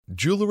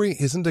Jewelry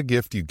isn't a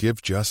gift you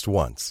give just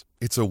once.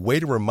 It's a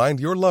way to remind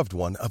your loved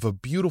one of a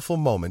beautiful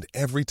moment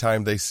every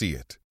time they see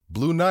it.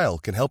 Blue Nile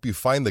can help you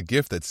find the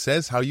gift that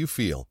says how you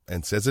feel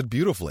and says it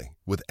beautifully,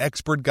 with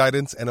expert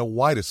guidance and a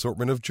wide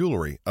assortment of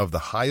jewelry of the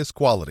highest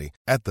quality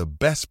at the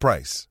best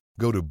price.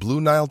 Go to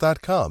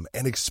BlueNile.com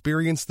and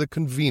experience the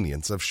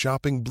convenience of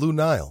shopping Blue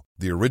Nile,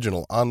 the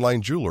original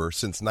online jeweler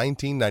since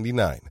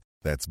 1999.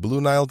 That's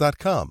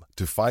BlueNile.com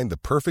to find the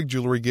perfect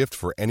jewelry gift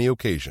for any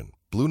occasion.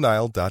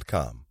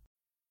 BlueNile.com.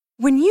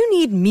 When you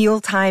need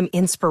mealtime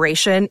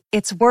inspiration,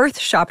 it's worth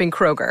shopping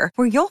Kroger,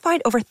 where you'll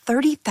find over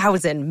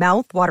 30,000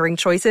 mouth-watering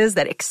choices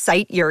that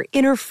excite your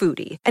inner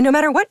foodie. And no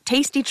matter what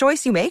tasty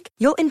choice you make,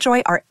 you'll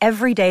enjoy our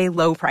everyday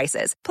low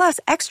prices, plus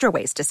extra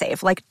ways to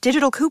save, like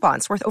digital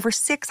coupons worth over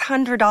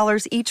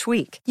 $600 each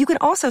week. You can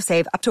also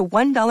save up to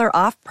 $1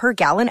 off per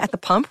gallon at the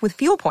pump with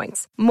fuel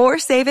points. More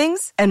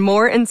savings and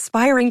more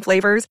inspiring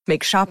flavors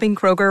make shopping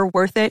Kroger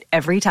worth it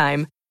every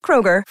time.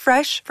 Kroger,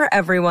 fresh for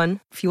everyone.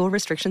 Fuel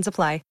restrictions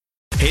apply.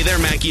 Hey there,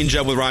 Mackie and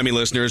Judd with Rami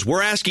listeners.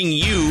 We're asking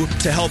you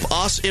to help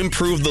us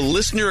improve the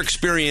listener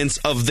experience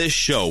of this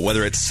show,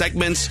 whether it's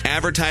segments,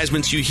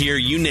 advertisements you hear,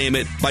 you name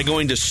it, by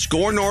going to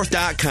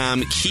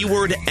scorenorth.com,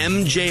 keyword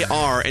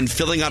MJR, and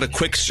filling out a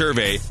quick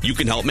survey. You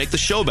can help make the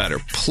show better.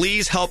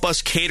 Please help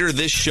us cater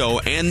this show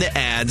and the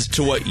ads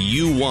to what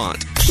you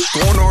want.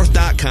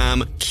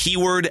 Scorenorth.com,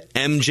 keyword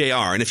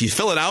MJR. And if you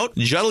fill it out,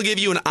 Judd will give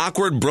you an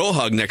awkward bro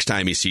hug next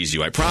time he sees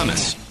you, I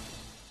promise.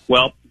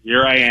 Well,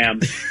 here I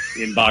am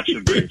in boxer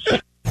briefs.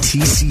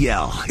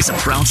 TCL is a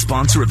proud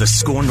sponsor of the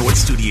Score North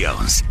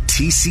Studios.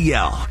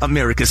 TCL,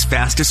 America's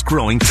fastest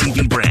growing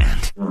TV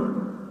brand.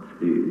 1,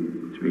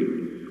 2,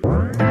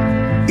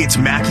 3. It's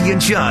Mackie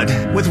and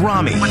Judd with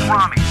Rami. And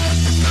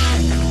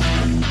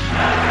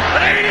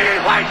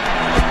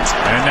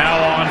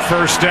now on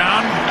first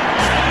down,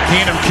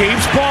 Keenum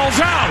keeps, balls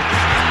out.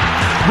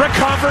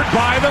 Recovered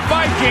by the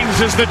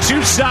Vikings as the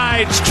two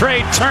sides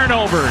trade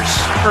turnovers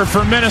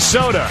for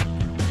Minnesota.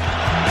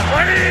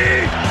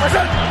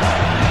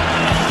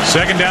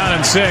 Second down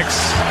and 6.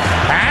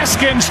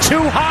 Haskins too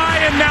high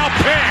and now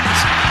picked.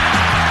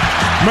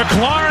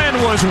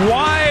 McLaurin was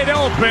wide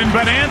open,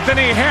 but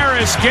Anthony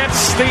Harris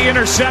gets the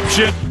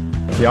interception.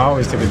 You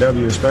always take a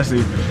W,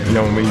 especially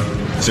when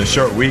it's a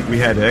short week. We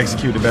had to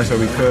execute the best that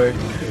we could.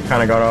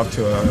 Kind of got off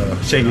to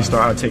a shaky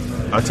start.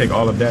 I'll take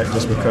all of that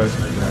just because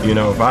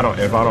if I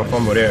don't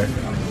fumble there,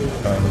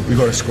 we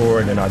go to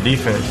score, and then our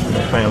defense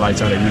playing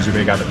lights out. Usually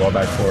they got the ball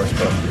back for us,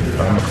 but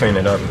I'm gonna clean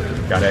it up.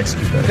 Got to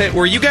execute that. Hey,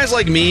 were you guys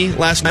like me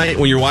last night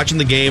when you're watching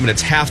the game and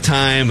it's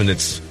halftime and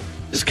it's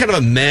just kind of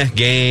a meh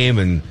game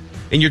and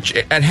you're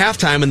at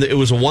halftime and it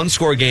was a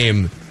one-score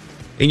game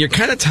and you're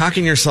kind of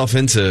talking yourself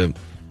into,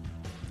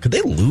 could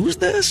they lose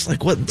this?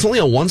 Like what? It's only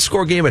a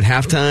one-score game at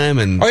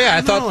halftime, and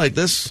I thought like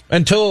this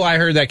until I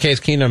heard that Case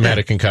Keenum had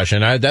a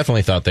concussion. I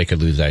definitely thought they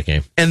could lose that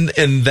game, and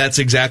that's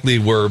exactly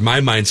where my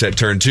mindset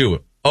turned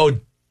too. Oh,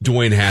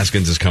 Dwayne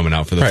Haskins is coming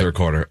out for the third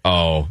quarter.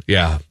 Oh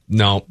yeah,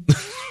 no.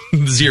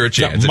 Zero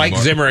chance. Mike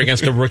Zimmer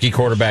against a rookie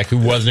quarterback who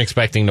wasn't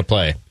expecting to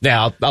play.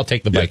 Yeah, I'll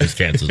take the Vikings'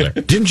 chances there.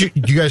 Didn't you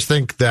guys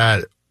think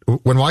that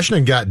when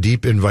Washington got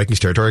deep in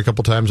Vikings territory a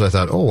couple times, I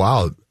thought, oh,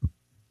 wow.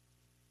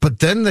 But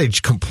then they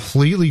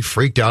completely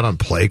freaked out on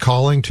play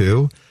calling,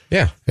 too.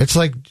 Yeah. It's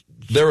like...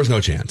 There was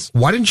no chance.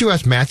 Why didn't you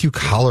ask Matthew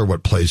Collar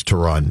what plays to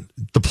run?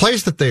 The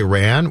plays that they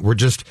ran were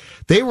just...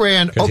 They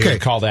ran... Okay. He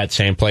would call that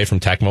same play from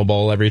Tecmo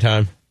Bowl every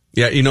time.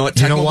 Yeah, you know what?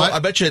 I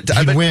bet you...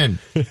 He'd win.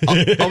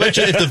 I'll bet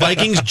you if the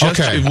Vikings just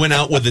went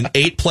out with an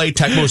 8-play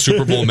Tecmo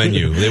Super Bowl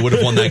menu, they would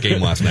have won that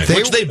game last night,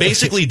 which they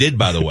basically did,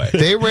 by the way.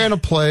 They ran a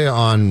play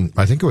on,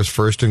 I think it was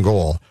 1st and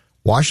goal.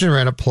 Washington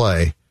ran a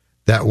play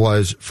that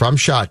was from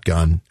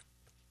shotgun,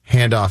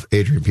 handoff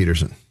Adrian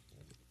Peterson.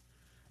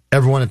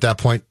 Everyone at that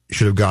point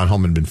should have gone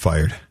home and been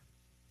fired.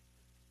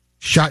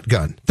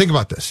 Shotgun. Think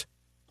about this.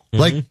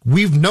 Like,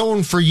 we've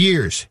known for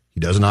years, he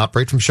doesn't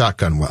operate from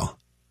shotgun well.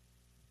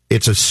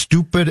 It's a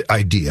stupid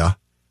idea.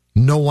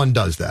 No one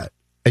does that.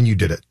 And you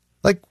did it.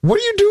 Like, what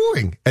are you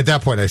doing? At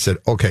that point, I said,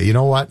 okay, you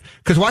know what?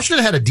 Because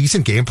Washington had a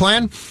decent game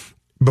plan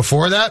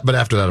before that, but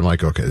after that, I'm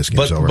like, okay, this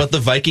game's over. But the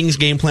Vikings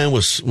game plan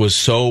was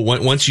so,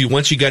 once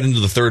you got into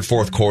the third,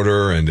 fourth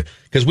quarter, and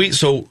because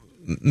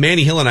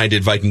Manny Hill and I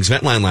did Vikings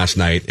Vent Line last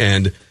night,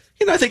 and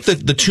I think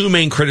the two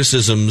main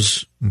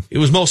criticisms, it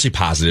was mostly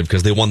positive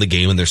because they won the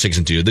game and they're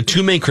 6-2. The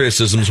two main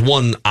criticisms,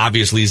 one,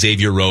 obviously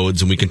Xavier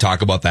Rhodes, and we can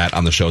talk about that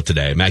on the show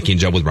today. Mackie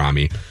and Judd with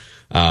Rami.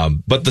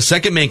 But the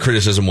second main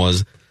criticism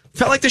was,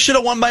 felt like they should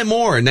have won by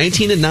more.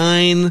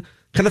 19-9,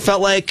 kind of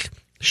felt like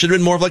should have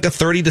been more of like a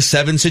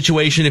 30-7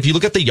 situation. If you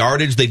look at the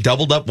yardage, they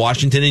doubled up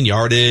Washington in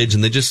yardage,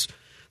 and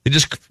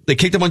they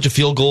kicked a bunch of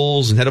field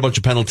goals and had a bunch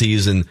of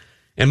penalties. And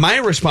my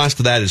response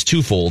to that is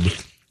twofold.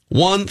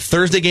 One,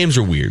 Thursday games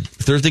are weird.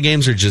 Thursday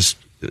games are just,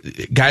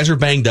 guys are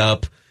banged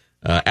up.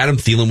 Adam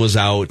Thielen was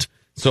out.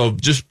 So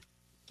just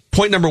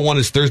point number one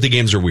is Thursday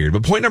games are weird.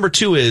 But point number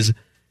two is,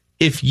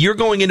 if you're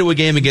going into a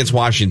game against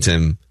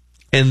Washington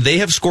and they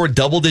have scored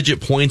double-digit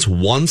points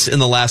once in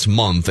the last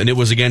month, and it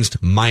was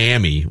against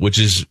Miami, which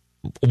is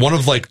one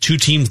of like two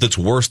teams that's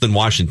worse than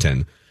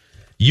Washington,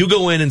 you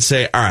go in and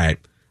say, all right,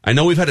 I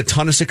know we've had a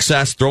ton of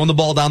success throwing the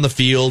ball down the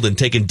field and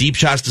taking deep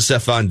shots to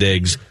Stephon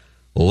Diggs.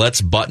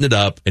 Let's button it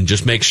up and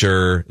just make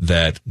sure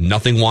that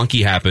nothing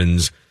wonky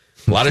happens.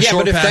 A lot of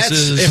short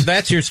passes. If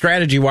that's your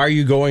strategy, why are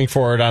you going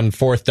for it on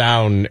fourth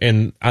down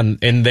in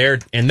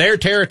their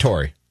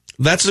territory?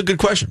 That's a good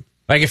question.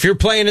 Like, if you're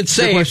playing it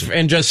safe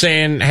and just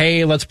saying,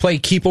 hey, let's play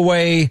keep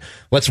away,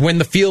 let's win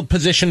the field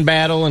position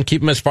battle and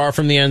keep them as far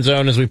from the end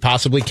zone as we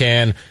possibly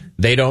can.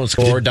 They don't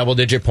score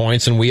double-digit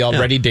points, and we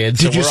already did.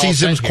 So did you see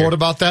Zim's quote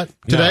about that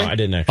today? No, I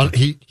didn't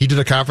actually. He did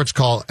a conference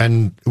call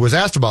and was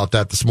asked about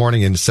that this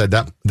morning and said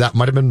that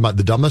might have been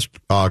the dumbest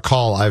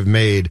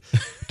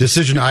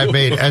decision I've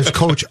made as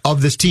coach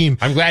of this team.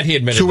 I'm glad he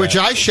admitted to which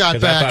I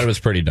shot back. I thought it was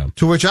pretty dumb.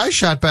 To which I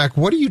shot back,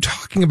 what are you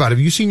talking about? Have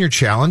you seen your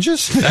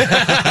challenges?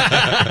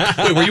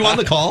 Wait, were you on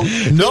the call?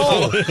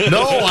 No.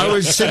 I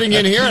was sitting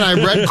in here and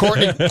I read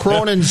Courtney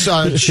Cronin's,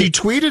 she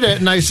tweeted it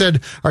and I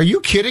said, are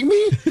you kidding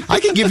me? I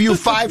can give you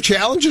 5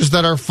 challenges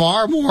that are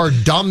far more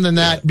dumb than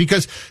that.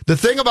 Because the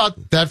thing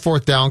about that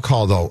fourth down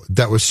call, though,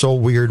 that was so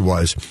weird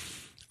was,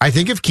 I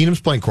think if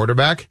Keenum's playing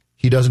quarterback,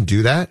 he doesn't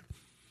do that.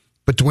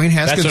 But Dwayne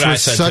Haskins was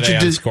such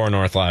a Score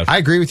North Live. I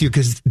agree with you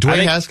because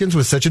Dwayne Haskins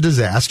was such a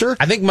disaster.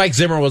 I think Mike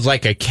Zimmer was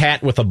like a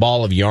cat with a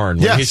ball of yarn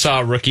when he saw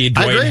rookie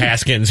Dwayne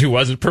Haskins, who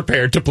wasn't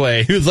prepared to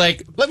play. He was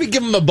like, "Let me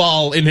give him the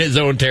ball in his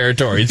own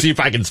territory and see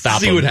if I can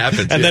stop him." See what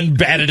happens, and then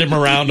batted him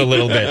around a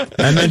little bit,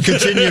 and then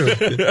continue.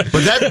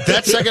 But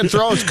that second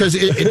throw is because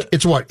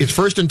it's what? It's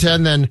 1st and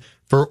 10 then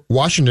for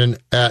Washington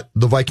at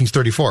the Vikings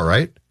 34,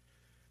 right?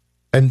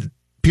 And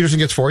Peterson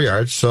gets 4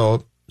 yards,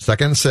 so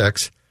 2nd and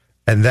 6.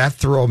 And that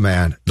throw,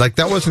 man, like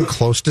that wasn't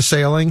close to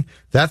sailing.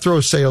 That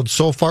throw sailed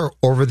so far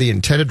over the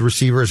intended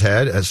receiver's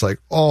head. It's like,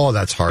 oh,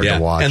 that's hard to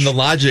watch. And the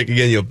logic,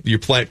 again, you're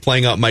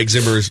playing out Mike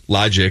Zimmer's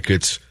logic.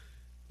 It's,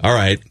 all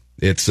right,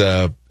 it's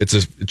a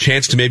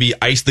chance to maybe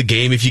ice the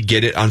game if you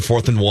get it on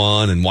 4th and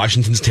 1, and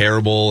Washington's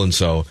terrible. And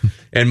so,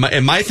 and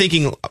my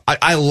thinking,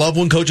 I love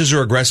when coaches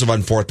are aggressive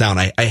on 4th down.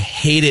 I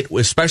hate it,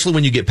 especially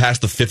when you get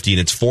past the 50 and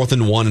it's 4th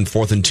and 1 and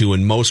 4th and 2,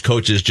 and most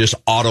coaches just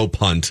auto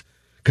punt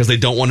because they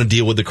don't want to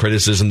deal with the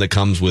criticism that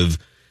comes with,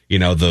 the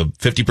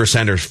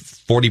 50% or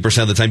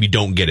 40% of the time you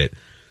don't get it.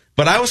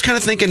 But I was kind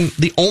of thinking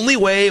the only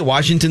way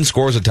Washington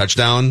scores a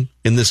touchdown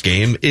in this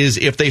game is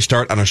if they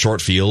start on a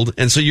short field.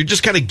 And so you're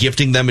just kind of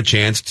gifting them a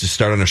chance to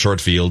start on a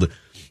short field.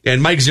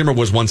 And Mike Zimmer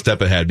was one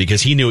step ahead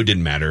because he knew it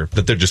didn't matter,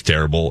 that they're just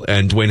terrible.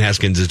 And Dwayne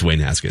Haskins is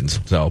Dwayne Haskins.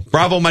 So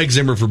bravo, Mike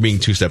Zimmer, for being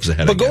 2 steps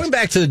ahead. But going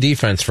back to the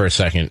defense for a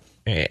second,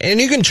 and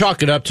you can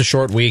chalk it up to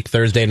short week,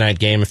 Thursday night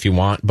game if you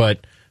want,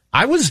 but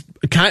I was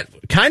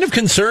kind of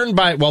concerned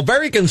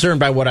very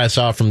concerned by what I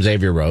saw from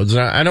Xavier Rhodes.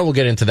 And I know we'll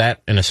get into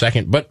that in a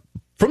second, but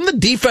from the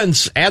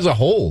defense as a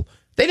whole,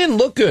 they didn't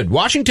look good.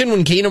 Washington,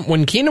 when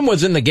Keenum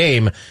was in the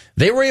game,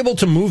 they were able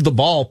to move the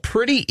ball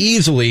pretty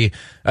easily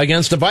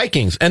against the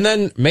Vikings, and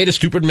then made a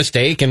stupid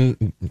mistake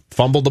and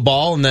fumbled the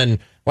ball. And then,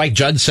 like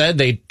Judd said,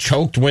 they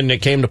choked when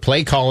it came to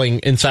play calling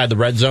inside the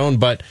red zone.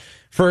 But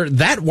for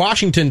that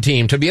Washington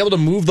team to be able to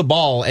move the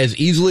ball as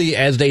easily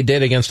as they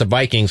did against the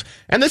Vikings,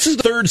 and this is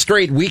the 3rd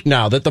straight week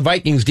now that the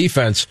Vikings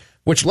defense,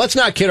 which let's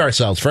not kid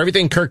ourselves, for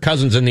everything Kirk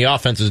Cousins and the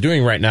offense is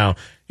doing right now,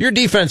 your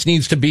defense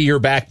needs to be your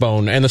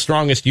backbone and the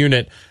strongest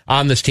unit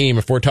on this team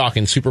if we're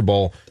talking Super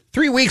Bowl.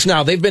 3 weeks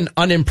now, they've been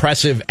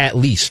unimpressive at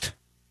least.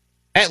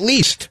 At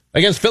least.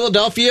 Against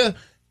Philadelphia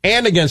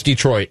and against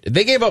Detroit.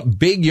 They gave up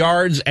big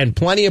yards and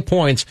plenty of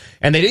points,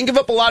 and they didn't give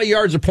up a lot of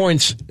yards or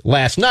points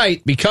last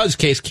night because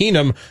Case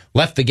Keenum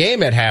left the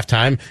game at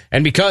halftime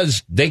and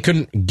because they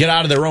couldn't get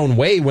out of their own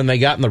way when they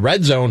got in the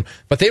red zone,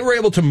 but they were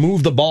able to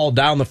move the ball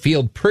down the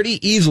field pretty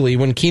easily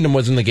when Keenum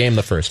was in the game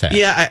the first half.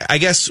 Yeah, I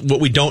guess what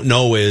we don't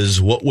know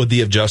is what would the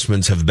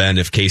adjustments have been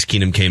if Case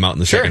Keenum came out in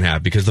the second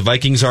half, because the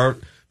Vikings are...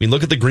 I mean,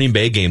 look at the Green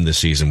Bay game this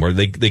season where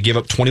they give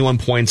up 21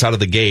 points out of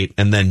the gate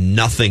and then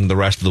nothing the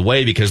rest of the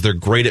way because they're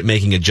great at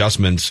making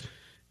adjustments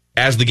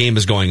as the game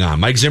is going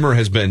on. Mike Zimmer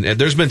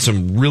there's been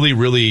some really,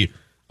 really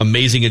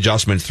amazing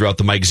adjustments throughout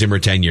the Mike Zimmer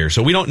tenure.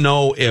 So we don't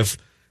know if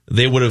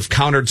they would have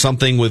countered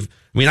something with,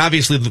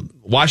 obviously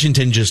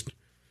Washington just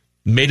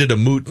made it a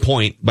moot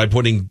point by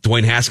putting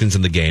Dwayne Haskins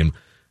in the game.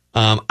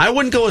 I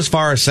wouldn't go as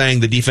far as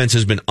saying the defense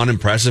has been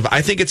unimpressive.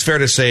 I think it's fair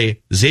to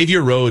say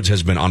Xavier Rhodes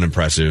has been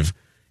unimpressive.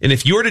 And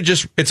if you were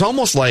to it's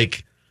almost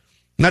like,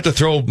 not to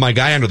throw my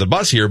guy under the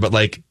bus here, but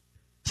like,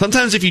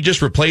 sometimes if you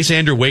just replace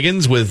Andrew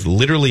Wiggins with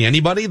literally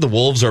anybody, the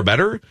Wolves are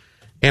better.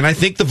 And I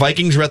think the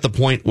Vikings are at the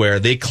point where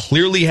they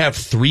clearly have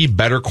 3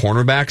 better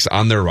cornerbacks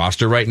on their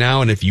roster right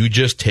now. And if you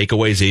just take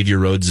away Xavier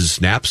Rhodes'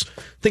 snaps,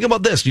 think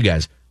about this, you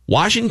guys.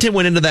 Washington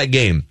went into that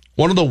game,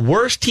 one of the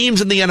worst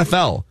teams in the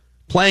NFL,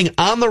 playing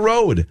on the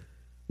road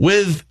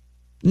with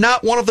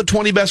not one of the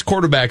 20 best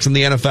quarterbacks in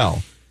the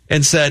NFL.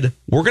 And said,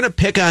 we're going to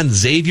pick on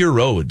Xavier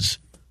Rhodes.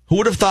 Who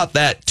would have thought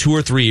that 2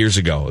 or 3 years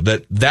ago,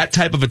 that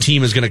type of a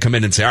team is going to come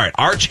in and say, all right,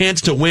 our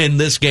chance to win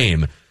this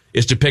game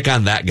is to pick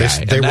on that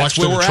guy. They watched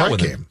the Detroit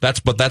game.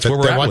 That's where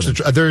we're at with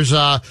it.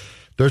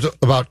 There's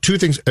about 2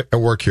 things at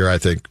work here, I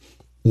think.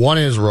 One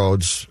is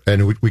Rhodes,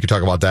 and we could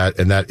talk about that,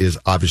 and that is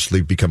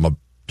obviously become a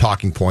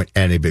talking point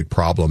and a big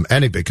problem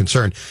and a big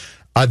concern.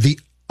 The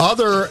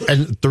other,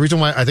 and the reason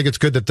why I think it's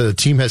good that the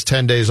team has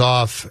 10 days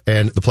off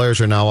and the players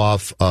are now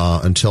off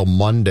until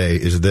Monday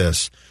is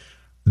this.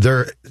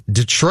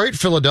 Detroit,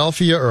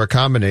 Philadelphia, or a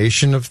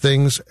combination of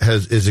things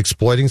is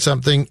exploiting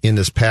something in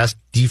this pass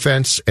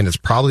defense, and it's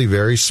probably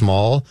very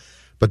small.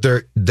 But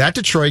that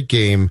Detroit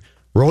game,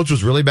 Rhodes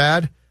was really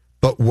bad,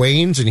 but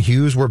Waynes and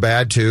Hughes were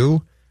bad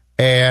too.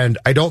 And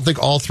I don't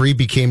think all three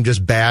became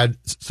just bad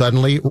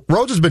suddenly.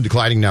 Rhodes has been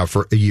declining now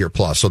for a year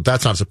plus, so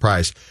that's not a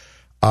surprise.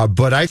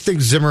 But I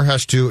think Zimmer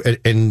has to,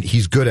 and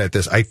he's good at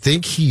this. I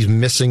think he's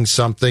missing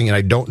something, and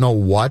I don't know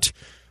what,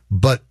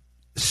 but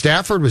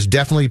Stafford was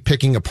definitely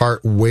picking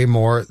apart way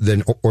more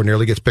than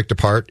ordinarily gets picked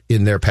apart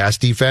in their pass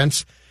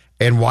defense.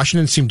 And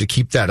Washington seemed to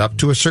keep that up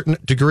to a certain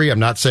degree. I'm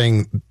not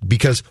saying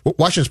because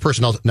Washington's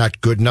personnel is not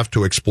good enough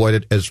to exploit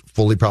it as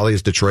fully probably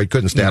as Detroit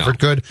could and Stafford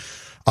could.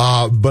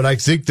 But I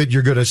think that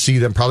you're going to see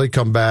them probably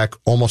come back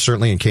almost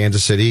certainly in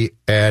Kansas City.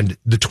 And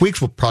the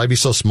tweaks will probably be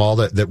so small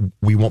that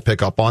we won't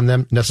pick up on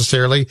them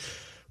necessarily.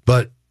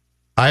 But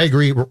I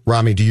agree,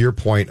 Rami, to your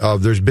point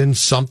of there's been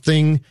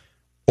something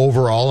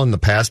overall in the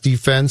pass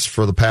defense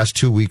for the past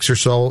 2 weeks or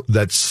so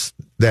that's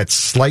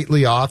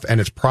slightly off,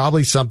 and it's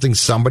probably something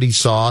somebody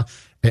saw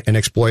and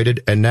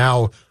exploited. And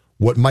now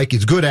what Mike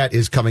is good at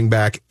is coming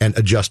back and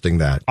adjusting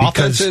that.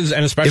 Offenses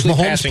and especially if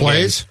Mahomes passing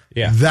plays,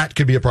 that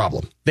could be a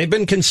problem. They've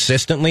been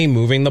consistently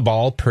moving the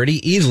ball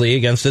pretty easily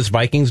against this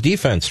Vikings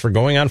defense for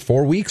going on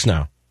 4 weeks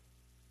now.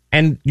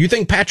 And you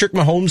think Patrick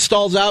Mahomes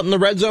stalls out in the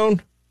red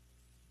zone?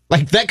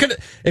 Like that could,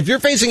 if you're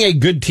facing a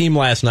good team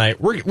last night,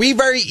 we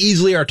very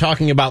easily are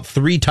talking about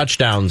 3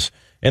 touchdowns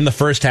in the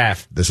first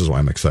half. This is why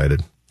I'm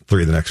excited.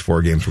 3 of the next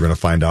 4 games we're going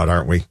to find out,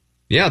 aren't we?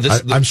 Yeah,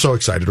 I'm so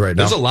excited right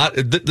now. There's a lot.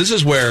 This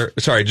is where.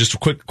 Sorry, just a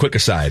quick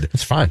aside.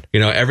 It's fine. You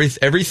know,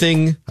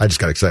 everything. I just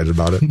got excited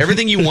about it.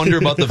 Everything you wonder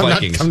about the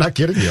Vikings. I'm not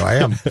kidding you. I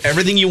am.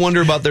 Everything you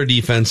wonder about their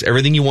defense.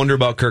 Everything you wonder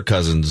about Kirk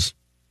Cousins.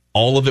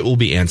 All of it will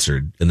be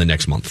answered in the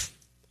next month.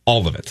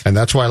 All of it. And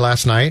that's why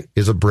last night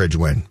is a bridge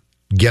win.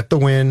 Get the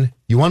win.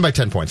 You won by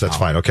 10 points. That's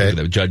fine.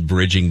 Okay. Judd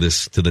bridging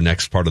this to the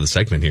next part of the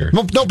segment here.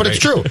 No, but it's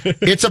true.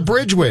 It's a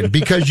bridge win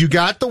because you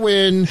got the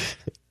win.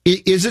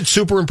 Is it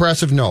super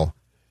impressive? No.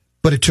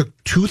 But it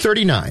took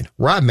 2:39.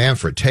 Rob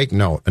Manfred, take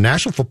note. A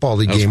National Football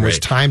League game was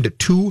timed at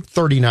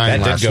 2:39 last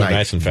night. That did go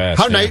nice and fast.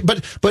 How nice?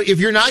 But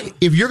if you're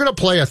going to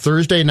play a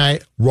Thursday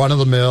night run of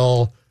the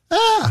mill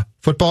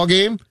football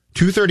game,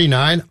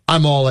 2:39,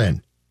 I'm all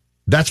in.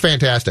 That's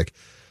fantastic.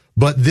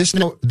 But this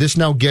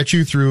now gets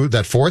you through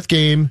that 4th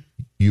game.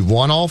 You've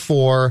won all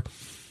 4.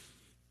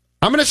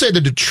 I'm going to say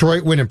the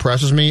Detroit win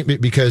impresses me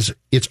because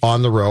it's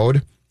on the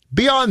road.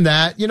 Beyond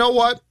that, you know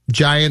what?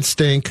 Giants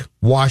stink.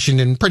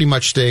 Washington pretty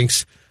much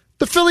stinks.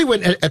 The Philly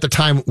win at the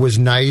time was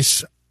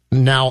nice.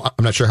 Now,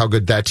 I'm not sure how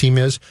good that team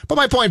is. But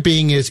my point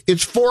being is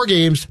it's 4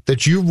 games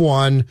that you've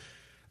won.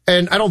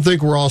 And I don't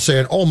think we're all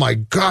saying, oh my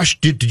gosh,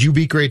 did you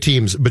beat great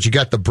teams? But you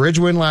got the bridge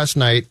win last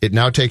night. It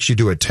now takes you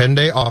to a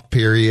 10-day off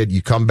period.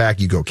 You come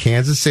back, you go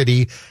Kansas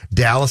City,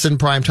 Dallas in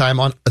primetime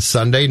on a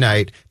Sunday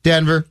night,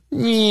 Denver,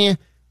 the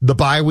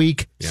bye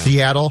week,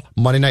 Seattle,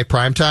 Monday night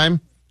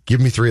primetime. Give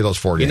me 3 of those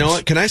 4 games. You know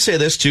what? Can I say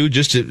this too?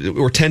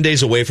 We're 10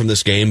 days away from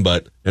this game,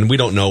 and we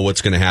don't know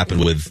what's going to happen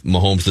with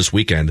Mahomes this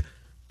weekend.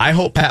 I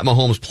hope Pat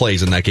Mahomes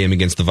plays in that game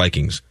against the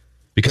Vikings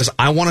because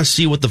I want to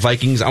see what the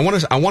Vikings. I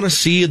want to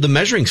see the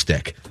measuring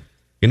stick.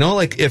 You know,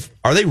 like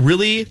are they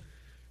really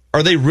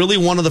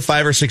one of the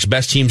 5 or 6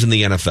 best teams in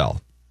the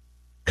NFL?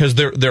 Because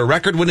their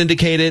record would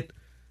indicate it.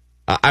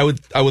 I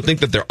would think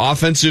that their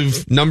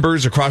offensive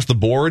numbers across the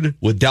board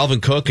with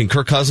Dalvin Cook and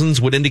Kirk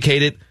Cousins would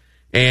indicate it.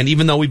 And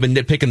even though we've been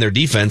nitpicking their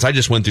defense, I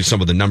just went through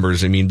some of the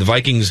numbers. I mean, the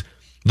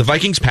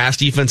Vikings pass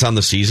defense on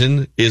the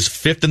season is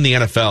 5th in the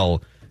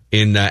NFL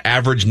in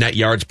average net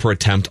yards per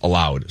attempt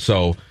allowed.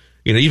 So,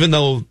 you know, even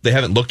though they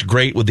haven't looked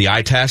great with the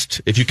eye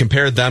test, if you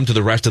compare them to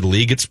the rest of the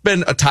league, it's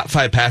been a top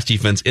 5 pass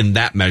defense in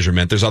that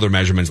measurement. There's other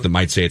measurements that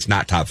might say it's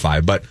not top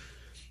 5, but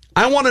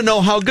I want to know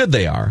how good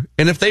they are.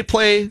 And if they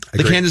play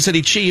the Kansas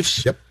City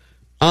Chiefs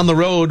on the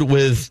road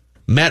with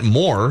Matt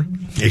Moore,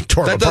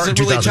 that doesn't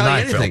really tell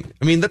you anything. Phil.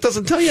 I mean, that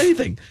doesn't tell you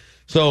anything.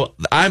 So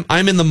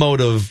I'm in the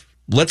mode of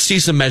let's see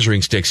some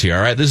measuring sticks here.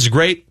 All right, this is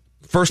great.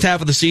 First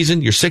half of the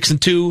season, you're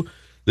 6-2.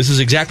 This is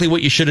exactly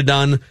what you should have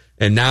done,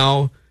 and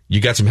now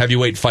you got some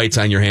heavyweight fights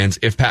on your hands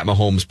if Pat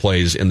Mahomes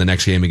plays in the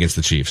next game against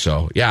the Chiefs.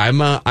 So yeah, I'm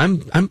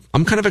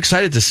kind of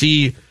excited to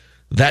see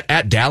that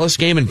at Dallas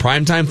game in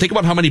primetime. Think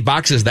about how many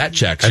boxes that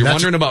checks. You're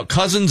wondering about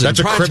Cousins and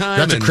primetime.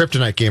 That's a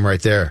kryptonite game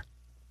right there.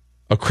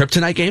 A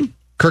kryptonite game?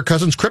 Kirk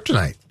Cousins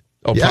kryptonite.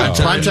 Oh,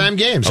 primetime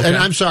games. Okay. And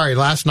I'm sorry,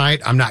 last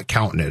night, I'm not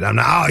counting it. I'm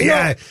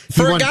not,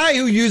 For a guy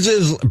who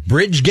uses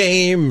bridge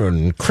game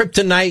and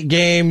kryptonite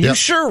game, you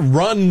sure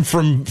run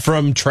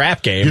from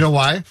trap game. You know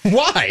why?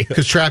 Why?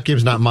 Because trap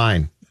game's not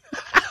mine.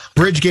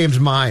 Bridge game's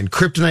mine.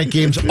 Kryptonite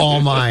game's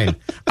all mine.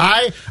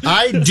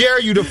 I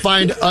dare you to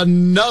find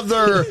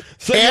another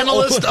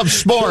analyst of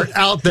sport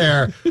out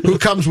there who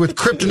comes with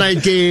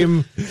Kryptonite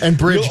game and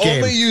Bridge game.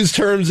 You'll only use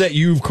terms that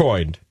you've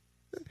coined.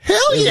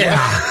 Hell yeah.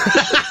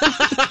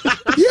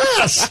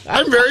 Yes,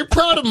 I'm very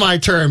proud of my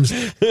terms.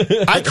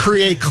 I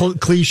create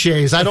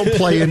cliches. I don't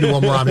play into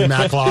them, Rami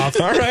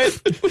Makloff. All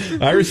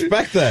right. I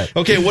respect that.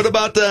 Okay, what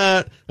about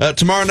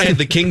tomorrow night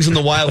the Kings and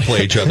the Wild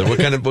play each other? What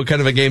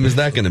kind of a game is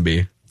that going to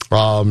be?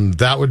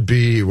 That would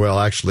be, well,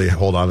 actually,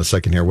 hold on a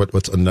second here.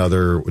 What's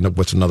another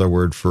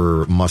word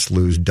for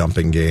must-lose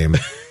dumping game?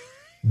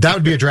 That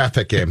would be a draft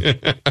pick game.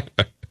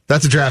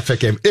 That's a draft pick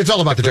game. It's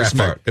all about the draft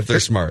pick. If they're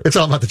smart. It's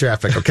all about the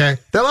draft pick, okay?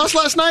 They lost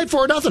last night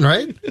 4-0,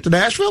 right? To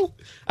Nashville?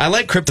 I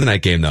like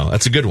Kryptonite game, though.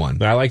 That's a good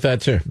one. I like that,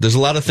 too. There's a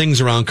lot of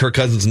things around Kirk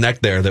Cousins' neck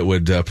there that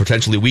would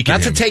potentially weaken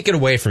him. Not to take it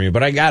away from you,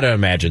 but I got to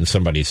imagine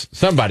somebody's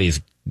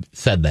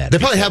said that. They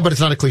probably have, but it's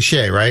not a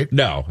cliche, right?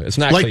 No, it's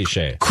not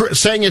cliche.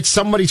 Saying it's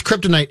somebody's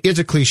kryptonite is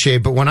a cliche,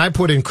 but when I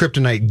put in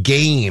kryptonite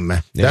game,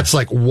 that's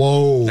like,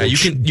 whoa, now you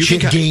can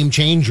game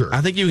changer.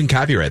 I think you can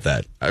copyright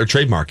that or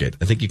trademark it.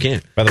 I think you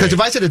can. Because if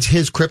I said it's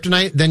his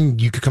kryptonite, then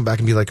you could come back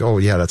and be like, oh,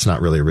 yeah, that's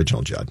not really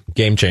original, Judd.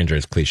 Game changer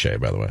is cliche,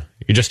 by the way.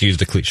 You just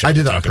used a cliche. I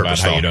did that on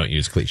purpose. About how you don't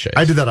use cliches.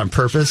 I did that on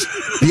purpose.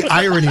 The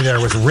irony there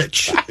was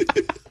rich.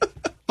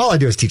 All I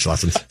do is teach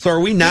lessons. So are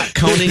we not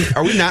counting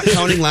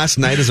last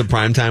night as a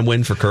primetime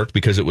win for Kirk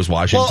because it was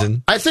Washington?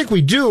 Well, I think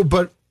we do,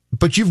 but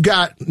you've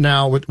got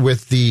now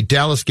with the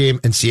Dallas game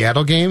and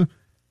Seattle game,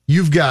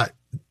 you've got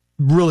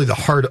really the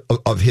heart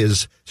of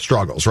his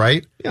struggles,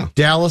 right? Yeah.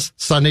 Dallas,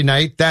 Sunday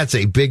night, that's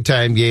a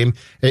big-time game,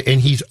 and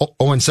he's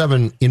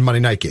 0-7 in Monday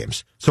night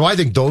games. So I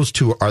think those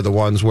two are the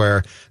ones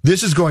where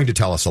this is going to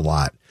tell us a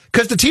lot.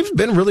 Because the team's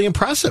been really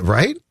impressive,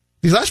 right?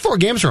 These last 4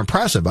 games are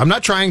impressive. I'm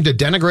not trying to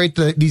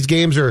denigrate these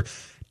games or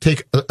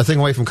take a thing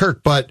away from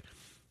Kirk, but,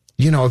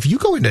 if you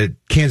go into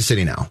Kansas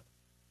City now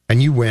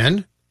and you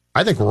win,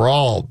 I think we're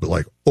all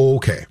like,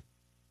 okay.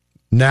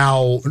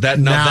 Now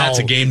that's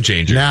a game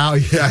changer. Now,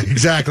 yeah,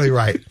 exactly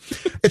right.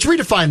 It's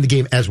redefined the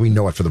game as we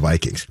know it for the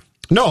Vikings.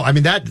 No, I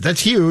mean, that's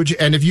huge.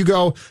 And if you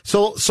go,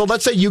 so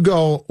let's say you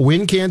go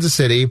win Kansas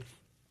City,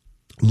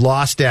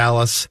 lost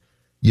Dallas,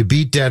 you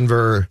beat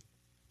Denver,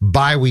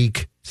 bye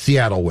week,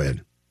 Seattle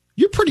win.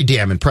 You're pretty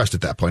damn impressed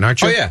at that point,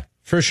 aren't you? Oh, yeah,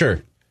 for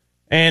sure.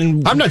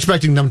 And I'm not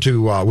expecting them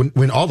to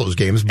win all those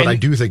games, but I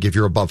do think if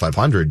you're above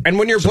 500. And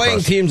when you're playing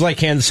teams like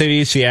Kansas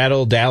City,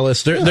 Seattle,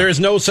 Dallas, there is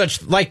no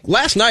such, like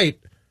last night,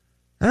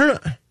 I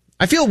don't know.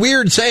 I feel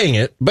weird saying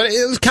it, but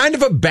it was kind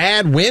of a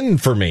bad win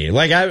for me.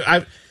 Like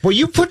well,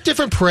 you put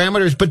different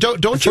parameters, but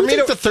don't you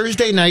think the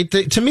Thursday night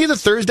thing? To me, the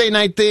Thursday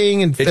night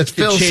thing, and as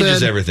Phil said, it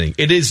changes everything.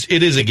 It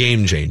is a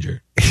game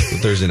changer. The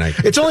Thursday night.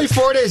 It's only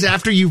 4 days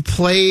after you've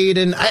played,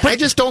 and I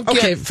just don't get.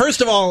 Okay, first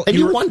of all, and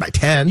you won by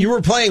 10. You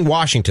were playing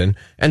Washington,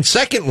 and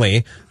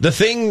secondly, the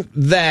thing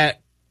that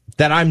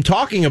I'm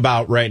talking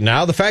about right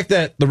now, the fact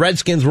that the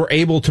Redskins were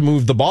able to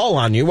move the ball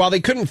on you, while they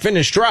couldn't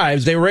finish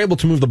drives, they were able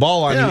to move the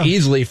ball on you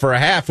easily for a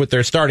half with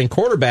their starting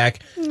quarterback.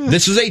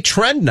 This is a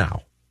trend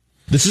now.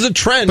 This is a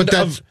trend.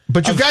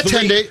 But you've got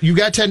 10 days. You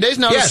got 10 days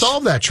now to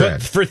solve that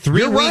trend. For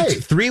 3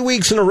 weeks, 3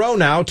 weeks in a row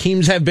now,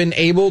 teams have been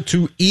able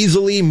to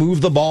easily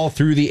move the ball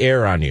through the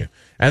air on you,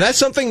 and that's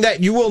something that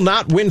you will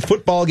not win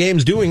football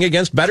games doing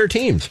against better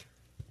teams.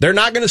 They're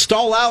not going to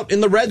stall out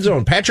in the red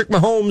zone. Patrick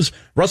Mahomes,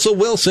 Russell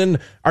Wilson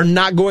are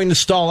not going to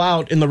stall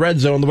out in the red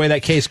zone the way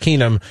that Case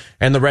Keenum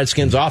and the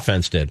Redskins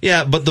offense did.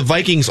 Yeah, but the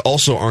Vikings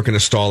also aren't going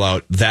to stall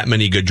out that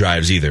many good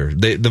drives either.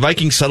 The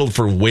Vikings settled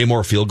for way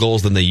more field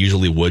goals than they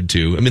usually would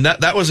too. I mean,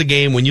 that was a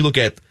game when you look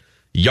at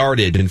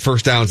yardage and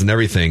first downs and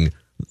everything,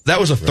 that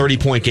was a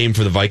 30-point game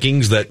for the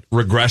Vikings that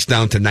regressed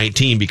down to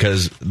 19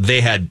 because they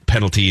had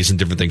penalties and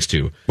different things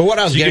too. But what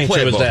I was getting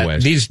to was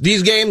that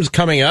these games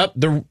coming up,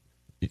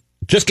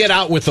 just get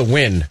out with a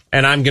win,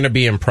 and I'm going to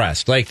be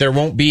impressed. Like,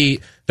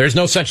 there's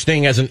no such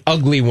thing as an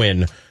ugly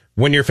win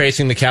when you're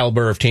facing the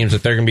caliber of teams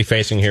that they're going to be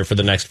facing here for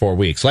the next 4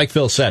 weeks. Like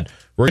Phil said,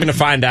 we're going to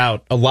find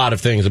out a lot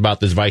of things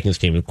about this Vikings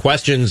team.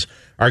 Questions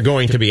are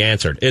going to be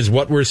answered. Is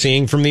what we're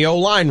seeing from the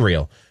O-line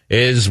real?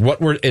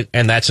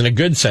 And that's in a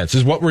good sense.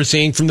 Is what we're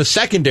seeing from the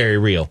secondary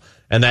real?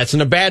 And that's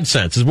in a bad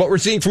sense. Is what we're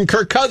seeing from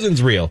Kirk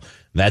Cousins real?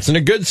 That's in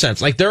a good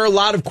sense. Like, there are a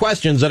lot of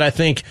questions that I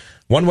think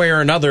one way or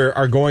another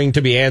are going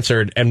to be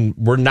answered, and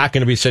we're not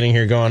going to be sitting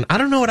here going, I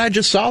don't know what I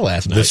just saw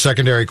last night. The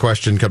secondary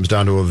question comes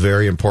down to a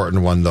very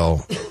important one,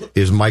 though.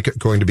 Is Mike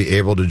going to be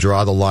able to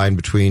draw the line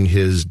between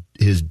his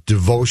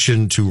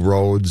devotion to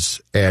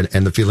Rhodes and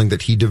the feeling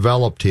that he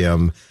developed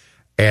him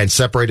and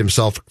separate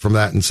himself from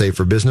that and say,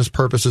 for business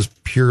purposes,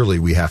 purely,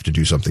 we have to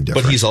do something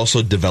different? But he's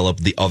also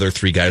developed the other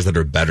 3 guys that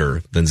are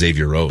better than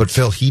Xavier Rhodes. But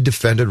Phil, he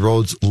defended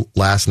Rhodes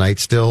last night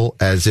still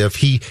as if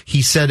he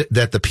said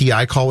that the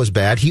PI call was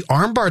bad. He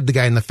armbarred the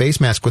guy in the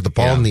face mask with the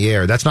ball in the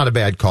air. That's not a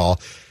bad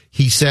call.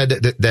 He said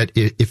that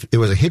if it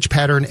was a hitch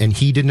pattern and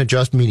he didn't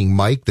adjust, meaning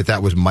Mike,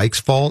 that was Mike's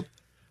fault.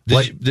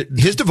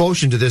 His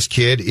devotion to this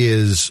kid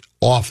is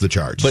off the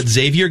charts. But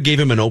Xavier gave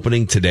him an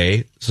opening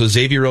today. So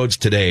Xavier Rhodes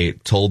today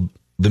told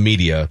the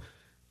media,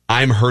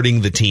 I'm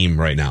hurting the team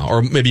right now.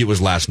 Or maybe it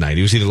was last night.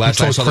 It was either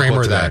last night or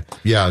Kramer that.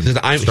 Yeah.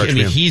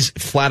 He's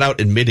flat out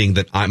admitting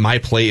that my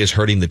play is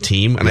hurting the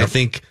team. And I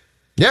think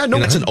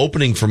that's an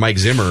opening for Mike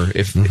Zimmer.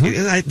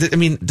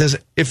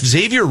 If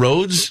Xavier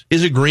Rhodes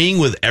is agreeing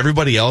with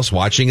everybody else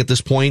watching at this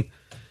point,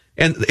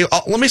 and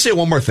let me say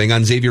one more thing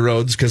on Xavier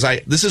Rhodes, because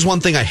this is one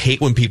thing I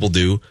hate when people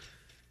do,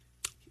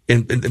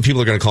 and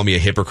people are going to call me a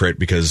hypocrite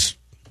because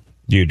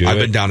I've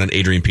been down on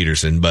Adrian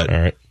Peterson, but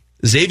all right.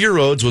 Xavier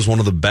Rhodes was one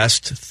of the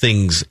best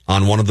things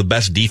on one of the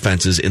best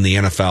defenses in the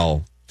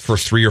NFL for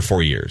 3 or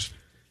 4 years.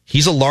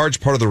 He's a large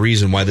part of the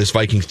reason why this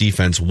Vikings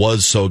defense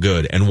was so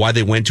good and why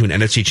they went to an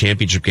NFC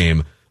Championship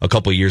game a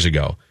couple of years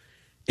ago.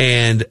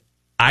 And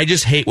I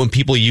just hate when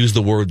people use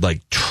the word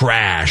like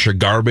trash or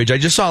garbage. I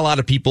just saw a lot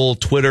of people,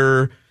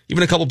 Twitter,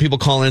 even a couple of people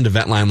calling into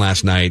Ventline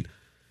last night.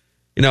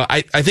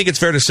 I think it's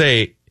fair to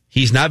say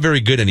he's not very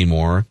good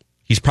anymore.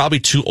 He's probably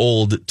too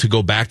old to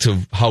go back to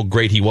how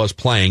great he was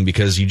playing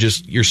because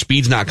your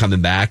speed's not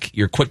coming back.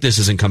 Your quickness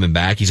isn't coming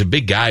back. He's a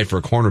big guy for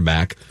a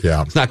cornerback.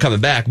 Yeah. It's not coming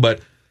back,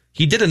 but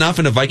he did enough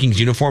in a Vikings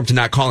uniform to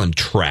not call him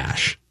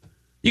trash.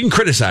 You can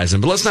criticize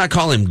him, but let's not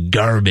call him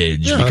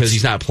garbage because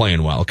he's not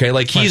playing well. Okay.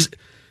 Like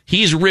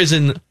he's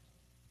risen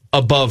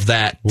above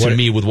that to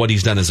me with what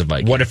he's done as a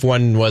Viking. What if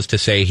one was to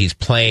say he's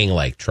playing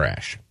like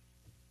trash?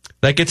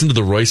 That gets into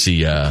the Royce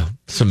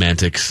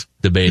semantics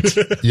debate.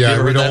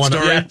 Yeah, we don't want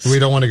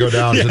to go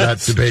down to that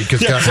debate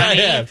because it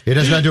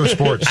has nothing to do with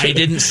sports. I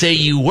didn't say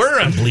you were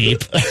a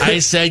bleep. I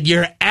said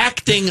you're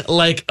acting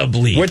like a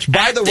bleep. Which,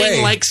 by the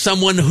way, like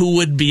someone who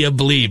would be a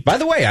bleep. By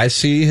the way, I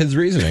see his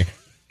reasoning.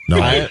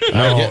 I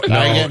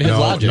get his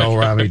logic. No,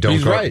 Rami, don't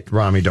He's go. Right.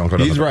 Rami, don't go.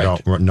 He's right.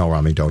 No,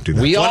 Rami, don't do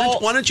that.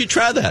 Why don't you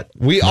try that?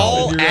 We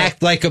all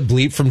act like a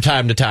bleep from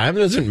time to time. It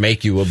doesn't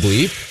make you a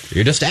bleep.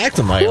 You're just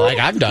acting like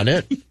I've done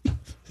it.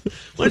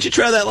 Why don't you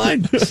try that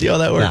line? See how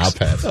that works. I'll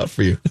pass. Out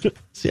for you.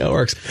 See how it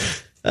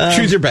works.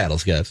 Choose your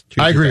battles, guys.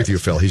 I agree with you,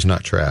 Phil. He's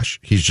not trash.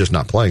 He's just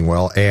not playing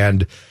well,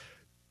 and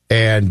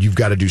you've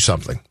got to do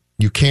something.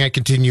 You can't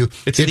continue.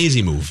 It's an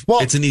easy move. Well,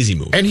 it's an easy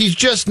move. And he's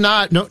just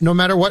not, no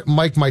matter what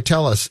Mike might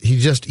tell us,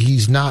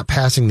 he's not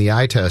passing the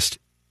eye test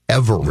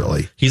ever,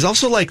 really. He's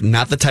also like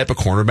not the type of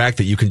cornerback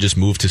that you can just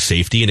move to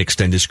safety and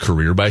extend his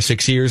career by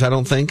 6 years, I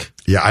don't think.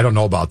 Yeah, I don't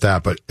know about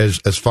that, but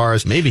as far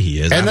as... Maybe he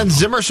is. And then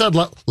Zimmer said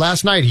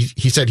last night,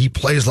 he said he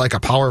plays like a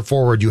power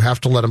forward. You have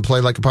to let him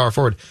play like a power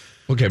forward.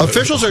 Okay,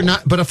 officials are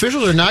not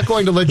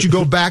going to let you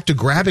go back to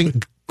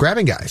grabbing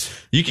guys.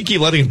 You can keep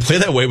letting him play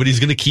that way, but he's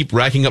going to keep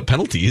racking up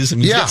penalties. I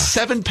mean, he's got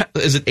 7.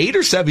 Is it 8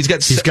 or 7? He's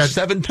got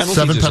 7 penalties.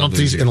 7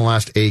 penalties in the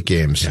last 8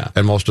 games,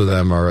 and most of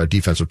them are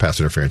defensive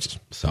pass interferences.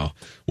 So,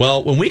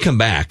 well, when we come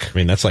back, I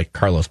mean, that's like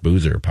Carlos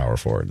Boozer, power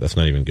forward. That's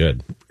not even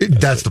good.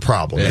 That's the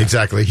problem. Yeah.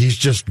 Exactly. He's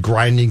just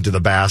grinding to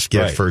the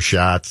basket for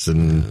shots,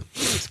 and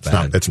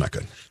it's not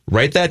good.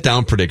 Write that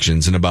down.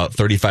 Predictions in about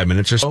 35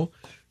 minutes or so.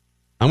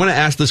 I'm going to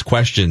ask this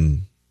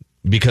question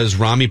because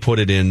Rami put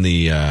it in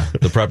the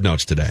prep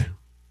notes today.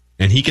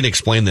 And he can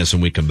explain this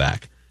when we come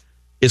back.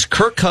 Is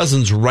Kirk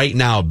Cousins right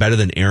now better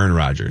than Aaron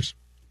Rodgers?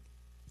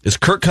 Is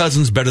Kirk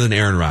Cousins better than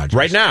Aaron Rodgers?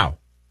 Right now.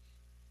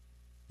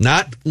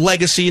 Not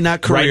legacy,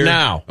 not career. Right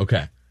now.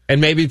 Okay.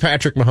 And maybe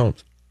Patrick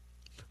Mahomes.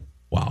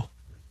 Wow.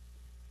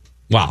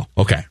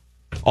 Okay.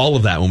 All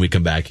of that when we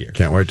come back here.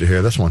 Can't wait to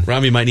hear this one.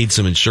 Rami might need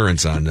some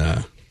insurance on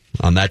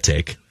that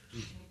take.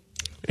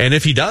 And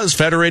if he does,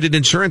 Federated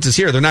Insurance is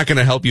here. They're not going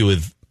to help you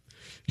with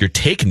your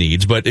take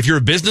needs, but if you're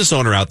a business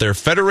owner out there,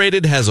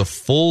 Federated has a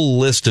full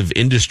list of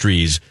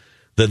industries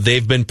that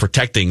they've been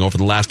protecting over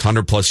the last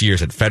 100+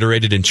 years at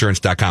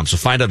federatedinsurance.com. So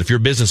find out if you're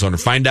a business owner,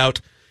 find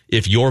out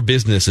if your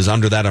business is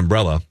under that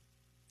umbrella,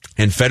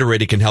 and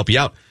Federated can help you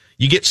out.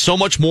 You get so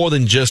much more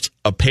than just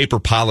a paper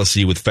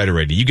policy with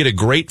Federated. You get a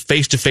great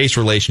face-to-face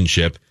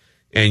relationship,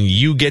 and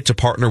you get to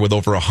partner with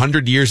over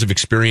 100 years of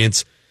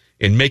experience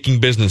in making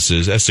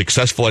businesses as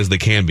successful as they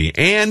can be.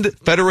 And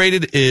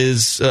Federated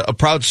is a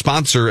proud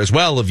sponsor as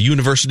well of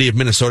University of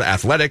Minnesota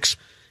Athletics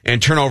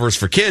and Turnovers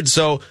for Kids.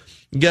 So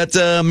you got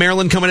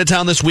Maryland coming to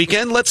town this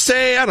weekend. Let's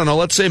say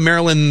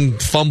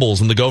Maryland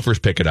fumbles and the Gophers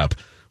pick it up.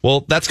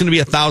 Well, that's going to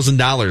be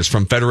 $1,000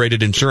 from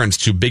Federated Insurance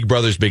to Big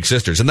Brothers Big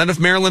Sisters. And then if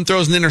Maryland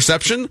throws an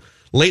interception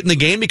late in the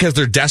game because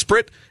they're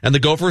desperate and the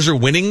Gophers are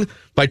winning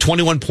by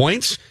 21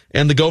 points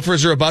and the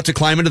Gophers are about to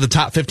climb into the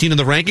top 15 in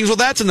the rankings, well,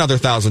 that's another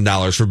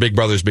 $1,000 for Big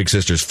Brothers Big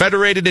Sisters.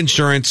 Federated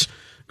Insurance.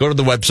 Go to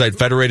the website,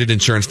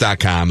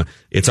 federatedinsurance.com.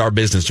 It's our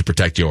business to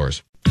protect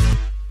yours. Yeah,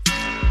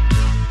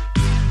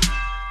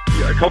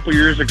 a couple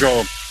years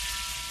ago,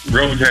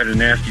 Rhodes had a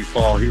nasty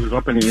fall. He was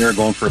up in the air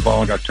going for a ball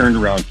and got turned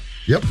around.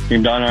 Yep.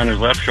 Came down on his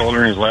left shoulder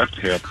and his left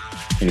hip,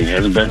 and he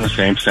hasn't been the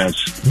same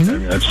since.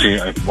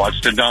 Mm-hmm. I've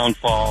watched the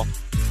downfall,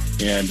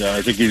 and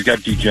I think he's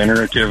got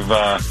degenerative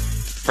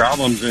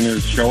problems in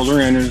his shoulder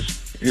and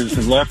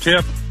his left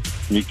hip.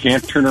 And he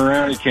can't turn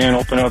around. He can't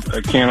open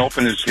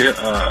his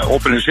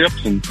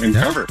hips and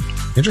cover.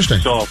 Interesting.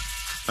 So,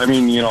 I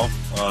mean,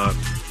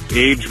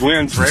 age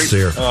wins,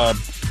 right?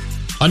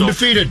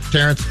 Undefeated,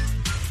 Terrence.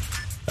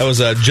 That was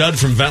Judd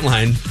from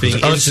Ventline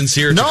being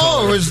insincere.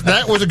 No,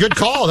 that was a good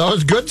call. That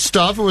was good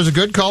stuff. It was a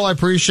good call. I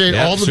appreciate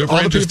all the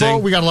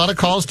people. We got a lot of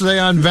calls today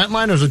on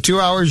Ventline. It was a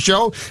 2-hour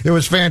show. It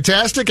was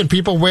fantastic, and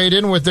people weighed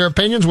in with their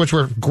opinions, which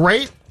were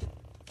great.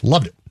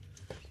 Loved it.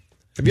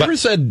 Have you ever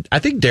said, I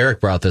think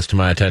Derek brought this to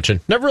my attention.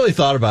 Never really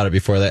thought about it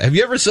before that. Have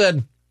you ever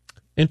said,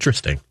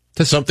 interesting,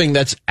 to something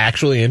that's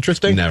actually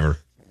interesting? Never.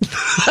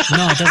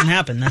 No, it doesn't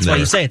happen. That's why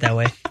you say it that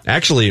way.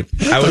 Actually,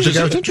 I was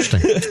interesting.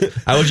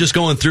 I was just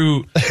going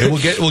through, and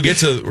we'll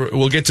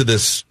get to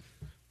this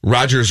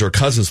Rodgers or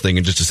Cousins thing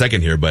in just a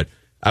second here, but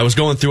I was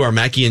going through our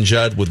Mackey and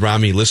Judd with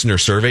Rami listener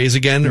surveys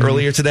again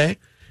earlier today.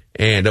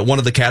 And one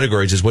of the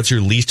categories is, what's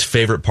your least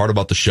favorite part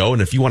about the show?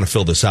 And if you want to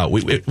fill this out,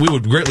 we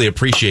would greatly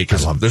appreciate,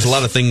 because there's a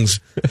lot of things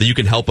that you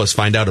can help us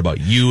find out about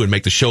you and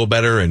make the show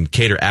better and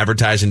cater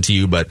advertising to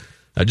you. But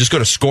just go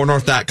to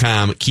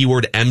scorenorth.com,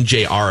 keyword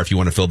MJR, if you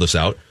want to fill this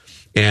out.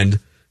 And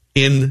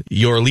in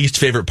your least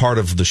favorite part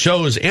of the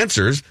show's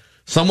answers,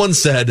 someone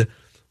said,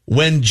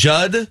 when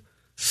Judd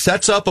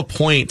sets up a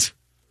point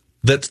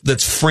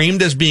that's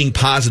framed as being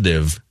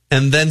positive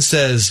and then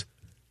says,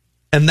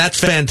 and that's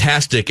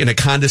fantastic, in a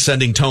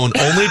condescending tone,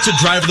 only to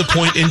drive the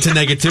point into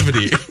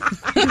negativity.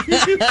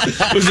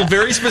 It was a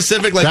very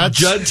specific,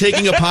 Judd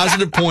taking a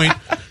positive point,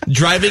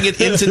 driving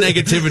it into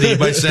negativity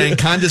by saying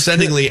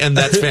condescendingly, and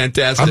that's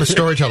fantastic. I'm a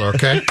storyteller,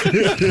 okay?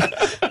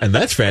 And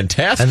that's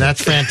fantastic.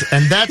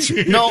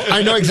 No,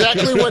 I know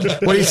exactly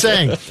what he's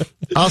saying.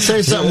 I'll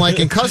say something like,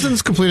 and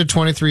Cousins completed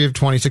 23 of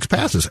 26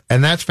 passes,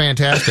 and that's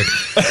fantastic.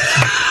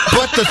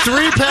 But the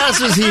 3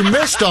 passes he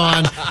missed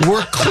on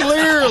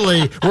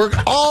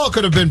all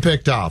could have been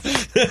picked off.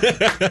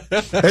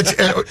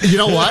 You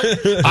know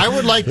what? I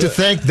would like to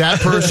thank that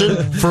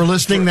person for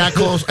listening that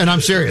close, and I'm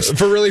serious.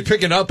 For really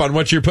picking up on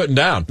what you're putting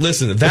down.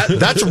 Listen,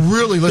 that's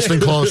really listening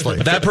closely.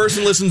 That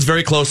person listens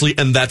very closely,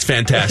 and that's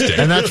fantastic.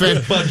 And that's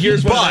But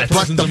here's what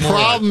the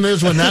problem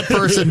is when that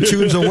person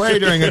tunes away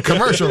during a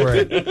commercial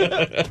break.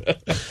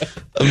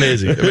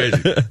 Amazing. All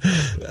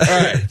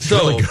right, so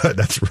really good.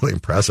 That's really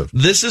impressive.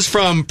 This is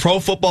from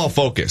Pro Football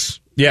Focus.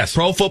 Yes,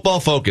 Pro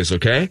Football Focus.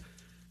 Okay,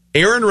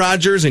 Aaron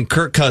Rodgers and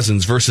Kirk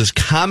Cousins versus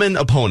common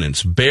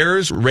opponents: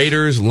 Bears,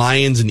 Raiders,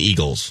 Lions, and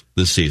Eagles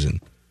this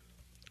season.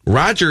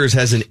 Rodgers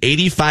has an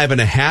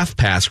 85.5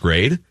 pass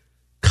grade.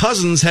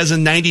 Cousins has a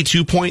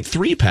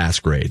 92.3 pass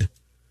grade.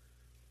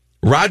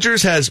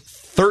 Rodgers has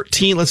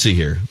 13. Let's see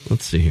here.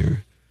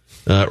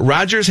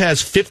 Rodgers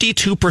has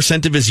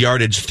 52% of his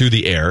yardage through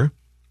the air.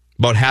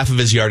 About half of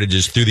his yardage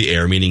is through the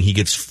air, meaning he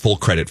gets full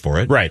credit for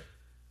it. Right.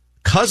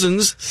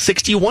 Cousins,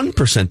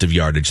 61% of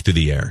yardage through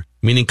the air,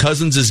 meaning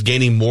Cousins is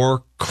gaining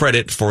more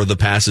credit for the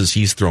passes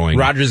he's throwing.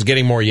 Rodgers is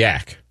getting more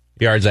yards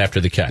after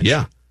the catch.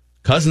 Yeah.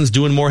 Cousins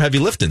doing more heavy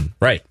lifting.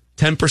 Right.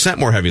 10%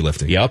 more heavy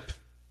lifting. Yep.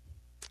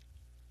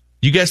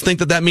 You guys think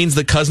that means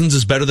that Cousins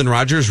is better than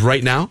Rodgers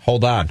right now?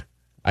 Hold on.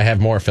 I have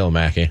more, Phil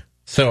Mackey.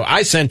 So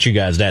I sent you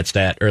guys that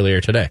stat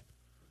earlier today.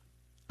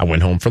 I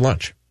went home for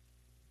lunch,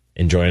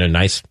 enjoying a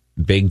nice,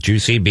 big,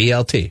 juicy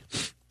BLT.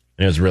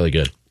 And it was really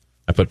good.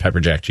 I put pepper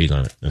jack cheese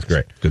on it. It was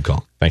great. Good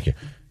call. Thank you.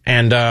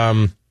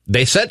 And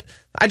they said,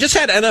 I just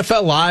had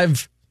NFL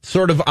Live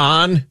sort of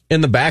on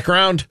in the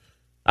background.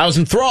 I was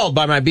enthralled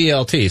by my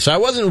BLT, so I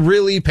wasn't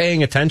really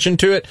paying attention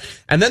to it.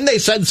 And then they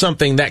said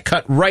something that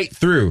cut right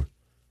through,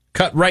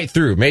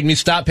 made me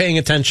stop paying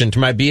attention to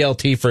my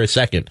BLT for a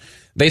second.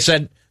 They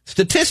said,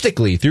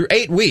 statistically, through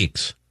 8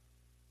 weeks,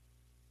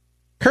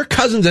 Kirk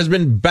Cousins has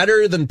been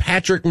better than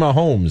Patrick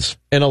Mahomes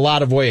in a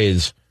lot of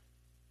ways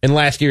in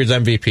last year's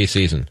MVP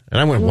season.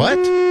 And I went, what?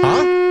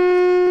 Huh?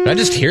 Did I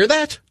just hear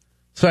that?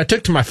 So I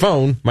took to my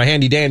phone, my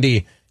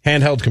handy-dandy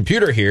handheld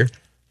computer here,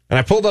 and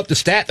I pulled up the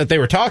stat that they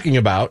were talking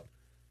about.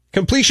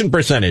 Completion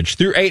percentage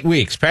through 8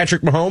 weeks.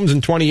 Patrick Mahomes in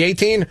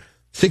 2018,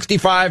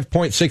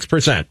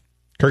 65.6%.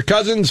 Kirk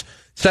Cousins,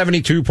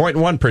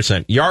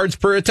 72.1%. Yards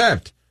per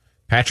attempt.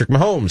 Patrick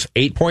Mahomes,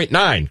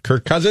 8.9.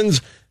 Kirk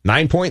Cousins,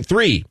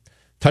 9.3.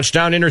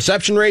 Touchdown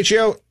interception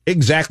ratio,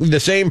 exactly the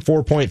same,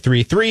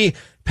 4.33.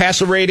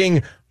 Passer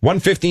rating,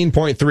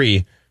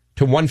 115.3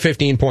 to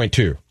 115.2.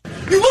 You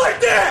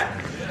like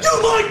that?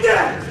 You like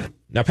that?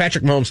 Now,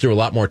 Patrick Mahomes threw a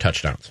lot more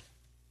touchdowns.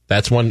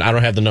 That's one, I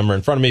don't have the number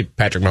in front of me.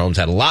 Patrick Mahomes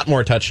had a lot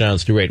more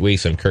touchdowns through 8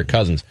 weeks than Kirk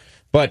Cousins.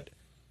 But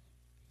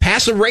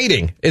passer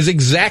rating is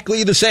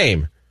exactly the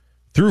same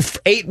through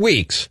 8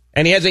 weeks.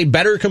 And he has a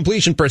better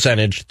completion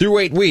percentage through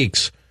 8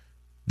 weeks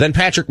than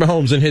Patrick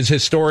Mahomes in his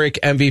historic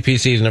MVP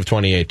season of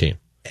 2018.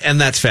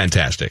 And that's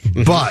fantastic.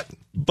 But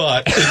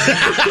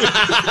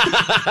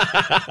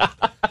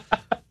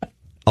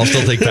I'll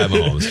still take Pat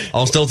Mahomes.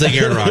 I'll still take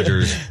Aaron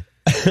Rodgers.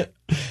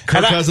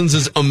 Kirk Cousins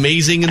is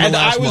amazing in the last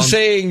month. And I was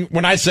saying,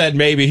 when I said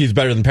maybe he's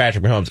better than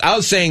Patrick Mahomes, I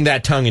was saying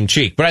that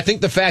tongue-in-cheek. But I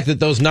think the fact that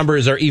those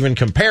numbers are even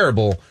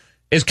comparable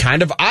is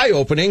kind of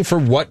eye-opening for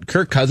what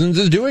Kirk Cousins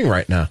is doing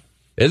right now.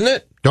 Isn't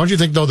it? Don't you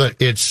think, though, that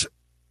it's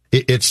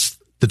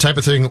the type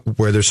of thing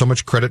where there's so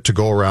much credit to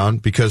go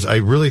around? Because I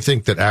really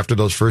think that after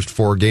those first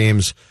 4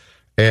 games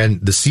and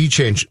the sea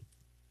change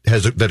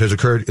that has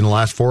occurred in the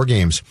last 4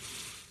 games,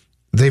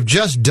 they've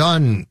just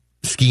done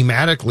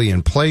schematically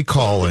and play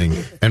calling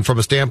and from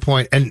a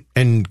standpoint,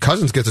 and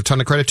Cousins gets a ton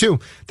of credit too.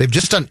 They've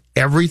just done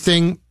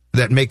everything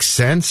that makes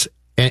sense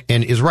and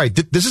is right.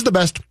 This is the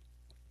best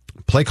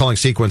play calling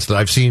sequence that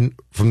I've seen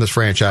from this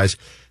franchise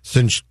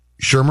since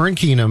Shermer and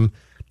Keenum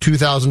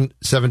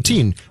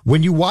 2017.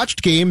 When you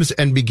watched games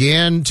and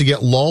began to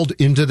get lulled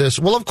into this,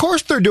 well, of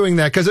course they're doing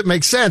that because it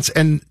makes sense.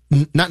 And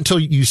not until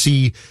you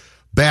see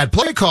bad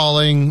play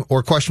calling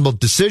or questionable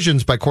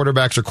decisions by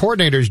quarterbacks or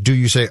coordinators do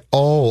you say,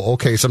 oh,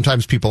 okay,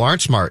 sometimes people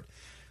aren't smart.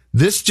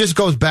 This just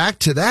goes back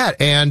to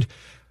that. And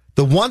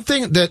the one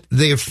thing that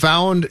they have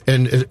found,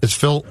 and as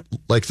Phil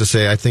likes to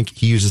say, I think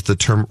he uses the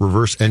term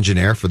reverse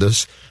engineer for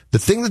this. The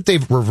thing that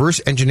they've reverse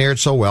engineered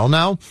so well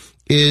now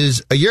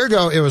is a year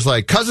ago, it was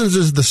like Cousins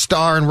is the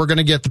star and we're going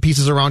to get the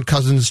pieces around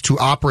Cousins to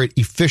operate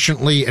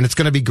efficiently and it's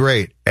going to be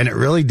great. And it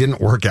really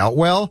didn't work out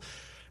well.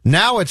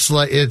 Now it's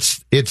like,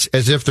 it's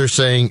as if they're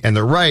saying, and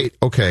they're right,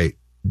 okay,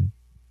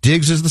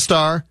 Diggs is the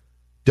star,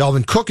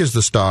 Dalvin Cook is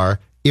the star.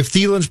 If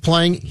Thielen's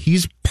playing,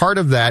 he's part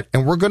of that,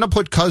 and we're going to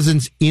put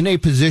Cousins in a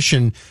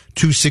position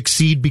to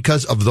succeed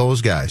because of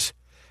those guys.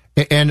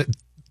 And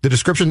the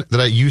description that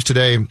I used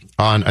today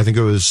on, I think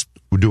it was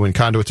doing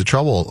Conduits of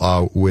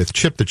Trouble with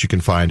Chip that you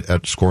can find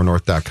at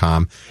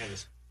scorenorth.com.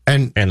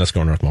 And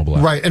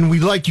Right, and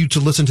we'd like you to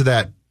listen to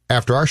that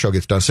after our show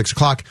gets done, 6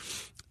 o'clock.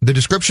 The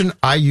description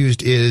I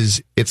used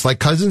is, it's like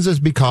Cousins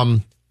has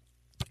become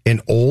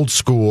an old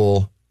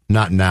school,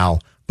 not now,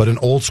 but an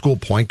old school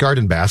point guard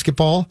in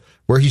basketball,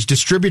 where he's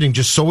distributing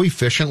just so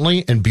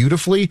efficiently and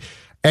beautifully.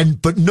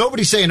 But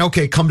nobody's saying,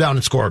 okay, come down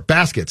and score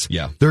baskets.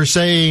 Yeah. They're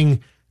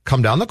saying,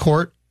 come down the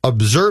court,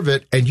 observe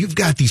it, and you've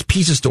got these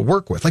pieces to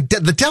work with. Like the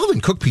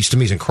Dalvin Cook piece to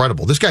me is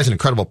incredible. This guy's an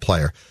incredible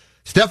player.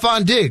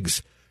 Stephon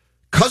Diggs.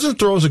 Cousins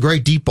throws a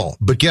great deep ball,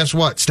 but guess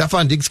what?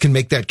 Stephon Diggs can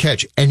make that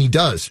catch, and he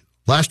does.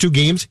 Last 2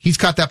 games, he's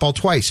caught that ball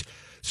twice.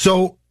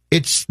 So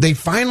they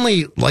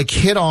finally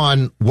hit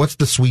on what's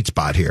the sweet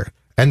spot here.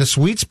 And the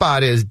sweet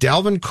spot is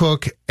Dalvin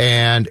Cook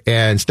and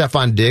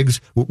Stephon Diggs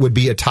would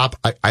be a top,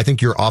 I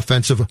think, your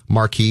offensive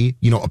marquee,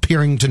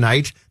 appearing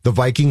tonight, the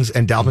Vikings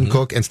and Dalvin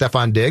Cook and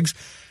Stephon Diggs.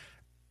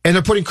 And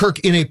they're putting Kirk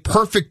in a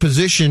perfect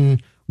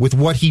position with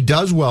what he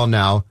does well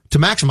now to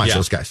maximize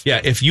those guys.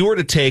 Yeah, if you were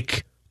to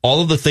take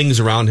all of the things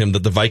around him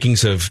that the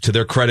Vikings have, to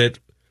their credit,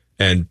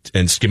 and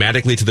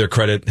schematically to their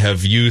credit,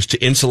 have used to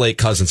insulate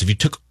Cousins, if you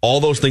took all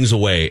those things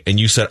away and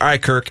you said, all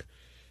right, Kirk,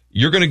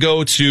 you're going to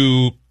go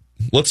to,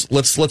 let's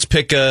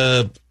pick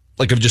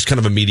just kind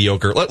of a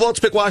mediocre,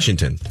 let's pick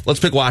Washington. Let's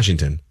pick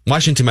Washington.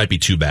 Washington might be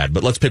too bad,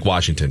 but let's pick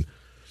Washington.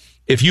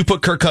 If you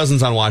put Kirk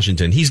Cousins on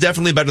Washington, he's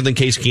definitely better than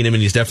Case Keenum,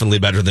 and he's definitely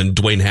better than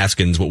Dwayne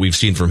Haskins, what we've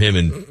seen from him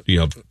in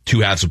 2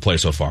 halves of play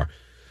so far.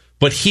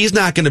 But he's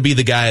not going to be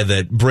the guy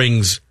that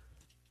brings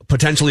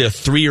potentially a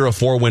 3 or a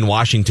 4 win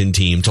Washington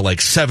team to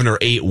 7 or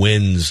 8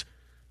 wins.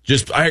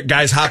 Just, all right,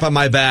 guys, hop on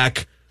my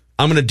back.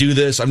 I'm going to do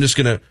this. I'm just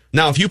going to.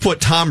 Now, if you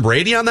put Tom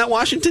Brady on that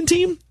Washington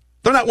team,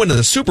 they're not winning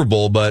the Super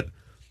Bowl, but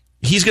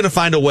he's going to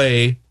find a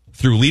way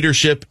through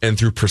leadership and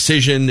through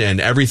precision and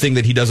everything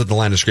that he does at the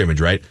line of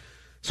scrimmage, right?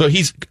 So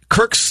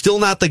Kirk's still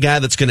not the guy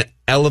that's going to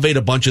elevate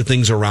a bunch of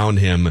things around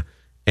him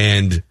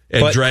and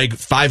drag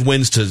 5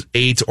 wins to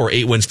 8 or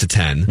 8 wins to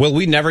 10. Will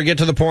we never get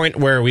to the point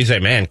where we say,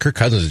 man, Kirk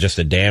Cousins is just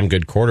a damn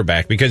good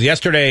quarterback? Because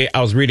yesterday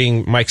I was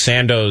reading Mike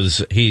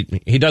Sandoz. He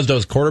does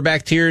those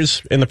quarterback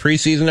tiers in the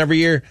preseason every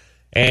year.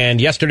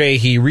 And yesterday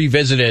he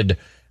revisited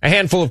a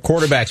handful of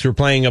quarterbacks who were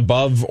playing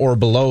above or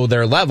below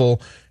their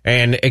level.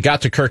 And it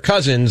got to Kirk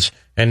Cousins,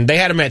 and they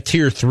had him at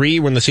tier 3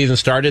 when the season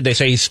started. They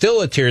say he's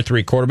still a tier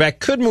 3 quarterback,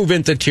 could move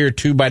into tier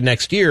 2 by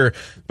next year.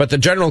 But the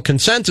general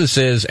consensus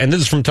is, and this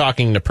is from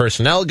talking to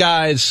personnel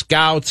guys,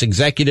 scouts,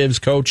 executives,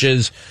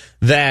 coaches,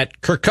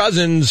 that Kirk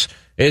Cousins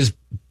is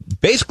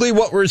basically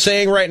what we're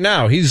saying right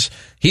now. He's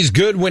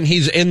good when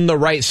he's in the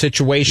right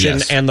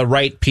situation and the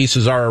right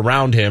pieces are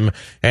around him.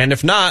 And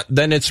if not,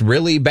 then it's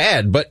really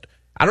bad. But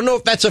I don't know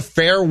if that's a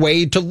fair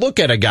way to look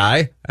at a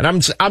guy. And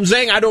I'm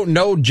saying I don't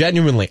know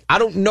genuinely. I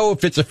don't know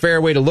if it's a fair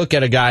way to look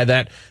at a guy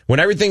that when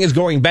everything is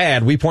going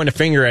bad, we point a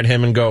finger at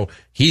him and go,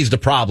 he's the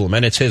problem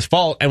and it's his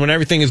fault. And when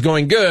everything is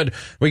going good,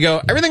 we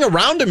go, everything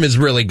around him is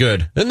really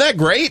good. Isn't that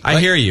great? I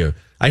hear you,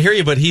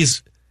 but I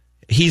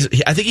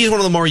think he's one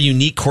of the more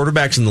unique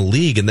quarterbacks in the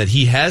league in that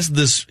he has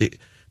this.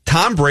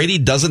 Tom Brady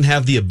doesn't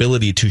have the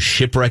ability to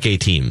shipwreck a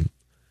team.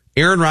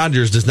 Aaron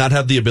Rodgers does not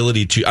have the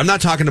ability to.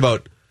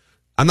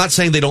 I'm not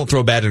saying they don't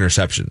throw bad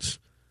interceptions.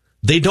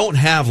 They don't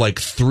have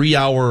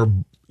 3-hour.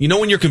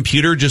 When your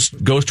computer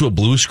just goes to a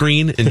blue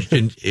screen and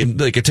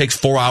it takes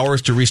 4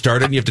 hours to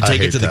restart it and you have to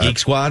take it to the Geek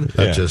Squad.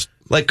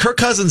 Kirk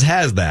Cousins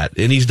has that,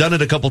 and he's done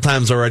it a couple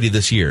times already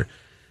this year.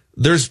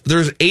 There's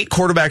 8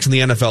 quarterbacks in the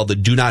NFL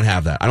that do not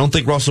have that. I don't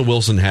think Russell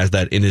Wilson has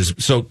that in his.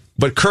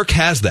 But Kirk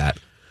has that.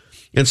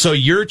 And so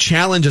your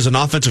challenge as an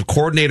offensive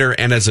coordinator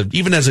and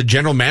even as a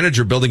general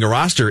manager building a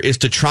roster is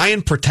to try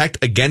and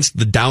protect against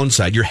the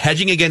downside. You're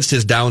hedging against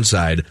his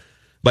downside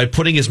by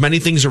putting as many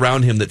things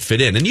around him that fit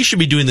in. And you should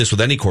be doing this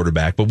with any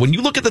quarterback. But when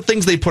you look at the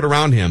things they put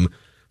around him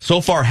so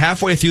far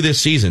halfway through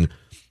this season,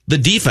 The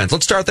defense,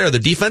 let's start there. The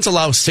defense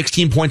allows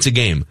 16 points a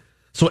game.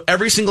 So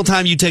every single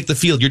time you take the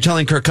field, you're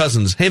telling Kirk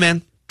Cousins, hey,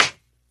 man,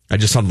 I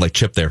just sounded like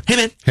Chip there.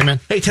 Hey, man.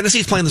 Hey,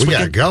 Tennessee's playing this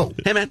weekend. We gotta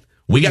go. Hey, man.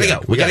 We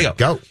gotta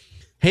go.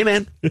 Hey,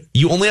 man,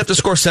 you only have to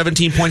score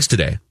 17 points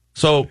today.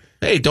 So,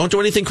 hey, don't do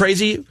anything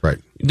crazy. Right.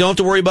 You don't have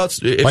to worry about...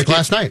 Like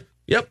last night.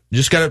 Yep.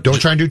 Just gotta... Don't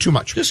try and do too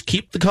much. Just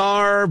keep the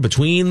car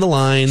between the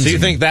lines. So you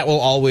think that will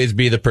always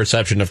be the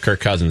perception of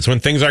Kirk Cousins? When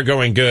things are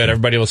going good,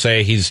 everybody will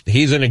say he's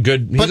in a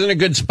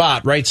good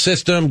spot, right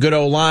system, good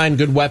O-line,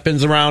 good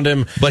weapons around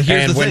him. But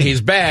here's the thing. When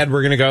he's bad,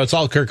 we're going to go, it's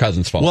all Kirk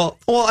Cousins' fault.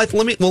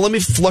 Let me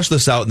flush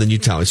this out and then you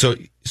tell me.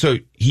 So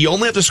he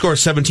only have to score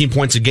 17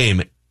 points a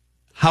game.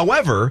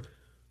 However,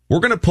 we're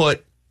going to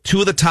put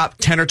 2 of the top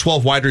 10 or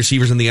 12 wide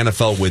receivers in the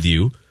NFL with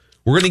you.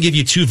 We're going to give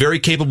you 2 very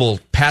capable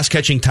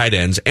pass-catching tight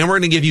ends, and we're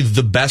going to give you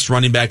the best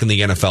running back in the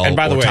NFL. And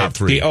by the way, top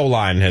 3. the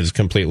O-line has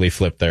completely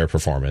flipped their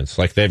performance.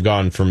 Like, they've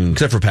gone from...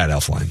 Except for Pat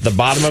Elflein. The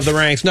bottom of the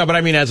ranks. No, but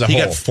I mean as a whole.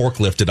 He got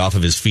forklifted off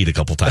of his feet a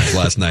couple times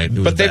last night.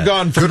 But they've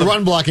gone from... Good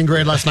run blocking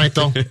grade last night,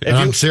 though.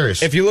 I'm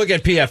serious. If you look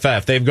at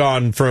PFF, they've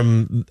gone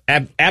from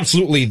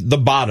absolutely the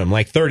bottom,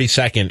 like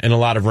 32nd in a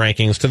lot of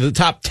rankings, to the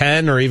top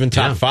 10 or even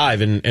top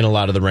 5 in a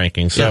lot of the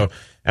rankings. So... Yeah.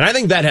 And I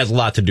think that has a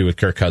lot to do with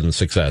Kirk Cousins'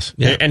 success.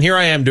 Yeah. And here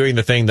I am doing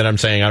the thing that I'm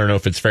saying I don't know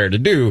if it's fair to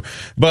do,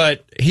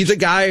 but he's a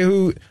guy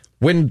who,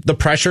 when the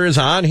pressure is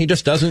on, he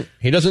doesn't.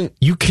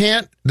 You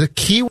can't, the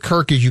key with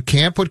Kirk is you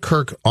can't put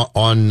Kirk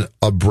on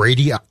a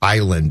Brady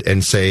Island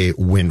and say,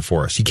 win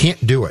for us. You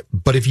can't do it.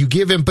 But if you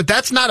give him, but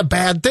that's not a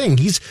bad thing.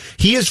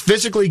 He is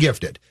physically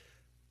gifted.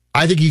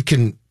 I think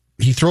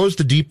he throws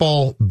the deep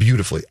ball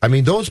beautifully. I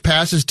mean, those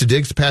passes to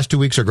Diggs the past 2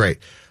 weeks are great.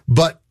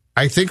 But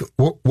I think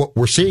what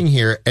we're seeing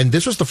here, and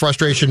this was the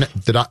frustration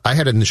that I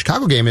had in the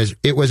Chicago game, is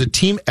it was a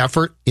team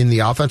effort in the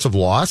offensive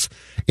loss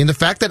in the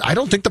fact that I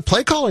don't think the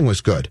play calling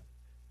was good.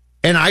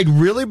 And I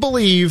really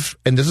believe,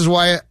 and this is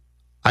why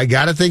I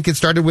got to think it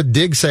started with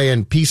Diggs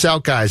saying, peace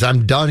out, guys,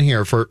 I'm done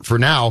here for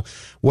now,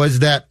 was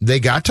that they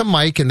got to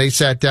Mike and they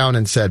sat down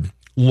and said,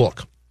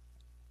 look,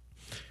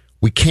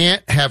 we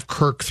can't have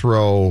Kirk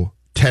throw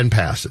 10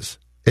 passes.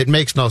 It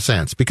makes no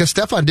sense because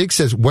Stefon Diggs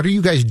says, what are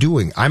you guys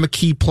doing? I'm a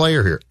key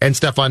player here. And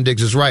Stefon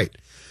Diggs is right.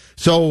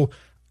 So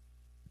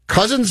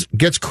Cousins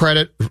gets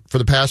credit for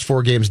the past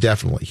 4 games,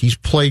 definitely. He's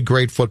played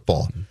great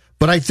football.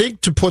 But I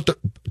think to put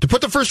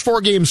the first 4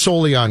 games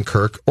solely on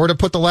Kirk or to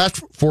put the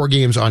last 4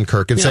 games on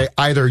Kirk and say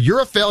either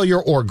you're a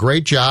failure or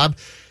great job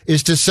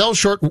is to sell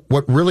short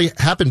what really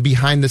happened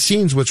behind the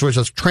scenes, which was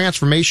a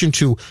transformation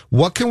to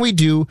what can we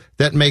do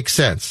that makes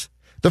sense.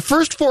 The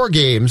first 4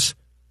 games,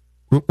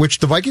 which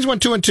the Vikings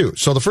went 2-2.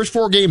 So the first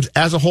 4 games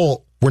as a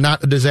whole were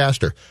not a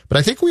disaster. But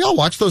I think we all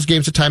watched those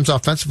games at times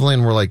offensively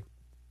and we're like,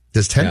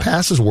 does 10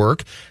 passes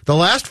work? The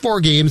last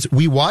 4 games,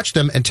 we watch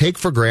them and take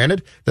for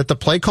granted that the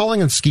play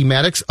calling and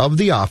schematics of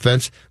the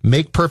offense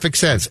make perfect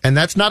sense. And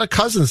that's not a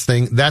Cousins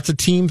thing. That's a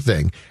team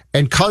thing.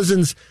 And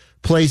Cousins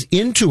plays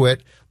into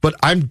it. But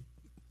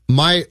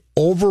my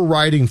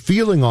overriding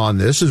feeling on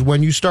this is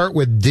when you start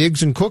with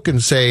Diggs and Cook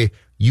and say,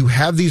 you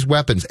have these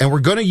weapons, and we're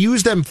going to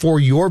use them for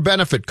your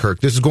benefit, Kirk.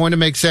 This is going to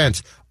make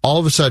sense. All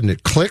of a sudden,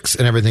 it clicks,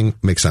 and everything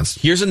makes sense.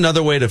 Here's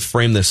another way to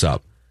frame this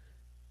up.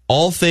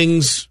 All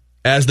things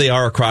as they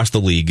are across the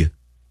league,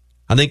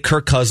 I think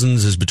Kirk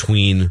Cousins is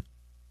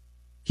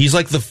he's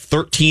like the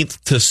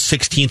 13th to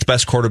 16th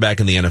best quarterback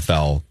in the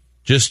NFL,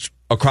 just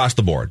across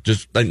the board.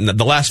 Just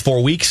the last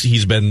 4 weeks,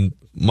 he's been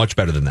much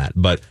better than that.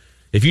 But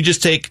if you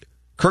just take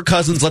Kirk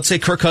Cousins, let's say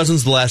Kirk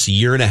Cousins the last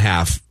year and a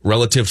half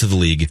relative to the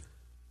league,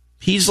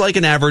 he's like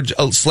an average,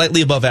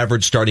 slightly above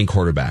average starting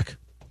quarterback.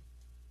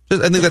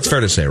 I think that's fair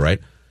to say, right?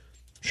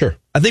 Sure.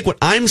 I think what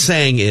I'm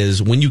saying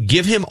is when you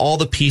give him all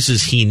the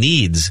pieces he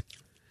needs,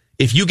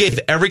 if you gave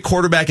every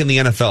quarterback in the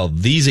NFL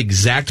these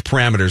exact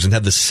parameters and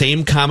had the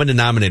same common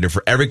denominator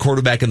for every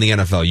quarterback in the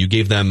NFL, you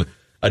gave them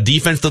a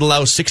defense that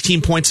allows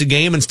 16 points a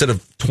game instead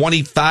of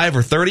 25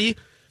 or 30,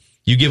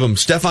 you give them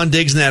Stefon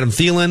Diggs and Adam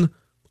Thielen,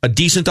 a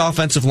decent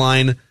offensive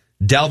line,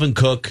 Dalvin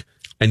Cook,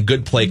 and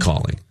good play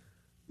calling.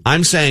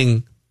 I'm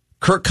saying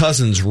Kirk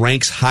Cousins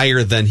ranks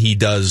higher than he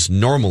does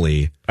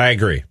normally. I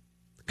agree.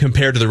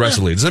 Compared to the rest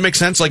of the league. Does that make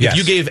sense? Like, if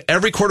you gave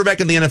every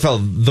quarterback in the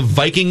NFL the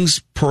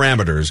Vikings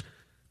parameters,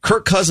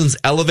 Kirk Cousins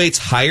elevates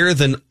higher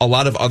than a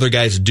lot of other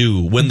guys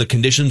do when the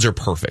conditions are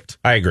perfect.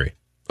 I agree.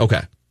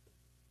 Okay.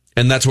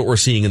 And that's what we're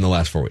seeing in the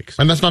last 4 weeks.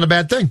 And that's not a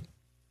bad thing.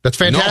 That's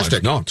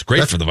fantastic. No, it's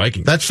great for the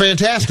Vikings. That's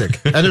fantastic.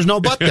 And there's no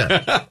but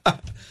there.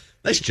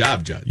 Nice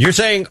job, Judge. You're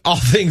saying all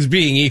things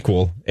being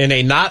equal, in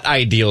a not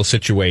ideal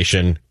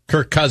situation,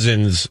 Kirk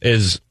Cousins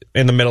is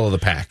in the middle of the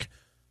pack.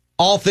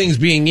 All things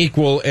being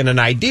equal, in an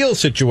ideal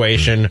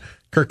situation,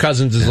 Kirk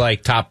Cousins is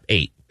like top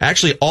 8.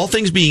 Actually, all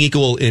things being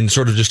equal in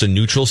sort of just a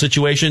neutral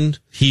situation,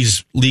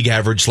 he's league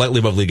average, slightly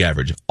above league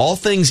average. All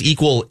things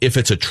equal, if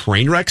it's a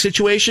train wreck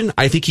situation,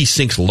 I think he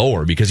sinks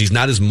lower because he's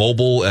not as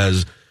mobile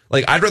as,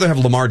 like, I'd rather have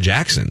Lamar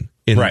Jackson.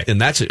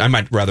 I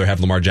might rather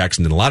have Lamar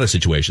Jackson in a lot of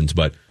situations,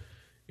 but,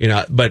 you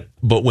know, but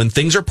when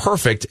things are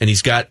perfect and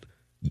he's got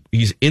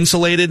he's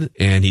insulated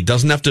and he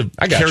doesn't have to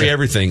carry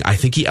everything. I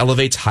think he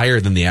elevates higher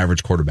than the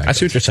average quarterback. I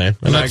see what you're saying,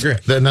 and I agree.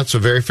 Then that's a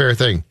very fair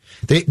thing.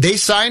 They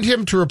signed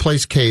him to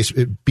replace Case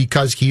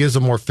because he is a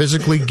more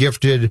physically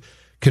gifted,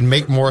 can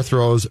make more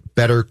throws,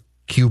 better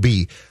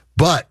QB.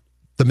 But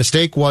the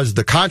mistake was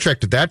the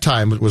contract at that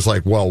time was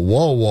like, well,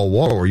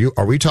 whoa.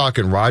 Are we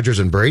talking Rodgers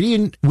and Brady?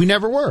 And we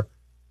never were.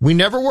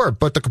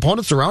 But the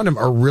components around him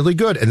are really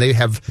good, and they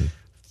have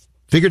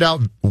figured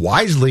out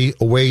wisely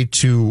a way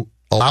to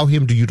allow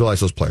him to utilize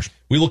those players.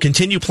 We will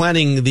continue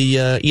planning the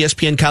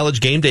ESPN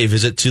College Game Day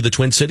visit to the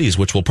Twin Cities,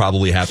 which will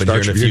probably happen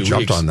here in a few weeks. You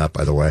jumped on that,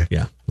 by the way.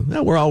 Yeah.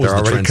 Well, we're always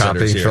They're the already trendsetters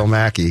copying here. Phil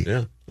Mackey.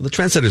 Yeah. The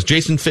trendsetters.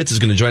 Jason Fitz is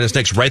going to join us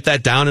next. Write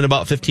that down in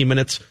about 15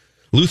 minutes.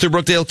 Luther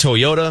Brookdale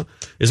Toyota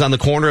is on the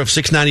corner of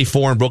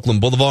 694 and Brooklyn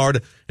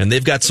Boulevard, and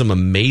they've got some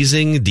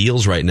amazing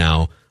deals right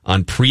now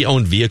on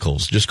pre-owned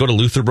vehicles. Just go to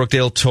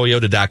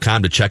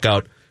LutherBrookdaleToyota.com to check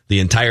out the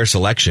entire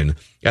selection.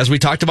 As we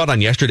talked about on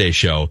yesterday's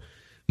show,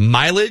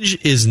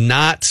 mileage is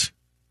not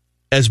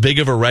as big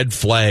of a red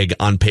flag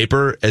on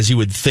paper as you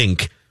would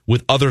think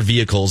with other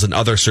vehicles and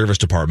other service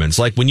departments.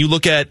 Like when you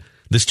look at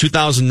this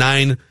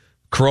 2009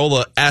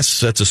 Corolla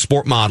S, that's a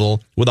sport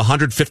model with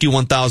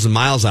 151,000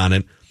 miles on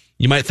it,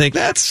 you might think,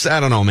 I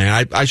don't know,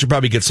 man. I should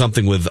probably get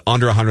something with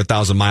under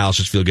 100,000 miles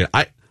just to feel good.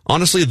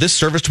 Honestly, this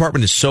service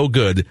department is so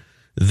good.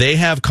 They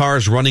have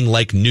cars running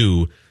like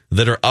new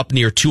that are up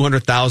near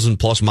 200,000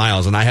 plus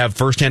miles, and I have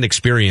firsthand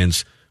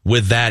experience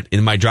with that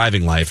in my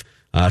driving life.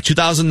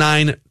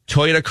 2009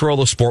 Toyota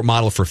Corolla Sport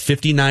Model for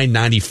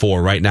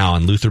 $59.94 right now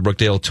on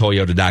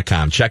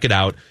LutherBrookdaleToyota.com. Check it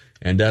out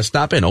and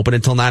stop in. Open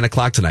until 9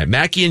 o'clock tonight.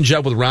 Mackie and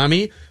Judd with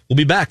Rami. We'll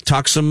be back.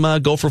 Talk some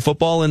Gopher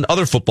football and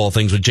other football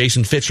things with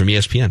Jason Fitz from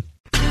ESPN.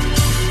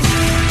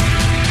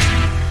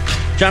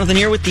 Jonathan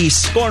here with the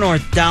Score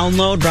North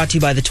download, brought to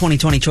you by the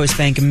 2020 Choice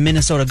Bank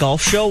Minnesota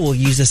Golf Show. We'll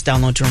use this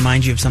download to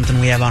remind you of something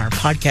we have on our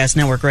podcast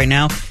network right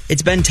now.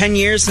 It's been 10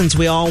 years since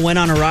we all went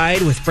on a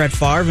ride with Brett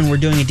Favre, and we're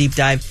doing a deep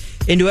dive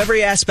into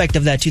every aspect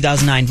of that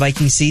 2009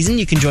 Vikings season.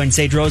 You can join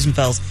Sage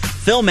Rosenfels,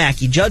 Phil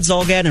Mackey, Judd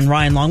Zolgad, and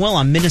Ryan Longwell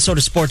on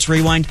Minnesota Sports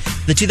Rewind,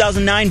 the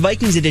 2009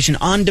 Vikings edition,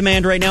 on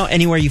demand right now,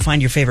 anywhere you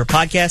find your favorite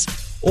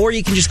podcast. Or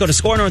you can just go to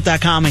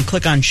ScoreNorth.com and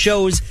click on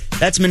shows.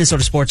 That's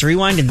Minnesota Sports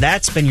Rewind, and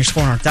that's been your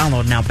Score North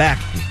download. Now back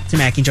to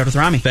Mackie and Judd with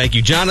Rami. Thank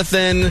you,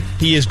 Jonathan.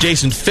 He is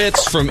Jason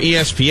Fitz from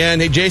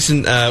ESPN. Hey,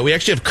 Jason, we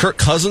actually have Kirk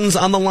Cousins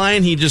on the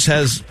line. He's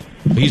just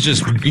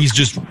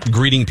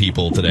greeting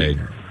people today.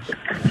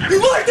 You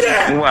like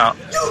that? Well,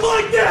 you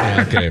like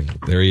that? Yeah, okay,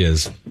 there he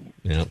is.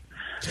 Yeah,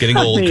 it's getting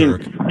old,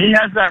 Kirk. He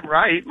has that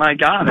right. My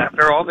God,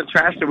 after all the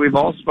trash that we've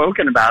all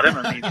spoken about him,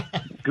 I mean,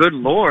 good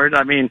Lord.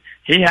 I mean,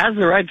 he has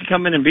the right to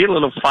come in and be a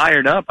little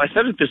fired up. I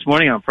said it this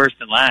morning on First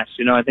and Last.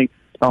 You know, I think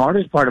the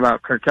hardest part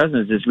about Kirk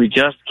Cousins is we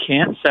just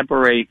can't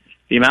separate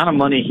the amount of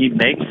money he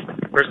makes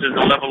versus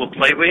the level of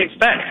play we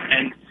expect.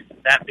 And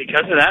that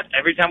because of that,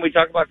 every time we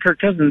talk about Kirk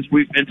Cousins,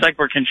 it's like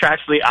we're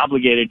contractually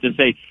obligated to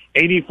say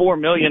 $84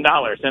 million,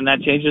 and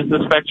that changes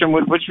the spectrum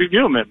with which we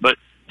view him. But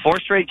 4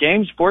 straight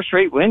games, 4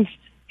 straight wins,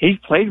 he's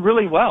played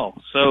really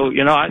well. So,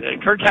 you know,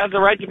 Kirk has the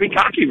right to be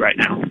cocky right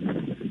now.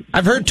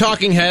 I've heard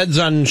talking heads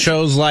on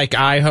shows like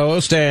I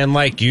host and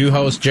like you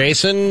host,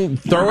 Jason,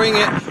 throwing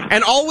it,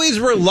 and always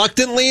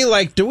reluctantly,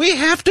 like, do we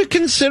have to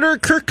consider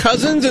Kirk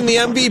Cousins in the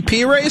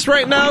MVP race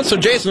right now? So,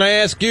 Jason, I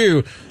ask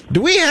you,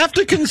 do we have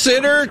to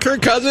consider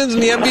Kirk Cousins in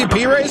the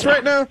MVP race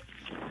right now?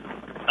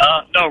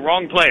 No,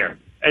 wrong player.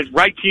 It's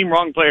right team,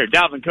 wrong player.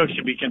 Dalvin Cook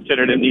should be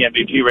considered in the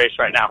MVP race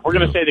right now. If we're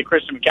going to say that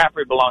Christian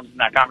McCaffrey belongs in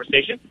that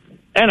conversation,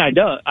 and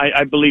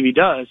I believe he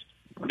does,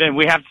 then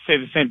we have to say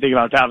the same thing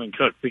about Dalvin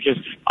Cook, because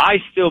I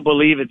still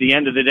believe at the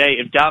end of the day,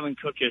 if Dalvin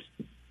Cook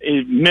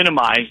is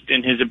minimized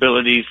in his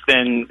abilities,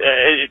 then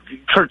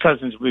Kirk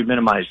Cousins will be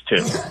minimized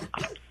too.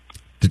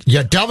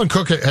 Yeah, Dalvin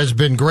Cook has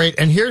been great.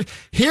 And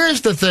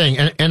here's the thing,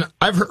 and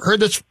I've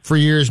heard this for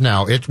years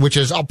now, which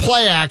is,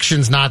 play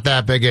action's not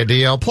that big a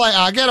deal.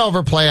 Get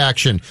over play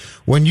action.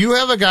 When you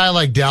have a guy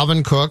like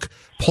Dalvin Cook,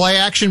 play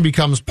action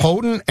becomes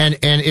potent, and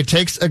it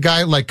takes a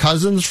guy like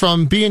Cousins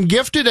from being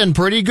gifted and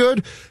pretty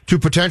good to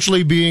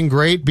potentially being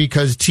great,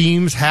 because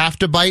teams have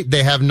to bite.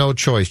 They have no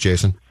choice,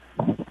 Jason.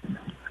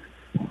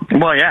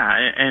 Well,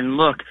 yeah, and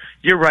look,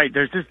 you're right.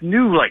 There's this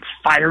new,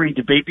 fiery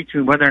debate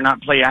between whether or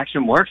not play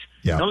action works.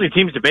 Yeah. The only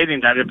teams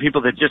debating that are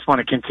people that just want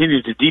to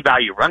continue to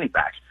devalue running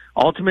backs.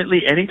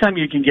 Ultimately, anytime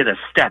you can get a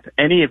step,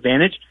 any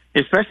advantage,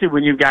 especially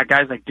when you've got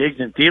guys like Diggs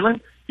and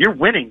Thielen, you're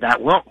winning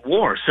that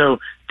war. So,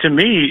 to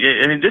me,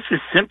 I mean, this is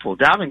simple.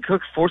 Dalvin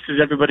Cook forces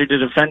everybody to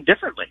defend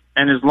differently.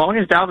 And as long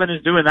as Dalvin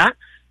is doing that,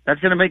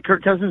 that's going to make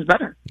Kirk Cousins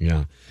better.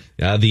 Yeah.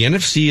 The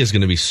NFC is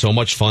going to be so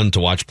much fun to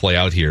watch play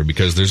out here,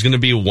 because there's going to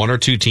be 1 or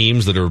 2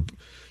 teams that are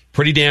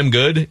pretty damn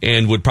good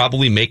and would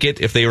probably make it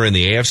if they were in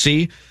the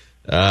AFC.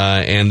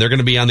 And they're going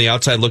to be on the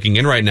outside looking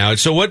in right now.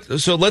 So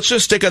let's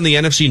just stick on the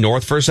NFC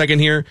North for a second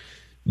here.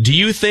 Who do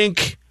you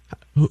think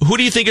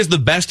is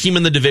the best team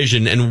in the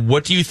division, and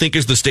what do you think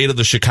is the state of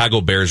the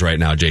Chicago Bears right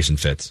now, Jason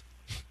Fitz?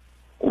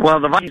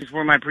 Well, the Vikings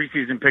were my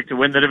preseason pick to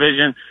win the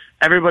division.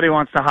 Everybody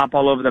wants to hop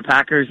all over the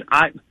Packers.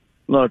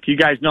 look, you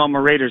guys know I'm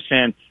a Raiders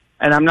fan,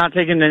 and I'm not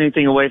taking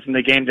anything away from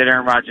the game that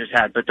Aaron Rodgers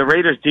had, but the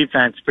Raiders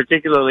defense,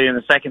 particularly in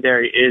the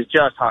secondary, is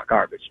just hot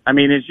garbage. I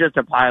mean, it's just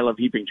a pile of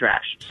heaping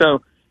trash.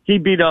 So he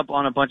beat up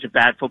on a bunch of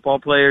bad football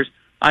players.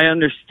 I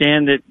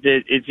understand that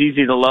it's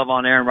easy to love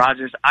on Aaron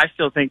Rodgers. I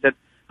still think that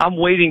I'm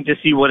waiting to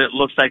see what it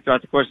looks like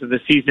throughout the course of the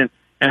season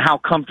and how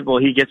comfortable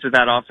he gets with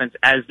that offense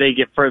as they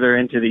get further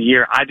into the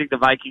year. I think the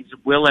Vikings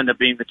will end up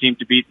being the team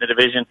to beat in the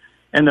division,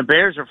 and the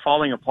Bears are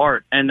falling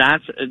apart, and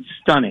that's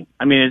stunning.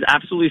 I mean, it's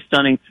absolutely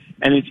stunning,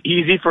 and it's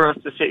easy for us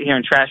to sit here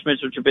and trash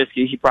Mitchell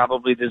Trubisky. He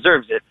probably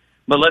deserves it.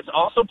 But let's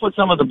also put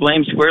some of the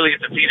blame squarely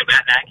at the feet of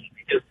Matt Nagy,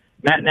 because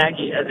Matt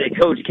Nagy, as a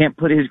coach, can't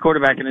put his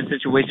quarterback in a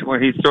situation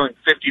where he's throwing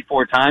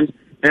 54 times.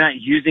 They're not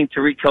using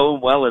Tariq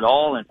Cohen well at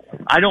all, and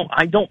I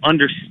don't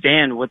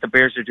understand what the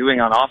Bears are doing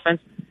on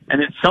offense.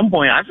 And at some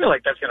point, I feel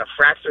like that's going to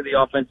fracture the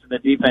offense and the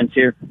defense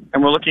here,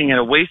 and we're looking at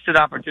a wasted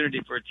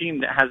opportunity for a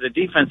team that has a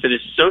defense that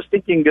is so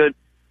stinking good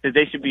that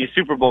they should be a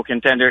Super Bowl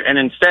contender. And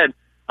instead,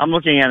 I'm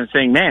looking at it and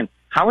saying, man,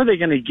 how are they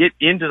going to get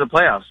into the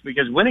playoffs?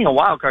 Because winning a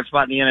wild card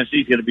spot in the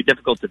NFC is going to be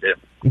difficult to do.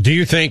 Do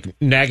you think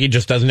Nagy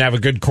just doesn't have a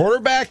good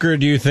quarterback, or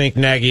do you think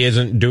Nagy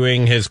isn't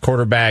doing his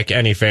quarterback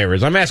any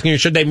favors? I'm asking you,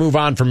 should they move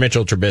on from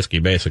Mitchell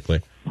Trubisky,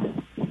 basically?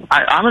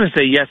 I'm going to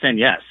say yes and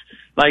yes.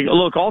 Like,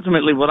 look,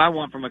 ultimately what I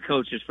want from a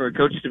coach is for a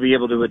coach to be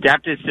able to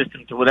adapt his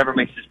system to whatever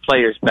makes his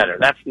players better.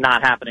 That's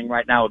not happening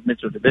right now with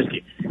Mitchell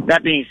Trubisky.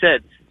 That being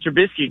said,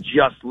 Trubisky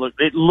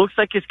it looks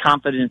like his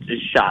confidence is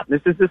shot.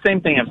 This is the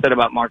same thing I've said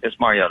about Marcus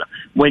Mariota.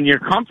 When your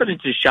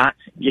confidence is shot,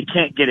 you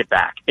can't get it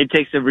back. It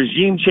takes a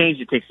regime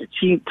change. It takes a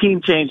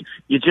team change.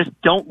 You just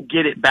don't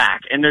get it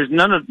back. And there's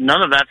none of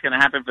that's going to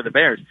happen for the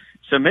Bears.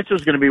 So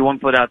Mitchell's going to be one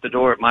foot out the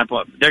door at my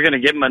point. They're going to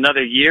give him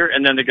another year,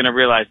 and then they're going to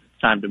realize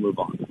it's time to move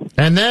on.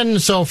 And then,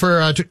 so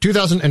for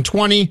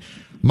 2020,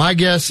 my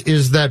guess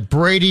is that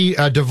Brady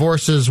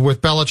divorces with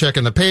Belichick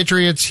and the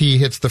Patriots. He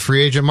hits the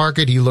free agent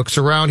market. He looks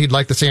around. He'd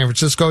like the San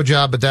Francisco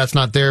job, but that's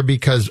not there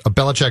because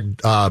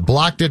Belichick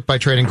blocked it by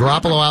trading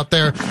Garoppolo out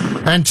there.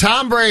 And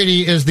Tom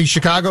Brady is the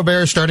Chicago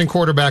Bears starting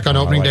quarterback on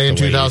opening day in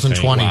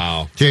 2020.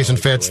 Wow. Jason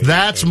Fitz.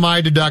 That's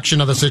my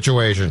deduction of the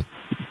situation.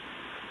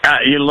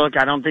 You look,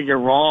 I don't think you're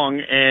wrong,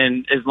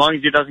 and as long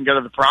as he doesn't go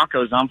to the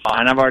Broncos, I'm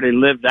fine. I've already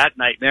lived that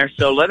nightmare,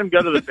 so let him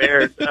go to the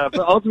Bears. But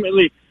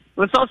ultimately,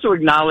 let's also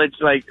acknowledge,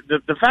 like,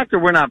 the factor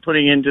we're not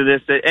putting into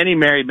this that any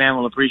married man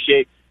will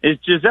appreciate is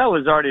Giselle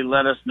has already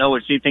let us know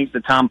what she thinks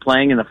of Tom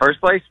playing in the first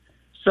place.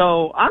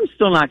 So I'm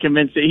still not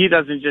convinced that he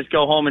doesn't just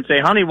go home and say,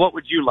 honey, what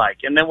would you like?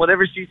 And then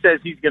whatever she says,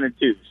 he's going to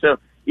do. So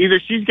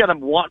either she's got to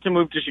want to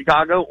move to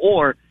Chicago,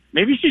 or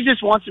maybe she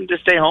just wants him to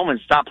stay home and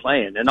stop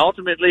playing. And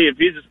ultimately, if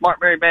he's a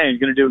smart married man, he's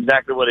going to do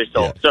exactly what he's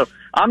told. Yeah. So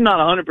I'm not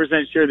 100%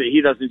 sure that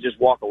he doesn't just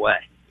walk away.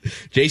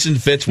 Jason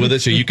Fitz with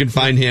us, so you can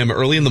find him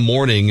early in the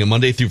morning,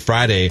 Monday through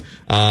Friday,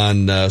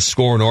 on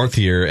Score North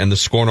here and the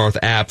Score North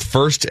app,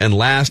 first and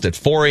last at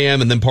 4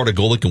 a.m., and then part of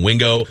Golic and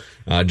Wingo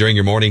during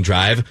your morning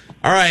drive.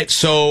 All right,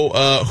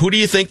 so who do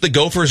you think the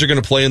Gophers are going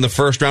to play in the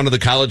first round of the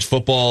college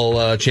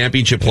football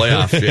championship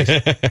playoff,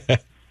 Jason?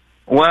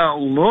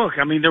 Well, look,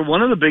 I mean, they're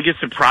one of the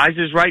biggest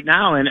surprises right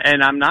now,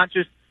 and I'm not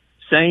just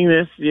saying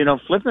this,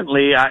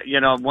 flippantly.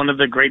 One of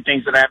the great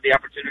things that I have the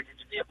opportunity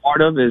to be a part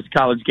of is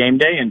College Game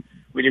Day, and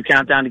we do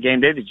Countdown to Game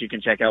Day that you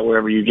can check out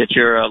wherever you get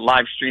your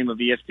live stream of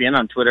ESPN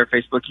on Twitter,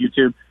 Facebook,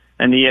 YouTube,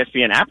 and the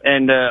ESPN app.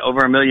 And over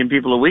 1 million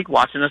people a week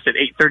watching us at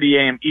 8:30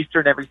 a.m.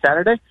 Eastern every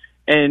Saturday.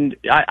 And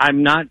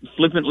I'm not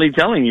flippantly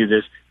telling you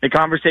this. The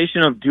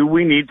conversation of do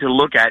we need to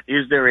look at,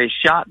 is there a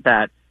shot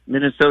that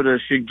Minnesota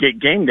should get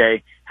Game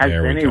Day, has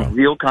been a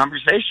real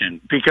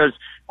conversation, because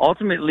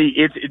ultimately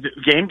it's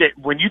Game Day.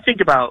 When you think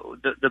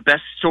about the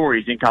best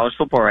stories in college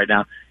football right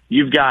now,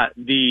 you've got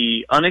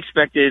the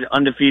unexpected,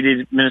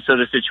 undefeated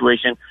Minnesota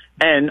situation,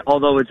 and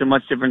although it's a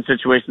much different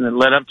situation that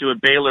led up to it,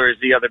 Baylor is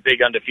the other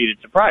big undefeated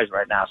surprise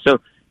right now. So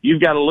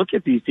you've got to look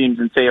at these teams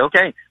and say,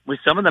 okay, with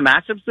some of the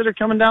matchups that are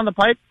coming down the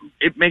pipe,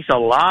 it makes a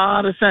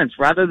lot of sense.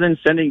 Rather than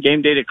sending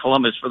Game Day to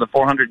Columbus for the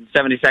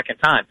 472nd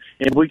time,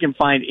 if we can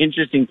find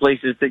interesting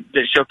places that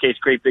showcase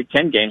great Big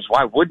Ten games,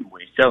 why wouldn't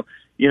we? So,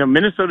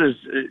 Minnesota's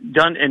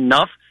done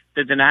enough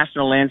that the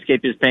national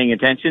landscape is paying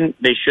attention.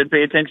 They should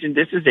pay attention.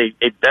 This is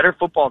a better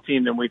football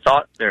team than we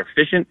thought. They're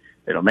efficient.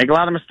 They don't make a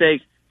lot of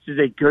mistakes. This is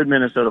a good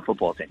Minnesota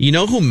football team. You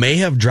know who may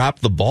have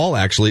dropped the ball,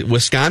 actually?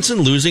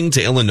 Wisconsin losing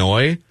to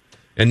Illinois,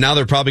 and now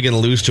they're probably going to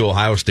lose to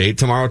Ohio State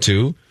tomorrow,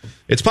 too.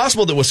 It's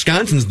possible that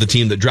Wisconsin's the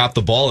team that dropped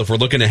the ball if we're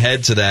looking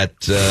ahead to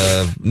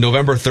that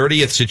November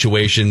 30th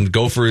situation,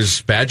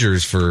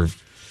 Gophers-Badgers for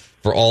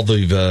all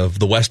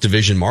the West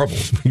Division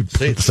marbles.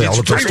 It's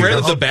rare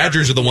that the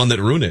Badgers are the one that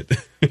ruin it.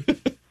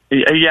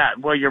 Yeah,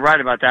 well, you're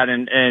right about that.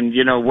 And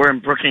we're in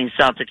Brookings,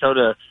 South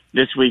Dakota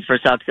this week for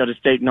South Dakota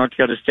State, North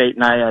Dakota State,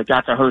 and I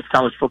got to host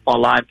College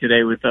Football Live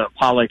today with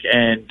Pollock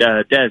and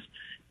Des.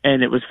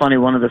 And it was funny,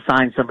 one of the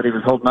signs somebody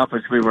was holding up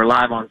as we were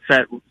live on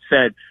set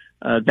said,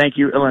 thank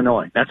you,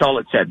 Illinois. That's all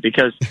it said,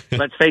 because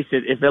let's face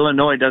it, if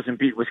Illinois doesn't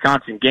beat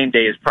Wisconsin, Game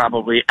Day is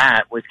probably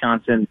at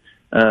Wisconsin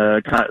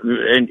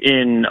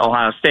in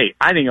Ohio State.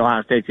 I think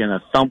Ohio State's going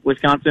to thump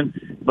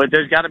Wisconsin, but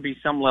there's got to be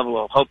some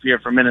level of hope here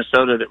for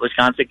Minnesota that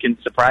Wisconsin can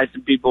surprise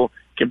some people,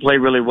 can play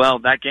really well.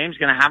 That game's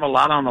going to have a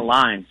lot on the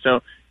line.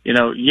 So,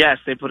 yes,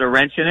 they put a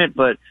wrench in it,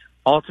 but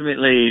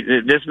ultimately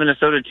this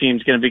Minnesota team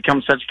is going to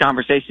become such a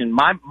conversation.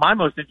 My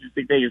most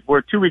interesting thing is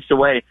we're 2 weeks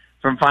away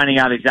from finding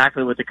out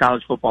exactly what the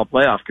College Football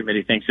Playoff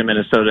Committee thinks in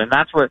Minnesota, and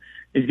that's what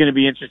is going to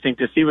be interesting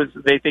to see what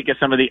they think of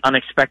some of the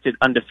unexpected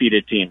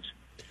undefeated teams.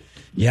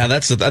 Yeah,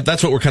 that's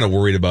what we're kind of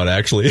worried about,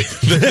 actually.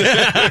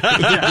 that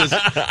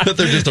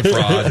they're just a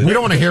fraud. We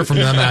don't want to hear from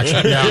them,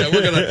 actually. Yeah.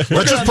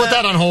 Let's just put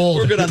that on hold.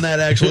 We're good on that,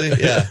 actually.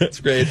 Yeah,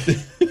 it's great.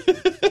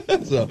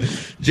 So,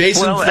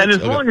 Jason. Well, and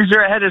as long as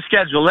you're ahead of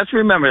schedule, let's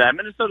remember that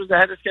Minnesota's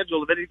ahead of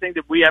schedule of anything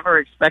that we ever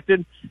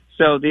expected.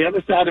 So the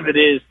other side of it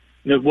is,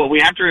 what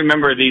we have to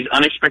remember, these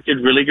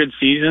unexpected really good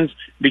seasons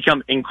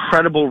become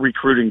incredible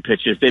recruiting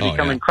pitches. They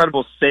become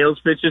incredible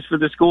sales pitches for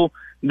the school.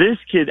 This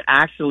could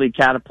actually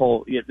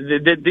catapult. These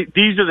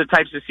are the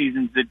types of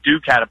seasons that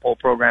do catapult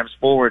programs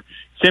forward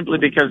simply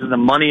because of the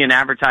money in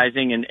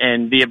advertising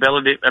and the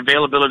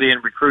availability in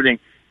recruiting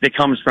that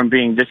comes from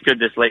being this good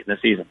this late in the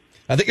season.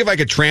 I think if I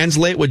could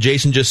translate what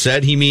Jason just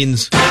said, he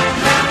means...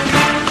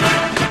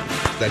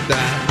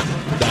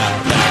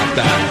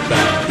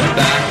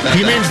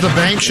 He means the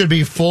bank should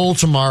be full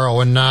tomorrow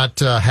and not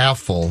half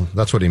full.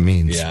 That's what he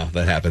means. Yeah,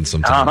 that happens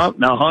sometimes.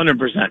 No,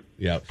 100%.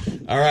 Yep.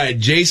 All right,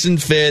 Jason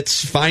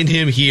Fitz. Find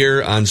him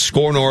here on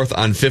Score North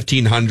on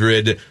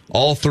 1500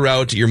 all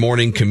throughout your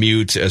morning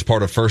commute as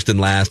part of First and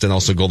Last, and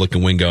also Go Look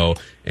and Wingo.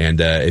 And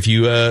if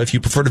you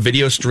prefer to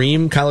video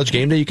stream College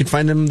Game Day, you can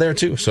find him there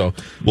too. So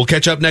we'll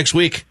catch up next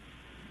week.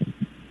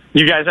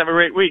 You guys have a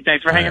great week.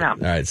 Thanks for hanging out.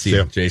 All right, see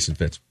you, Jason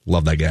Fitz.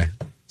 Love that guy.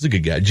 He's a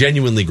good guy.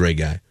 Genuinely great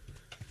guy.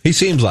 He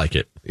seems like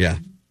it. Yeah.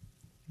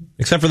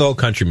 Except for the whole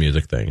country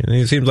music thing.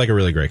 He seems like a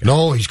really great guy.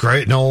 No, he's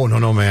great. No,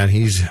 man.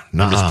 He's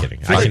not. I'm just kidding.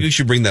 I think we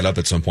should bring that up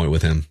at some point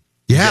with him.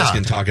 Yeah. You guys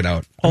can talk it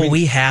out.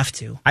 We have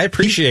to. I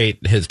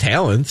appreciate his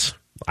talents.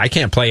 I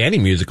can't play any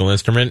musical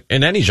instrument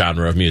in any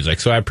genre of music,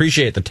 so I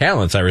appreciate the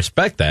talents. I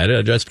respect that.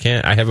 I just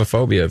can't. I have a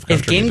phobia of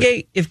country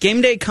music. If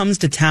Game Day comes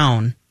to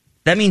town,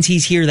 that means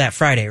he's here that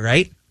Friday,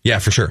 right? Yeah,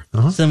 for sure.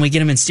 So then we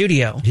get him in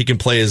studio. He can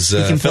play his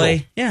fiddle.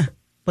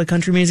 Play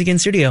country music in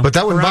studio. But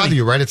that wouldn't bother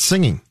you, right? It's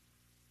singing.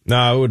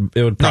 No,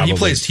 it would probably.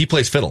 No, he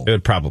plays fiddle. It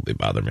would probably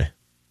bother me.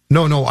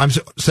 No, I'm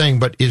saying,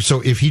 but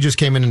if he just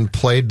came in and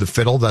played the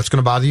fiddle, that's going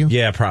to bother you?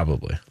 Yeah,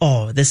 probably.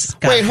 Oh, this.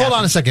 Wait, hold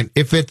on a second.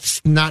 If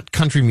it's not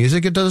country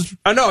music, it does.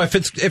 Oh no, if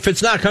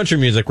it's not country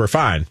music, we're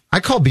fine.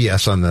 I call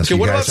BS on this. Okay, you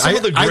what guys. about some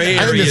of the gray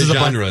area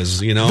genres?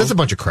 This is a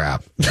bunch of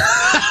crap.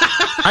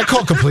 I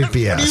call complete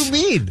BS. What do you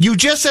mean? You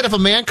just said if a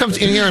man comes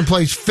in here and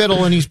plays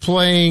fiddle and he's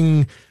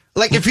playing,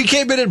 like if he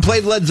came in and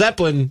played Led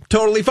Zeppelin,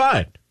 totally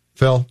fine.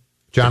 Phil.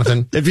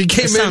 Jonathan, if he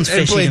came in and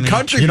played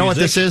country music. You know what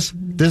this is?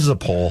 This is a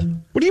poll.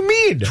 What do you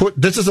mean?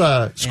 This is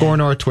a Score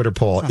North Twitter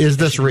poll. Is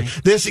this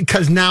this?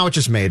 Because now it's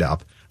just made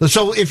up.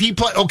 So if he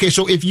what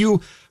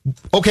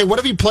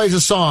if he plays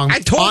a song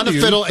on the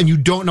fiddle and you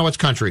don't know it's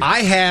country? I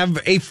have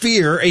a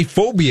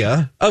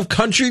phobia of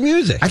country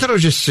music. I thought it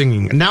was just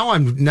singing.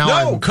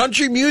 No,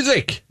 country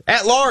music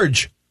at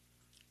large.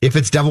 If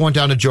it's Devil Went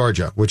Down to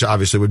Georgia, which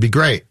obviously would be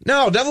great.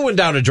 No, Devil Went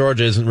Down to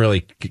Georgia isn't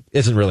really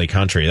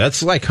country.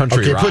 That's like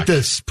country rock.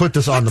 Put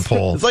this on the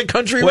poll. It's like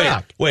country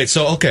rock. Wait,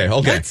 so okay.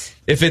 What?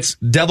 If it's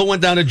Devil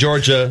Went Down to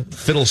Georgia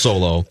fiddle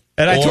solo,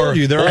 and I told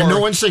you there are no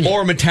one singing,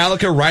 or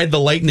Metallica Ride the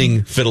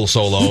Lightning fiddle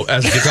solo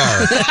as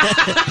guitar,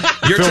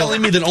 you're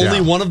telling me that only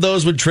one of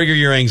those would trigger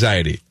your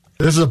anxiety?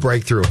 This is a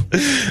breakthrough.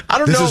 I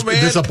don't know,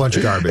 man. This is a bunch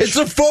of garbage. It's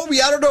a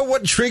phobia. I don't know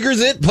what triggers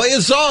it. Play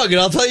a song, and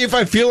I'll tell you if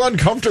I feel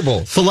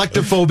uncomfortable.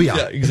 Selective phobia.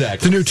 Yeah, exactly.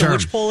 It's a new term.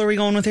 Which poll are we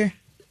going with here?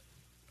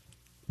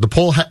 The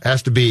poll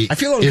has to be. I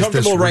feel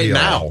uncomfortable right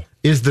now.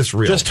 Is this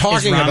real? Just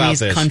talking about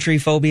this. Country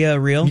phobia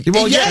real?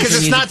 Well, yeah, because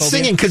it's not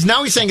singing. Because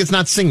now he's saying it's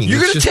not singing.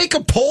 You're going to take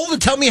a poll to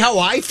tell me how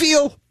I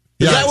feel?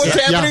 Is that what's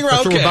happening?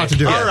 That's what we're about to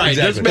do. All right.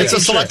 Exactly. It's a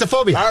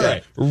selectivophobia. All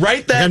right.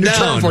 Write that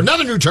down.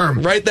 Another new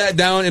term. Write that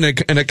down in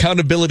an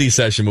accountability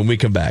session when we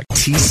come back.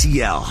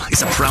 TCL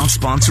is a proud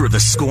sponsor of the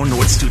Score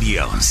North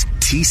Studios.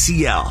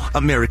 TCL,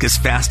 America's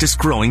fastest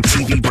growing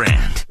TV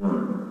brand.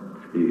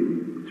 1,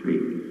 2,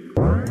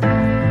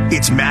 3.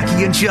 It's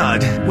Mackie and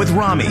Judd with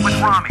Rami.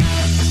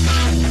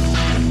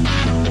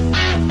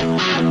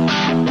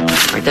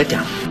 Write that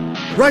down.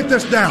 Write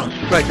this down.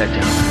 Write that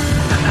down.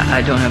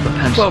 I don't have a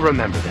pencil. Well,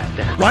 remember that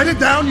then. Write it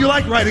down. You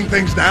like writing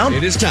things down.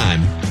 It is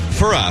time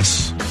for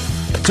us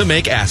to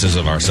make asses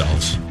of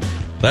ourselves.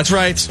 That's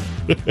right.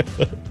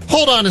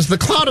 Hold on. As the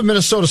cloud of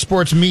Minnesota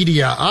sports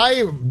media,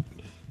 I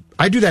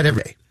do that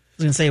every day. I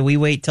was going to say, we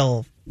wait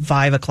till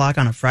 5 o'clock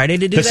on a Friday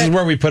to do this that? This is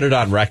where we put it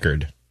on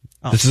record.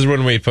 Oh. This is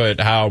when we put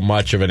how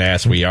much of an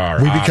ass we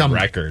are. We on become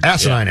record.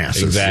 Asinine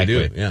asses.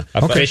 Exactly. Yeah.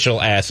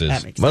 Official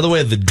asses. By the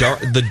way, the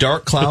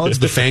Dark Clouds,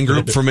 the fan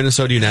group for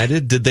Minnesota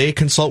United, did they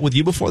consult with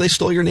you before they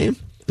stole your name?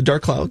 The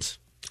Dark Clouds?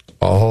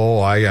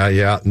 Oh,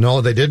 yeah. No,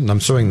 they didn't.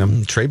 I'm suing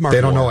them. Trademark.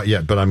 They don't know it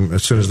yet, but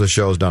as soon as the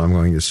show's done, I'm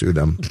going to sue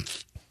them.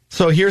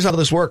 So here's how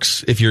this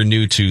works. If you're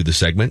new to the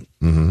segment,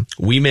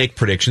 we make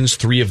predictions,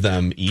 3 of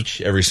them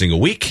each every single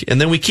week, and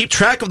then we keep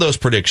track of those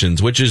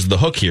predictions, which is the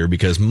hook here,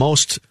 because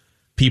most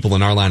people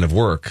in our line of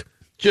work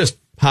just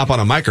hop on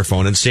a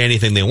microphone and say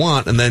anything they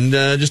want, and then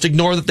just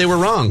ignore that they were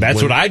wrong.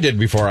 That's what I did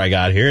before I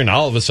got here, and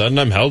all of a sudden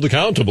I'm held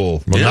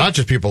accountable. Well, not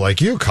just people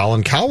like you.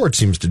 Colin Coward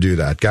seems to do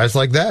that. Guys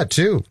like that,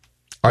 too.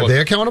 Are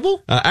they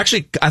accountable?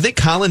 Actually, I think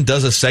Colin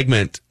does a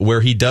segment where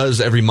he does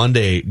every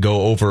Monday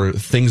go over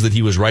things that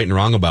he was right and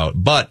wrong about.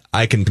 But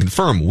I can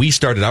confirm we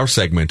started our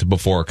segment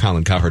before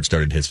Colin Cowherd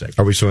started his segment.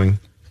 Are we suing?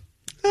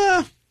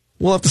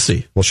 We'll have to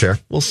see. We'll share.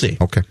 We'll see.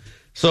 Okay.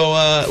 So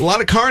a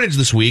lot of carnage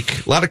this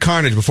week. A lot of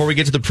carnage. Before we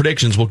get to the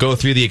predictions, we'll go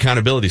through the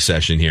accountability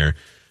session here.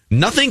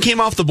 Nothing came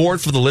off the board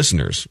for the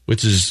listeners,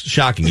 which is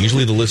shocking.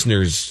 Usually the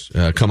listeners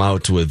come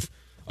out with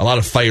a lot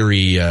of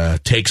fiery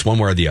takes one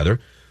way or the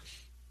other.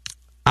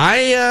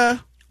 I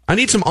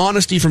need some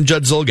honesty from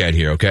Judd Zulgad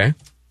here, okay?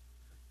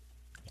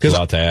 Because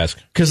I'll to ask.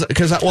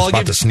 Because I'll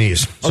about to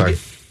sneeze. Sorry.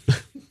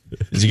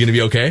 Is he going to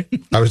be okay?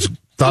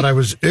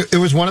 It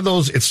was one of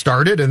those. It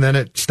started and then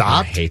it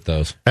stopped. I hate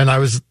those. And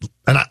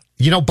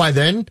by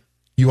then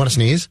you want to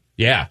sneeze.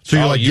 Yeah. So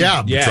you're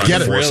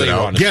get it, really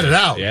get it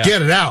out, yeah.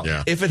 get it out.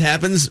 Yeah. If it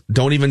happens,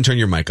 don't even turn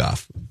your mic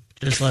off.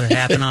 Just let it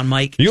happen on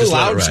mic. You a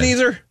loud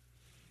sneezer?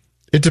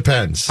 It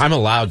depends. I'm a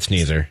loud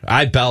sneezer.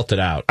 I belt it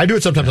out. I do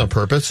it sometimes on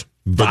purpose.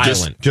 But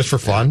just for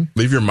fun.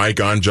 Leave your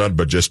mic on, Judd,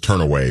 but just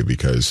turn away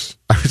because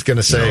I was going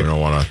to say, you don't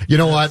want to. You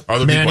know what?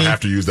 Other people have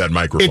to use that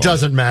microphone. It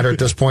doesn't matter at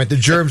this point. The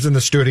germs in the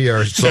studio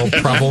are so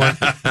prevalent.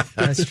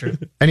 That's true.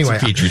 Anyway,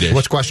 Petri dish.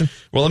 What's the question?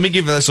 Well, let me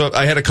give that. So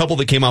I had a couple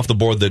that came off the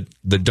board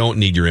that don't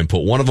need your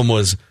input. One of them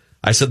was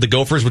I said the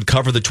Gophers would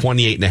cover the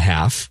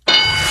 28.5.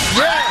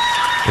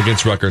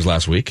 Against Rutgers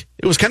last week.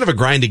 It was kind of a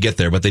grind to get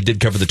there, but they did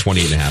cover the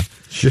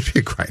 28.5. Should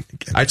be a grind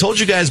again. I told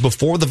you guys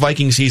before the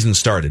Viking season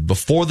started,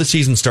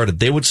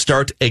 they would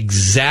start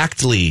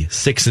exactly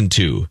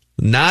 6-2.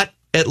 Not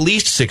at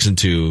least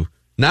 6-2.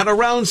 Not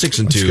around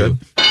 6-2. Good.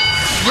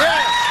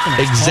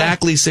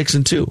 Exactly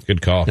 6-2.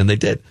 Good call. And they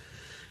did.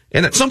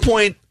 And at some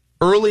point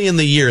early in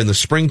the year, in the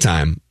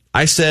springtime,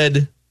 I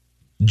said,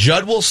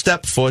 Judd will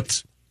step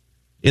foot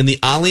in the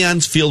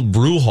Allianz Field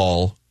Brew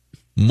Hall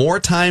more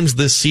times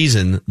this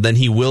season than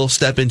he will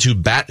step into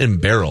bat and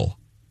barrel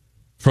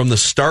from the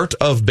start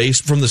of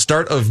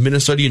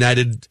Minnesota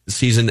United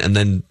season and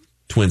then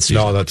Twins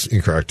season. No, that's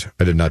incorrect.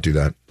 I did not do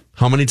that.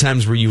 How many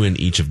times were you in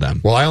each of them?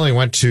 Well, I only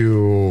went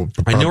to...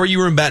 I know you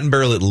were in bat and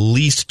barrel at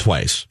least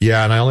twice.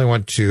 Yeah, and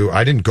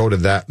I didn't go to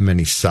that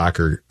many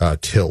soccer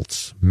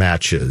tilts,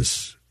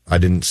 matches. I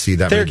didn't see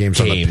that many games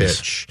on the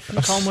pitch.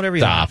 Call them whatever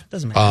you want.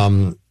 Doesn't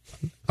matter.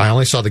 I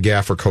only saw the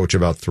Gaffer coach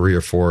about 3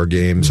 or 4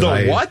 games.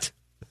 What?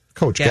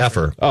 Coach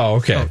Gaffer. Oh,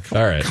 okay.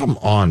 All right. Come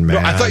on,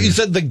 man. No, I thought you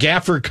said the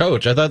Gaffer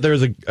coach. I thought there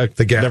was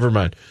the Never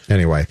mind.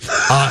 Anyway.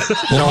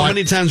 How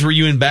many times were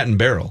you in bat and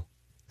barrel?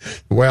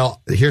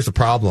 Well, here's the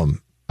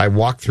problem. I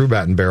walk through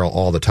bat and barrel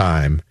all the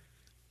time.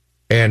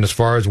 And as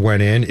far as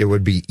went in, it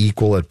would be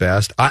equal at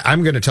best.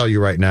 I'm going to tell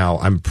you right now,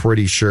 I'm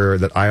pretty sure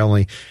that I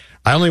only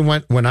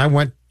went, when I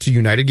went to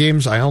United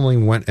games, I only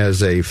went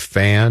as a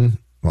fan.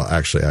 Well,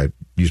 actually, I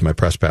used my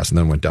press pass and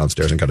then went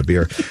downstairs and got a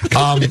beer.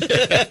 But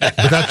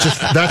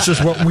that's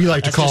just what we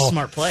like to call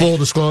full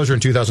disclosure in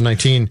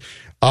 2019.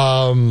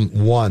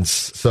 Once.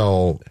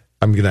 So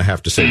I'm going to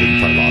have to say that you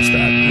probably lost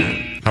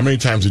that. How many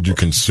times did you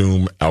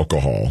consume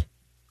alcohol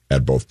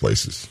at both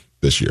places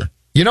this year?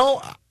 You know,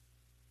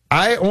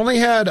 I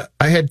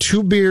had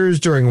 2 beers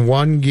during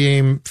one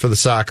game for the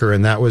soccer,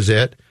 and that was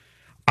it.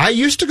 I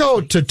used to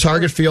go to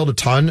Target Field a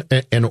ton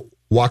and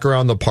walk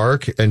around the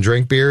park and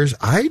drink beers.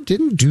 I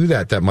didn't do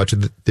that much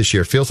this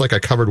year. It feels like I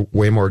covered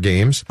way more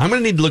games. I'm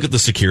going to need to look at the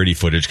security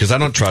footage because I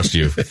don't trust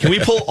you. Can we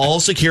pull all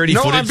security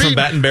footage from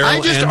Bat and Barrel?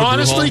 I just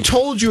honestly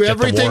told you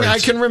everything I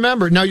can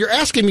remember. Now, you're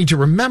asking me to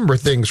remember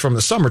things from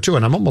the summer, too,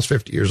 and I'm almost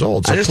 50 years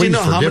old. So I just need to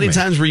know how many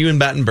times were you in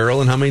Bat and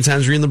Barrel and how many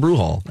times were you in the Brew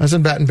Hall? I was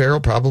in Bat and Barrel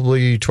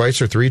probably 2 or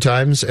 3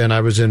 times, and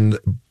I was in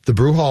the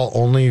Brew Hall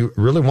only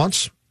really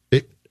once.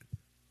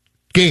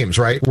 Games,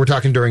 right? We're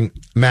talking during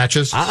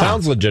matches.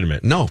 Sounds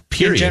legitimate. No,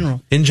 period.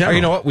 In general. Oh,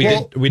 you know what?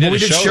 We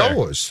did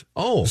shows.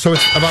 Oh. So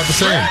it's about the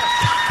same.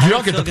 You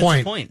don't get the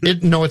point.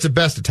 It's a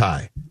best of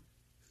tie.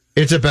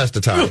 It's a best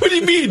of tie. What do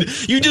you mean?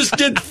 You just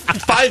did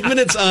 5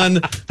 minutes on,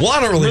 well, I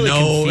don't really know.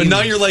 Confused. And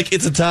now you're like,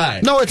 it's a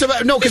tie. No,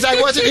 because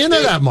I wasn't in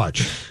there that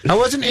much. I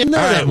wasn't in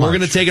there that much. We're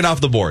going to take it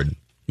off the board.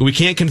 We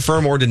can't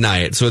confirm or deny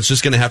it, so it's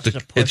just going to have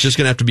to. It's just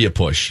going to have to be a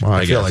push. Well,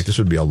 I feel like this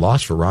would be a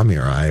loss for Rami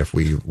or I if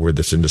we were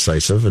this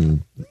indecisive,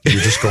 and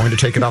you're just going to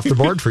take it off the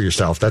board for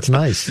yourself. That's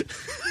nice.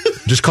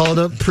 Just call it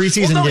a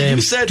preseason game.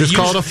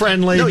 Call it a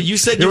friendly. No, you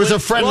said it was a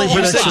friendly.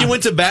 You said you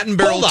went to Bat and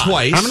Barrel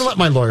twice. I'm going to let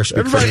my lawyer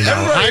speak for me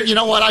now. You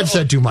know what? I've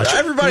said too much.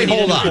 Everybody,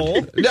 hold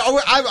on.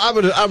 No, I'm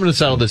going to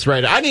settle this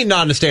right. I need an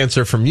honest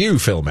answer from you,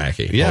 Phil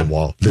Mackey. Yeah. Oh,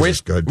 well, this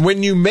is good.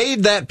 When you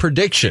made that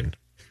prediction,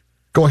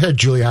 Go ahead,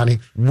 Giuliani.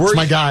 It's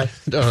my guy.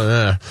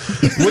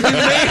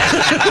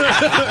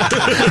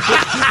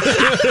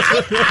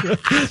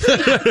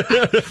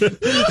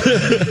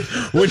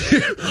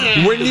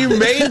 When you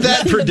made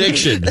that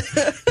prediction,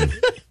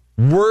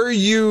 were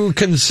you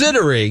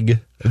considering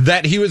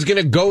that he was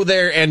going to go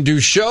there and do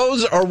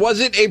shows, or was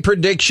it a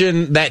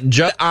prediction that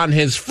just on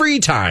his free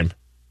time,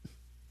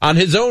 on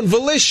his own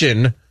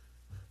volition,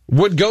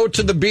 would go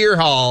to the beer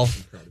hall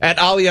at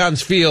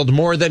Allianz Field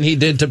more than he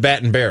did to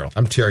Bat and Barrel?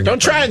 I'm tearing.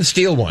 Don't try and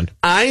steal one.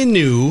 I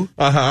knew,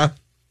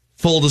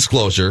 full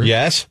disclosure,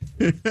 yes,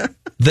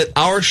 that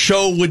our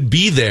show would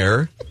be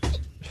there.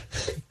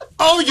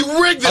 Oh,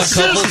 you rigged the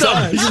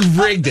system. You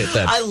rigged it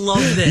then. I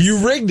love this.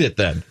 You rigged it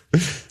then.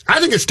 I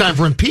think it's time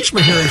for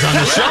impeachment hearings on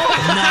the show.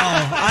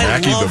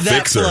 I love that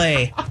fixer.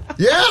 play.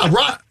 Yeah,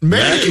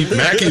 Mackie the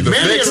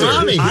fixer. And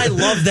Rami. I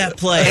love that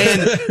play.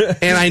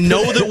 And I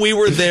know that we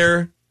were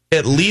there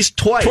at least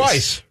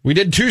twice. We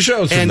did 2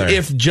 shows from And there.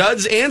 if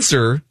Judd's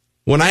answer,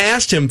 when I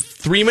asked him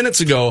 3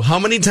 minutes ago, how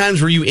many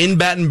times were you in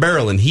Bat and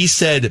Barrel? And he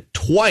said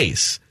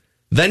twice.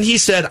 Then he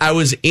said, I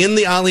was in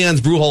the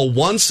Allianz Brew Hall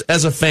once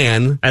as a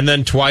fan. And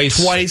then twice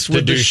to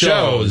with do the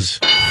shows.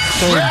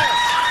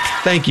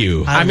 Thank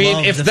you. I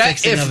mean, if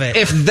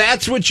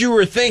that's what you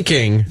were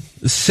thinking,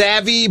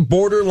 savvy,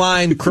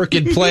 borderline,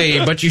 crooked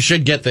play, but you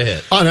should get the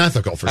hit.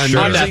 Unethical, for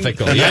sure.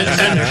 Unethical,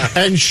 yes.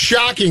 and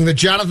shocking that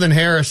Jonathan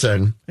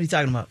Harrison, What are you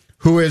talking about?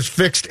 who has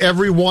fixed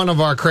every one of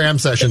our cram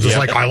sessions, is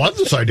like, I love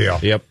this idea.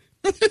 Yep.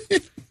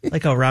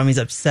 Like how Rami's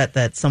upset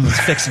that someone's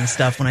fixing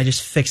stuff when I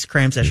just fixed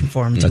cram session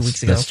for him 2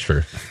 weeks ago. That's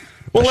true.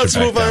 Well, let's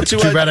move on to...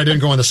 Too bad I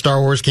didn't go in the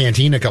Star Wars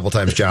canteen a couple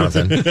times,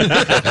 Jonathan.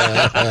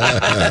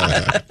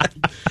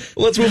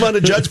 Let's move on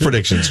to Judd's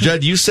predictions.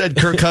 Judd, you said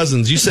Kirk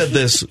Cousins. You said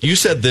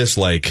this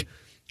like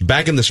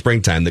back in the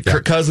springtime that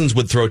Kirk Cousins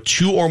would throw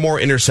 2 or more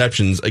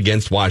interceptions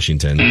against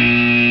Washington.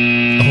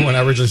 Oh, when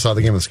I originally saw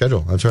the game on the schedule.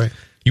 That's right.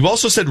 You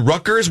also said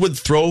Rutgers would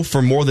throw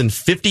for more than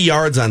 50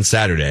 yards on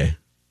Saturday.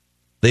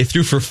 They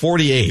threw for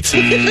 48.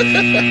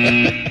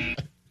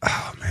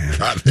 Oh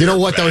man! You know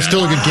what? That was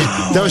still a good game.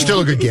 That was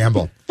still a good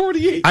gamble.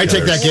 48. I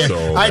take that gamble.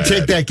 So I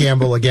take that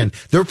gamble again.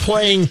 They're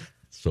playing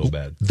so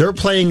bad. They're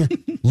playing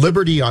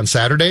Liberty on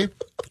Saturday.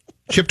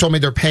 Chip told me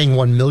they're paying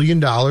 $1 million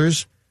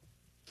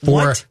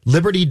for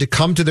Liberty to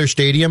come to their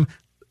stadium,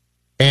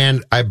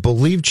 and I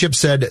believe Chip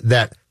said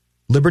that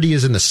Liberty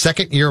is in the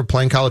second year of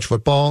playing college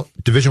football,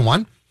 Division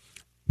I.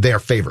 They are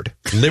favored.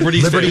 Liberty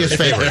is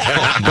favored.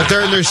 But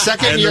they're in their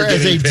second year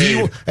as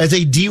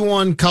a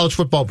D1 college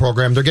football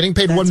program. They're getting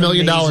paid $1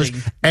 million,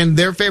 and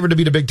they're favored to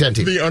beat a Big Ten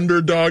team. The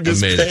underdog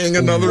is paying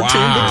another team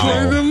to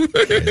play them.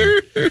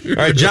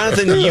 All right,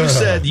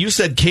 Jonathan, you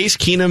said Case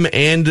Keenum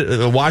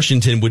and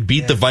Washington would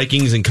beat the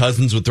Vikings, and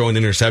Cousins would throw an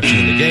interception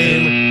in the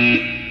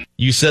game.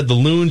 You said the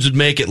Loons would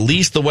make at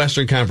least the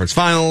Western Conference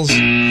Finals.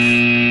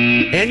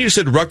 And you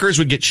said Rutgers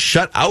would get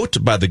shut out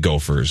by the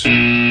Gophers.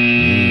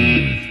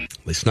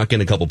 They snuck in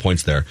a couple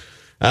points there.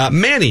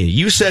 Manny,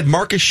 you said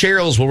Marcus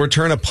Sherrills will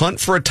return a punt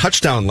for a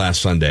touchdown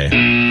last Sunday.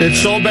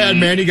 It's so bad,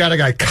 Manny got a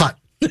guy cut.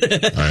 I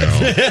know.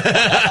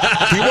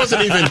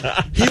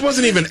 He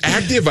wasn't even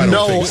active. I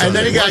don't think. And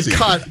then he got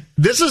cut.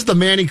 This is the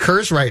Manny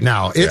curse right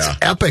now. It's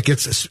epic.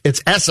 It's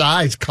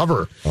SI's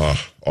cover.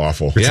 Oh,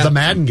 awful. It's the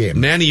Madden game.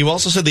 Manny, you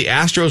also said the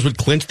Astros would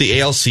clinch the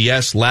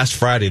ALCS last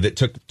Friday. That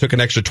took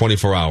an extra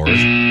 24 hours.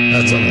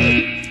 That's all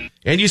right.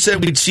 And you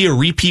said we'd see a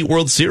repeat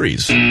World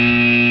Series.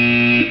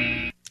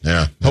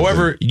 Yeah.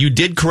 However, you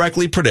did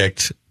correctly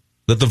predict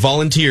that the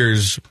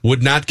Volunteers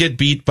would not get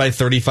beat by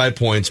 35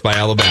 points by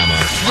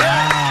Alabama.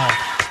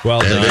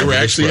 Well done. They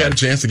actually had a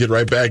chance to get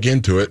right back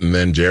into it, and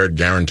then Jared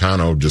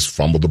Garantano just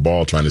fumbled the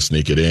ball trying to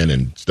sneak it in,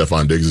 and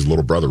Stephon Diggs'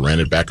 little brother ran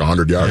it back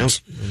 100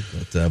 yards.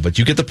 Yep. But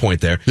you get the point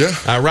there.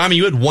 Yeah. Rami,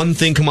 you had one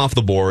thing come off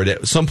the board.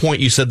 At some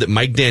point, you said that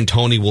Mike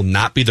D'Antoni will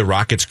not be the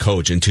Rockets'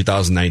 coach in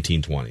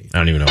 2019-20. I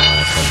don't even know why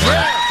I said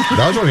that.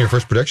 That was one of your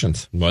first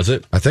predictions. Was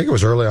it? I think it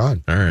was early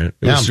on. All right.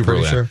 It was super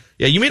early on. Sure.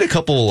 Yeah, you made a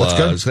couple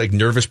like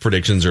nervous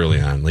predictions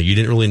early on. Like you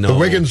didn't really know. The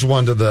Wiggins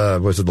one to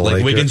was it the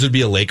Lakers? Wiggins would be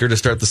a Laker to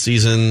start the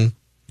season.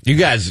 You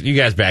guys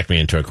backed me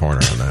into a corner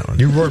on that one.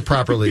 You weren't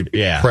properly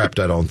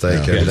prepped, I don't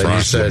think. Yeah. And then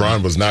you said,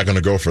 LeBron was not going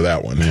to go for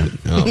that one.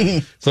 Oh.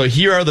 So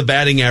here are the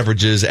batting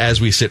averages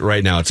as we sit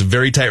right now. It's a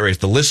very tight race.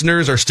 The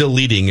listeners are still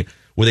leading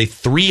with a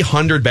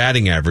 300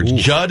 batting average. Ooh.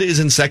 Judd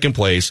is in second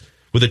place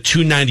with a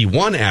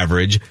 291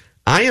 average.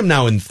 I am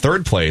now in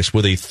third place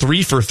with a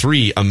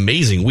 3-for-3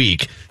 amazing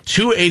week,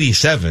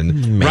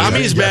 287.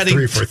 Rami's batting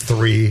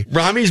 3-for-3.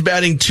 Rami's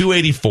batting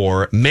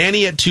 284.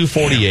 Manny at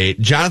 248.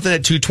 Damn. Jonathan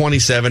at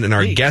 227, and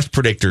our guest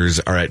predictors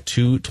are at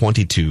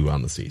 222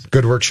 on the season.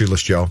 Good work,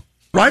 Shoeless Joe.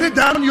 Write it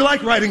down. You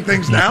like writing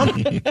things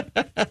down.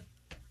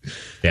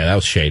 Yeah, that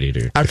was shady,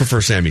 dude. I prefer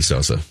Sammy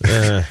Sosa.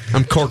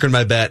 I'm corking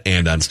my bat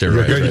and on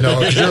steroids.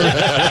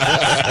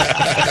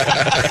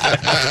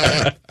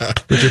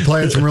 But you're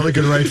playing some really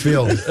good right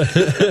field. All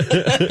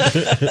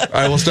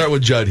right, we'll start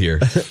with Judd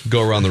here.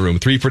 Go around the room.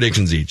 3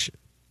 predictions each.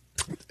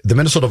 the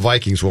Minnesota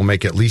Vikings will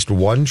make at least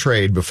one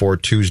trade before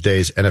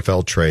Tuesday's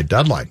NFL trade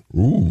deadline.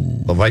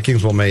 Ooh. The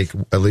Vikings will make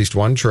at least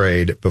one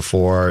trade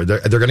before they're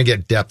going to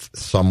get depth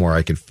somewhere.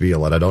 I can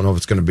feel it. I don't know if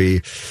it's going to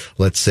be,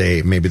 let's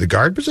say, maybe the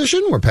guard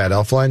position where Pat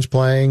Elflein's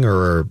playing,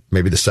 or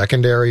maybe the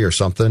secondary or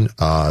something.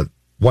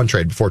 One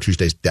trade before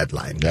Tuesday's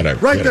deadline.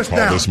 Write this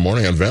down. This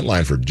morning on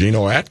Ventline for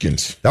Geno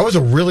Atkins. That was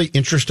a really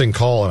interesting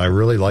call, and I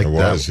really liked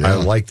that. Yeah. I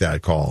liked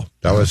that call.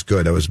 That was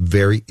good. That was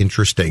very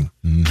interesting.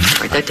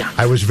 Write that down.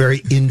 I was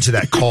very into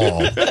that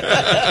call.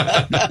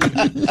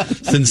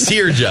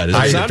 Sincere, Judd.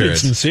 I sounded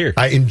sincere.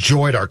 I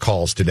enjoyed our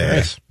calls today.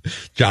 Nice.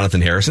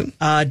 Jonathan Harrison.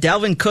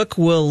 Dalvin Cook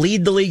will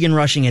lead the league in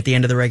rushing at the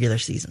end of the regular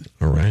season.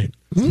 All right.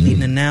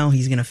 Leading it now.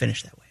 He's going to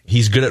finish that way.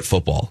 He's good at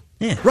football.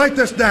 Yeah. Write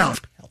this down.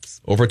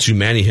 Over to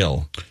Manny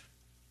Hill.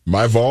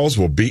 My Vols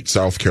will beat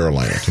South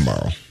Carolina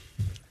tomorrow.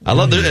 I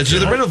love that. Has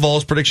there been a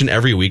Vols prediction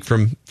every week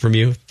from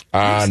you?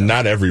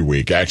 Not every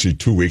week. Actually,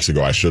 2 weeks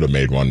ago, I should have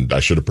made one. I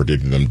should have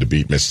predicted them to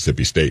beat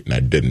Mississippi State, and I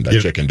didn't. I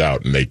chickened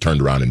out, and they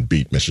turned around and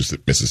beat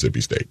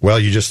Mississippi State.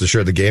 Well, you just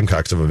assured the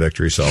Gamecocks of a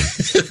victory, so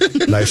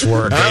nice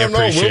work. I don't know.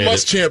 Will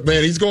Muschamp,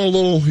 man, he's going a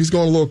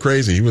little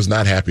crazy. He was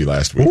not happy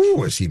last week.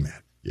 Ooh, is he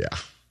mad? Yeah.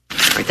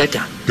 Write that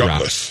down.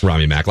 Gutless.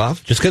 Rami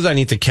Makloff. Just because I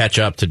need to catch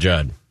up to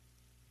Judd,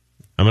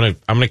 I'm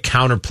gonna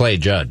counterplay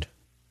Judd.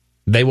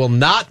 They will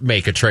not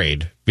make a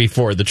trade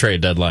before the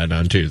trade deadline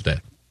on Tuesday.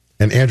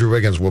 And Andrew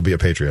Wiggins will be a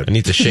Patriot. I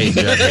need to shade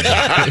Judd.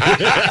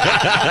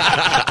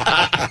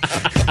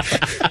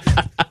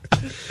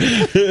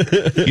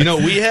 You know,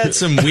 we had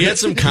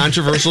some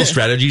controversial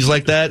strategies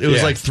like that. It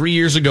was like 3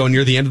 years ago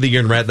near the end of the year,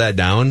 and read that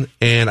down.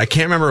 And I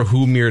can't remember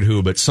who mirrored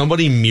who, but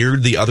somebody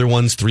mirrored the other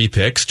one's 3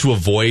 picks to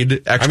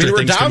avoid extra we're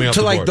things coming down up to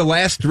the like board. the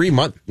last 3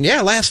 months.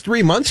 Yeah, last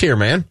 3 months here,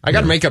 man. I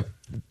got to make up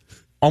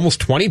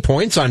almost 20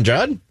 points on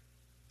Judd.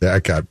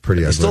 That got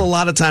pretty ugly. Still a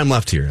lot of time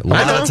left here. A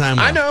lot of time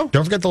left. I know.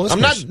 Don't forget the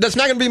listeners. That's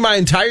not going to be my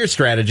entire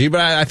strategy, but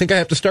I think I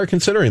have to start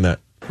considering that.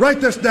 Write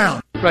this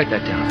down. Write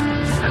that down.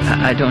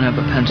 I don't have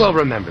a pencil. Well,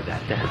 remember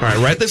that then. All right,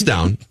 write this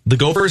down. The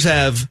Gophers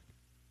have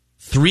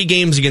 3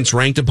 games against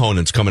ranked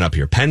opponents coming up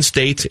here. Penn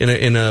State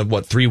in a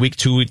 3 week,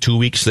 2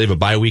 weeks. They have a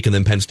bye week, and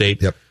then Penn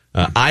State. Yep.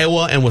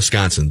 Iowa and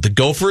Wisconsin. The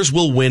Gophers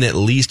will win at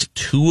least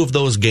 2 of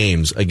those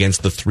games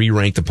against the 3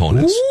 ranked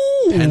opponents.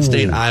 Ooh. Penn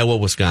State, Iowa,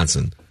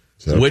 Wisconsin.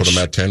 So that'll put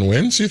them at 10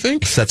 wins, you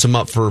think? Sets them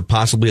up for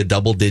possibly a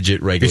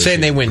double-digit regular You're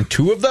saying season. they win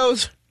 2 of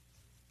those?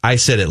 I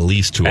said at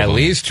least 2 of them. At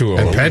least 2 of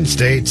them. And Penn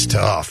State's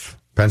tough.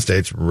 Penn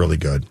State's really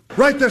good.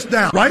 Write this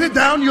down. Write it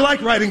down. You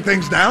like writing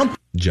things down.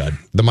 Judd.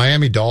 The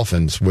Miami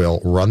Dolphins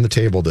will run the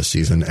table this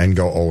season and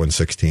go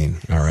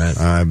 0-16. All right.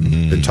 I've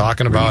been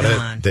talking about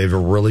it. They're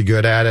really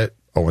good at it.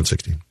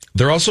 0-16.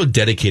 They're also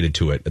dedicated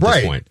to it at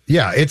this point.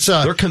 Yeah, it's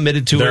they're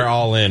committed to it. They're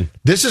all in.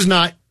 This is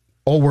not,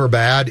 we're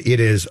bad. It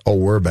is,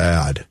 we're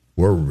bad.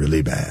 We're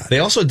really bad. They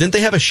also, didn't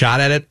they have a shot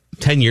at it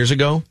 10 years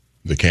ago?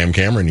 The Cam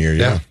Cameron year,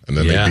 yeah. And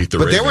then they beat the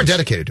But Ravens. they were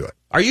dedicated to it.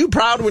 Are you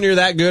proud when you're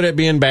that good at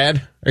being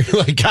bad? Are you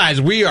like,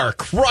 guys, we are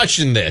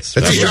crushing this.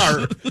 It's We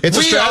a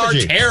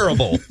strategy. are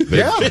terrible.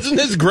 Yeah. Isn't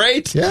this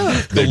great?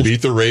 Yeah. They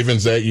beat the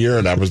Ravens that year,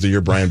 and that was the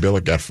year Brian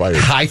Billick got fired.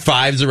 High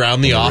fives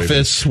around the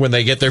office when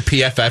they get their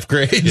PFF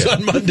grades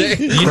on Monday.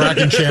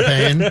 Cracking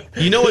champagne.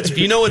 You know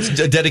it's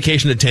a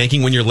dedication to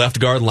tanking when your left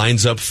guard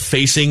lines up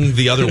facing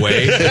the other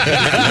way.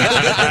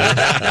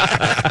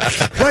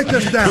 Write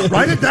this down.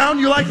 Write it down.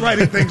 You like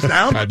writing things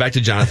down. All right, back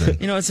to Jonathan.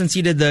 You know what? Since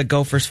you did the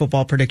Gophers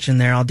football prediction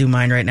there, I'll do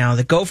mine right now.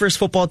 The Gophers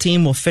football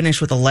team will finish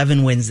with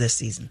 11 wins this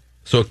season.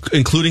 So,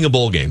 including a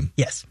bowl game?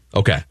 Yes.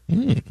 Okay.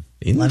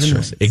 11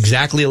 wins.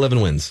 Exactly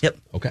 11 wins. Yep.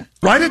 Okay.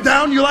 Write it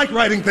down. You like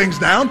writing things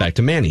down. Back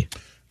to Manny.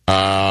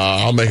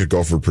 I'll make a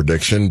Gopher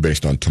prediction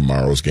based on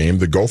tomorrow's game.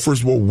 The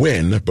Gophers will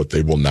win, but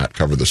they will not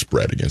cover the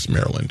spread against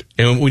Maryland.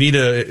 And we need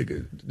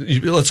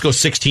let's go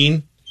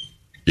 16.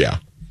 Yeah.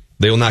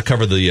 They will not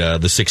cover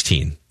the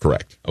 16.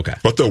 Correct. Okay.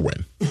 But they'll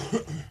win.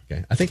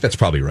 Okay. I think that's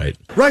probably right.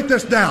 Write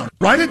this down.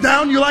 Write it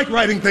down. You like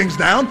writing things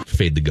down.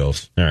 Fade the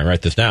ghost. All right,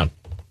 write this down.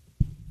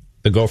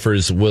 The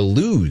Gophers will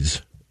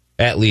lose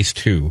at least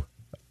 2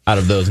 out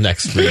of those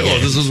next 3 Well,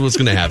 games. this is what's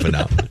going to happen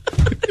now.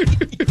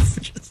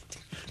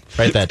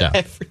 Write that down.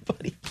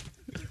 Everybody.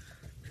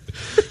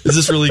 Is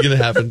this really going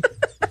to happen?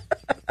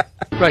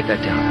 Write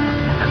that down.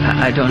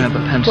 I don't have a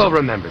pencil. Well,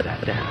 remember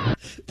that then.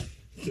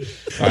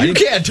 You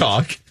can't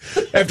talk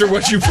after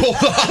what you pulled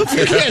off.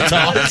 You can't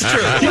talk. That's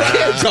true. You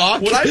can't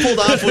talk. What I pulled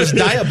off was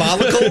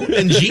diabolical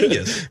and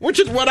genius. Which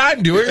is what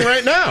I'm doing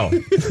right now.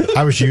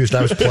 I was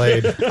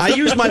played. I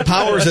used my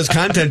powers as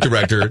content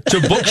director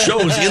to book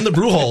shows in the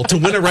brew hall to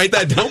win a Write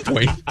That Down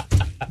point.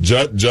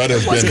 Judd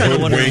has been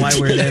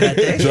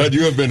hoodwinked. Judd,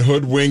 you have been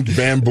hoodwinked,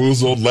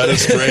 bamboozled, led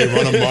astray,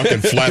 run amok,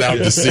 and flat out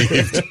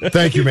deceived.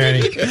 Thank you,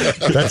 Manny.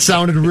 That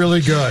sounded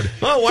really good.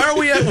 Oh, why are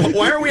we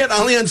at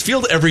Allianz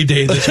Field every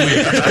day this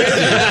week?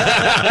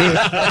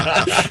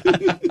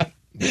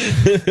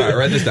 All right,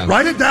 write this down.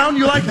 Write it down.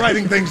 You like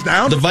writing things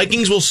down. The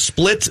Vikings will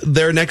split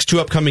their next 2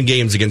 upcoming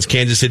games against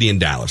Kansas City and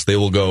Dallas. They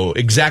will go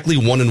exactly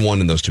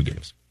 1-1 in those 2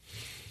 games.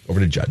 Over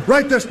to Judd.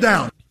 Write this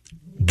down.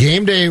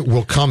 Game day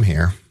will come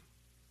here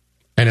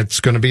and it's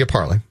going to be a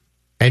parlay.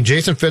 And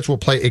Jason Fitz will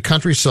play a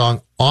country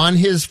song on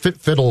his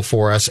fiddle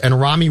for us, and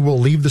Rami will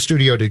leave the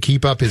studio to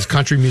keep up his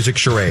country music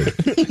charade.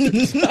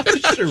 Not a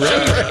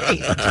charade.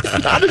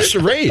 Not a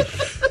charade.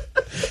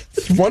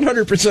 It's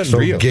 100%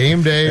 real.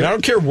 Game day. And I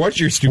don't care what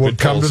your stupid will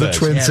come poll to the says.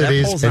 Twin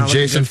Cities, and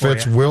Jason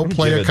Fitz will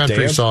play a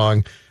country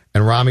song,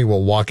 and Rami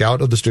will walk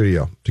out of the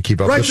studio to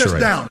keep up the charade. Write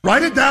this down.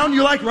 Write it down.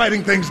 You like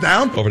writing things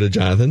down. Over to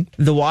Jonathan.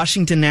 The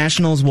Washington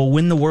Nationals will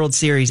win the World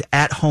Series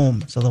at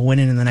home, so they'll win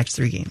it in the next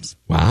 3 games.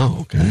 Wow.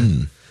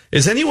 Okay.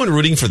 Is anyone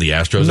rooting for the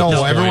Astros?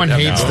 No, everyone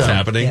hates them. What's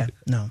happening?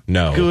 Yeah,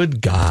 no. Good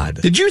God.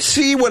 Did you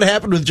see what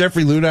happened with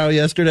Jeffrey Luhnow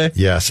yesterday?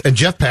 Yes. And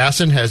Jeff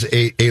Passan has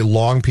a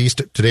long piece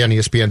today on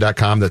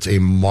ESPN.com that's a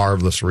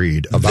marvelous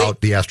read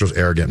about the Astros'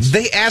 arrogance.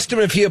 They asked him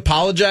if he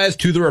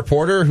apologized to the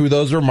reporter who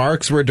those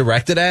remarks were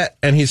directed at,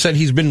 and he said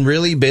he's been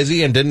really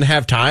busy and didn't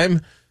have time.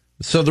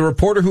 So the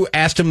reporter who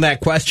asked him that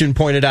question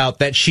pointed out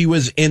that she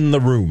was in the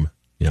room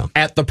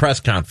at the press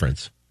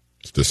conference.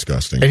 It's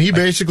disgusting. And he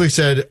basically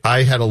said,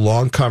 I had a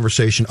long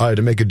conversation. I had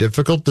to make a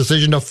difficult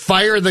decision to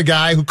fire the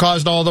guy who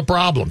caused all the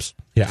problems.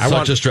 Yeah, I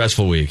want a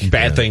stressful week.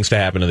 Bad things to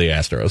happen to the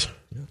Astros.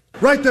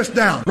 Write this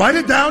down. Write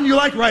it down. You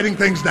like writing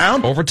things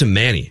down. Over to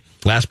Manny.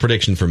 Last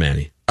prediction for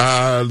Manny.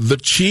 The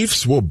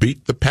Chiefs will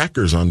beat the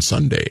Packers on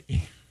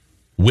Sunday.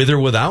 With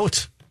or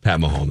without Pat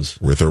Mahomes?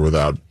 With or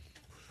without.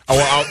 Oh,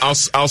 well,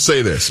 I'll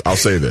say this. I'll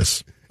say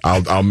this.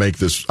 I'll make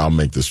this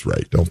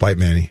right. Don't bite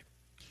Manny.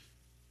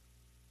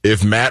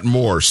 If Matt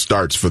Moore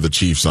starts for the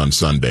Chiefs on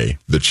Sunday,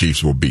 the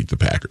Chiefs will beat the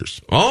Packers.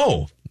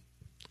 Oh,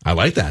 I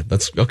like that.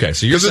 That's okay.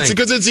 So you're saying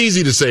because it's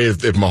easy to say if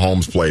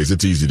Mahomes plays,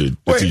 it's easy to.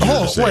 Wait,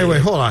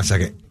 hold on a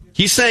second.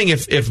 He's saying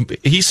if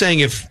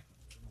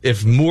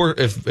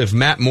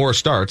Matt Moore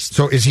starts.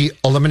 So is he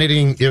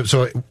eliminating?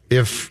 So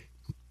if.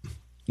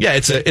 Yeah,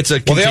 it's a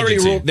well, they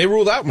already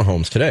ruled out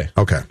Mahomes today.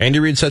 Okay. Andy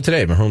Reid said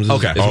today Mahomes is not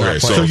playing.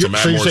 So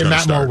you say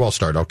Matt Moore will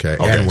start. Okay.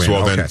 And win.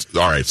 So then,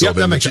 all right. So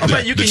then the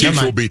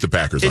Chiefs will beat the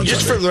Packers on Sunday.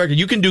 Just for the record,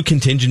 you can do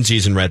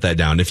contingencies and write that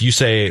down. If you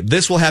say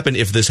this will happen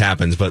if this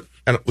happens, but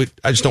I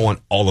just don't want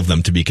all of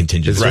them to be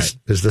contingent.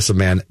 Is this a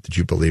man that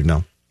you believe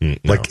now? No.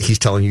 Like he's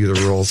telling you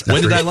the rules.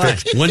 When did I lie?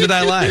 When did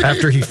I lie?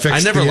 After he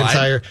fixed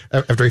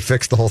after he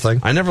fixed the whole thing.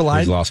 I never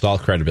lied. He's lost all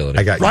credibility.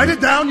 I got Write it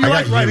down. You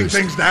like writing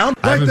things down.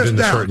 Write this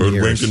down.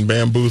 Hoodwinked and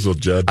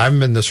bamboozled, Judd. I haven't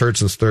been this hurt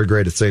since 3rd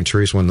grade at St.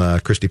 Therese when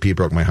Christy Pete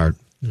broke my heart.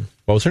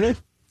 What was her name?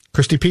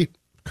 Christy Pete.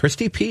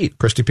 Christy Pete.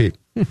 Christy Pete.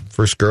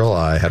 First girl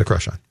I had a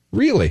crush on.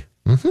 Really?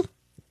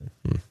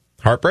 Mm-hmm.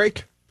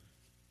 Heartbreak?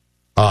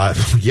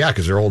 Yeah,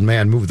 because their old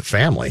man moved the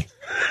family.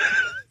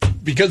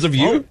 Because of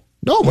you?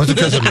 No, it wasn't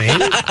because of me.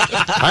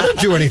 I didn't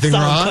do anything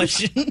wrong.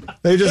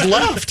 They just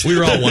left. We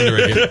were all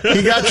wondering it.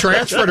 He got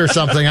transferred or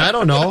something. I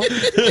don't know.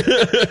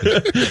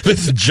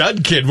 This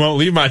Judd kid won't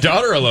leave my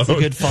daughter alone. That's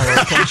a good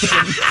follow-up question.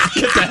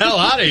 Get the hell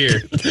out of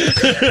here.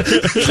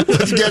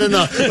 Let's get in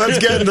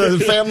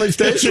the family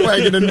station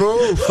wagon and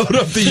move. Hold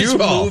up the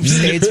U-Haul. Move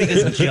states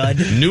because of Judd.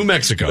 New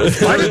Mexico.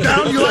 Write it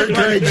down. You like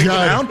writing things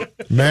down.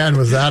 Man,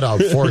 was that a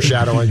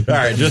foreshadowing? All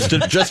right, just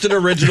an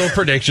original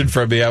prediction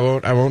from me. I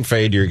won't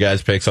fade your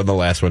guys' picks on the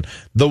last one.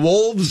 The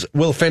Wolves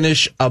will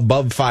finish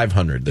above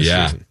 500 this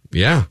season.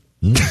 Yeah.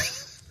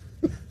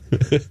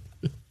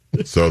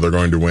 So they're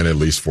going to win at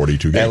least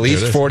 42 games. At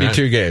least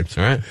 42 games.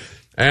 All right.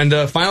 And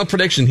final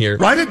prediction here.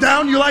 Write it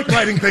down. You like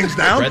writing things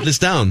down. Write this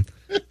down.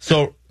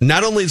 So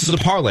not only is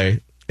it a parlay,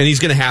 and he's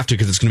going to have to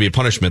because it's going to be a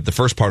punishment. The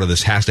first part of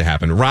this has to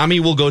happen. Rami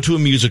will go to a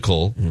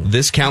musical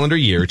this calendar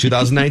year,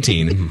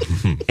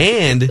 2019,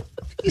 and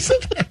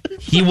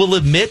he will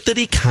admit that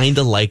he kind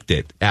of liked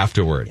it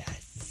afterward. Yes.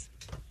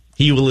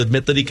 He will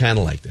admit that he kind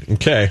of liked it.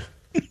 Okay.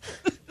 You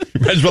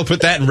might as well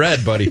put that in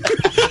red, buddy.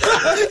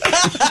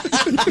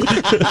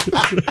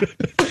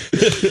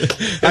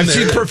 I've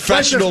seen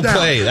professional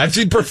plays. I've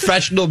seen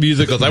professional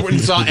musicals. I went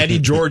and saw Eddie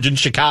George in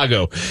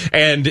Chicago,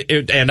 and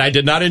I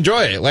did not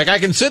enjoy it. Like, I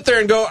can sit there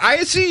and go,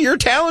 I see you're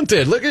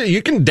talented. Look at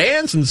you can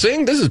dance and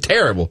sing. This is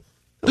terrible.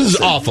 This is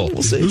awful.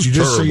 This is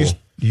terrible.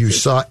 You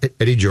saw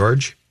Eddie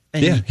George?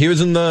 Yeah, he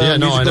was in the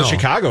musical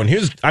Chicago, and he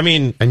was,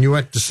 and you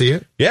went to see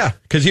it? Yeah,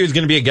 because he was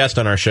going to be a guest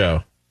on our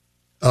show.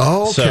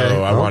 Oh, okay.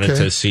 So I wanted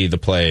to see the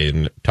play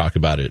and talk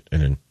about it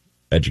in an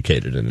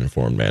educated and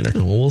informed manner.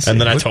 We'll and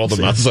then I told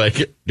him, I was like,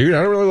 dude,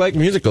 I don't really like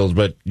musicals,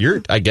 but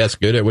you're, I guess,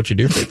 good at what you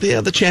do.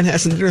 Yeah, the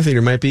Chanhassen Dinner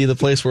Theater might be the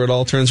place where it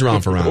all turns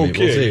around for Rami.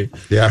 Okay. We'll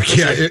see. Yeah,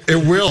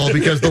 it will,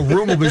 because the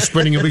room will be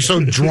spinning. You'll be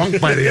so drunk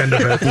by the end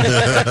of it.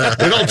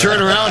 It'll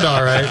turn around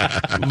all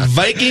right.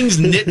 Vikings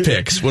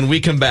nitpicks when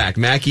we come back.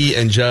 Mackie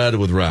and Judd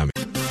with Rami.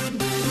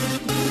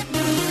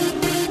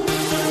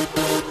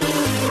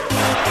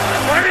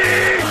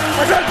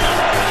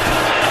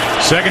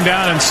 Second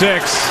down and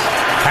 6.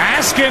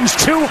 Haskins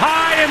too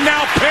high and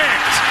now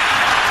picked.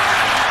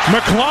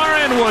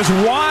 McLaurin was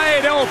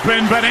wide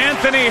open, but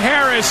Anthony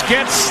Harris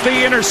gets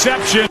the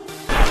interception.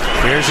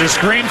 Here's a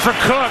screen for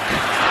Cook.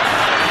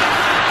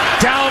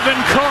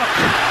 Dalvin Cook.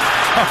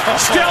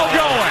 Still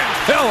going.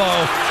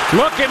 Hello.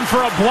 Looking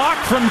for a block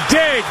from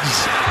Diggs.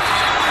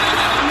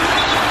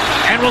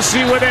 And we'll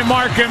see where they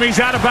mark him. He's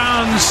out of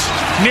bounds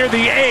near the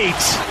 8.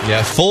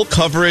 Yeah, full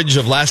coverage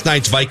of last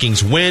night's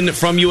Vikings win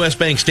from US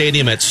Bank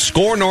Stadium at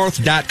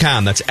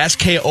scorenorth.com. That's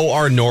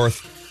SKOR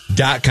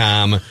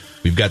North.com.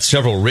 We've got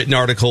several written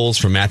articles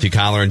from Matthew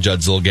Collar and Judd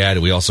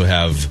Zulgad. We also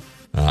have,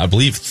 I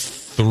believe,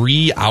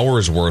 3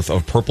 hours worth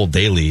of Purple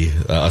Daily,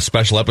 a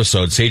special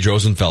episode. Sage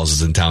Rosenfels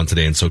is in town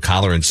today, and so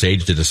Collar and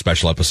Sage did a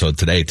special episode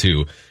today,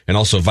 too. And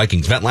also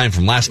Vikings Vent Line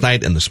from last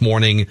night and this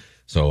morning.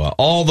 So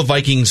all the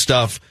Vikings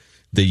stuff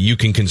that you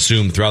can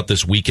consume throughout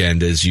this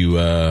weekend as you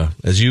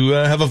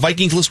have a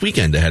Vikings-less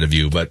weekend ahead of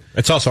you. But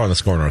it's also on the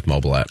Score North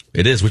mobile app.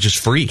 It is, which is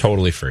free.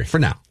 Totally free. For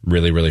now.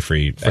 Really, really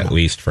free, at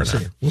least for now.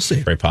 We'll see.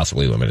 Very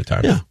possibly limited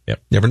time. Yeah.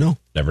 Yep. Never know.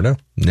 Never know.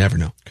 Never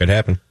know. Could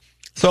happen.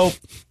 So,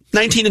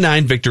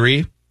 19-9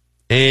 victory,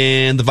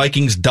 and the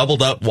Vikings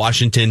doubled up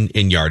Washington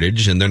in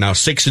yardage, and they're now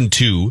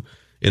 6-2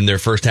 in their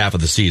first half of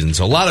the season.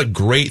 So a lot of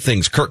great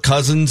things. Kirk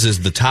Cousins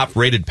is the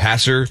top-rated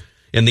passer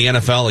in the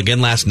NFL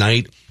again last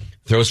night.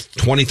 Throws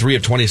 23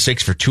 of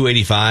 26 for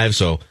 285.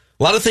 So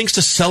a lot of things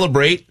to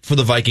celebrate for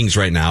the Vikings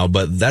right now,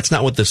 but that's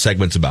not what this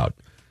segment's about.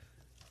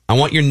 I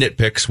want your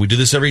nitpicks. We do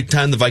this every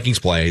time the Vikings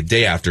play,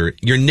 day after.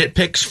 Your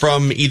nitpicks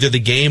from either the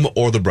game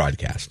or the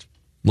broadcast.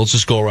 Let's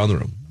just go around the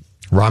room.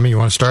 Rami, you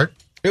want to start?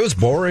 It was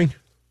boring.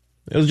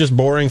 It was just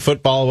boring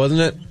football,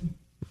 wasn't it?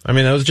 I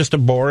mean, it was just a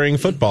boring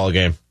football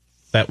game.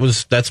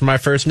 That's my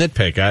first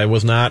nitpick. I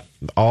was not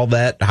all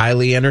that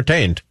highly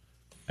entertained.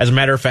 As a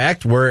matter of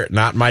fact, were it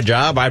not my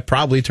job, I'd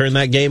probably turn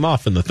that game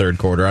off in the third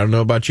quarter. I don't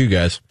know about you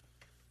guys.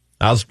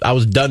 I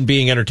was done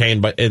being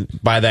entertained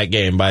by that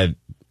game by,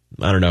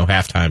 I don't know,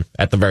 halftime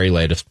at the very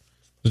latest.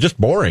 It was just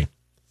boring.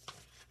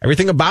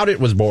 Everything about it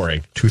was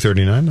boring.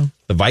 2:39 though.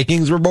 The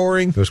Vikings were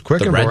boring. It was quick.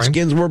 The and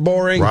Redskins were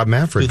boring. Rob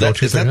Manfred.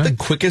 Is that the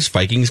quickest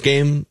Vikings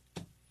game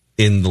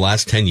in the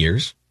last 10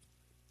 years?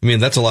 I mean,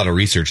 that's a lot of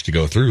research to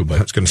go through, but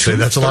I was going to say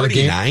that's a lot of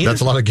game.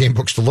 That's a lot of game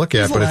books to look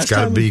at, but it's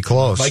got to be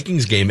close.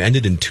 Vikings game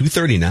ended in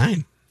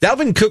 2:39.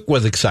 Dalvin Cook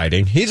was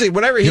exciting.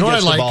 Whenever he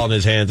gets the ball in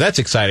his hands, that's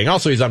exciting.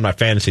 Also, he's on my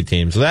fantasy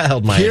team, so that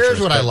held my interest.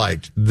 Here's what I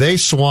liked. They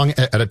swung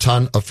at a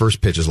ton of first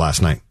pitches last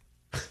night.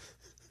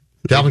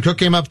 Dalvin Cook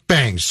came up,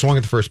 bang, swung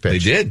at the first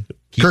pitch. They did.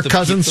 Kirk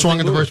Cousins swung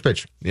at the first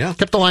pitch. Yeah.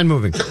 Kept the line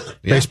moving.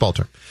 Baseball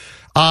term.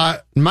 My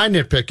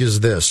nitpick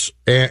is this,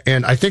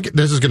 and I think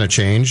this is going to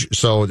change,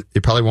 so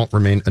it probably won't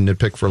remain a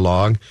nitpick for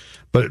long.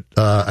 But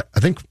I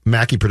think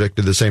Mackey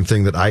predicted the same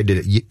thing that I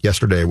did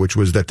yesterday, which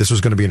was that this was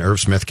going to be an Irv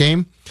Smith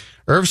game.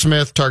 Irv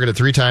Smith targeted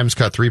 3 times,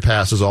 caught 3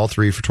 passes, all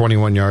 3 for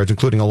 21 yards,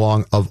 including a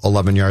long of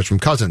 11 yards from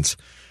Cousins.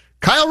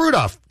 Kyle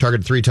Rudolph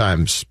targeted 3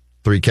 times,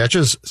 3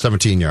 catches,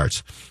 17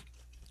 yards.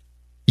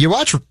 You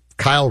watch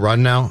Kyle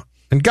run now,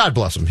 and God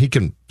bless him, he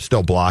can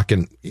still block,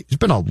 and he's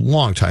been a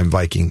long-time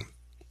Viking.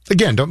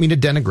 Again, don't mean to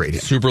denigrate him.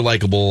 Super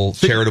likable,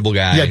 charitable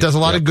guy. Yeah, does a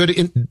lot of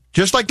good,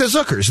 just like the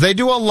Zuckers. They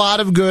do a lot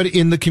of good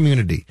in the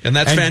community. And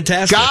that's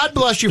fantastic. God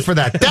bless you for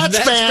that. That's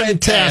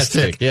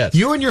fantastic. Yes.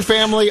 You and your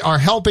family are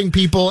helping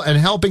people, and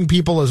helping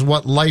people is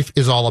what life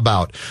is all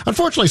about.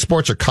 Unfortunately,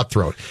 sports are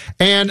cutthroat.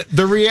 And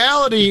the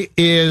reality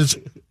is,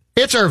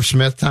 it's Irv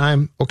Smith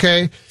time,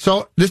 okay?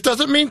 So this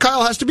doesn't mean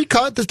Kyle has to be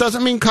cut. This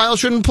doesn't mean Kyle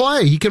shouldn't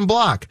play. He can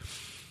block.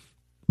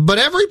 But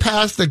every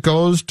pass that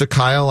goes to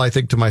Kyle, I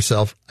think to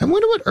myself, I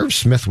wonder what Irv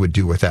Smith would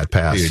do with that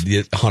pass.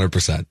 Dude,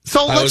 100%.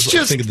 So I was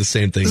thinking the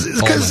same thing.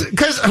 Because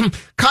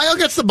Kyle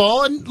gets the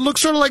ball and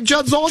looks sort of like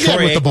Judd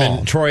Zulgad with the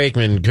ball. Troy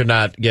Aikman could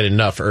not get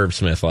enough Irv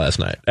Smith last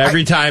night.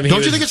 Every time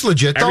don't you think it's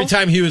legit, though? Every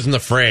time he was in the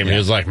frame, he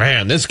was like,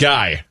 man, this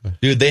guy.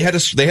 Dude, they had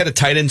a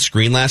tight end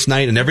screen last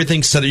night, and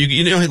everything set up.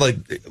 You know, like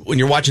when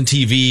you're watching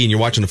TV and you're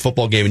watching a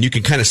football game, and you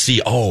can kind of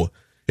see,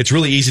 it's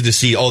really easy to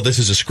see, this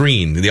is a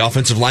screen. The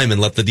offensive lineman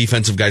let the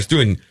defensive guys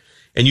through,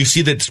 and you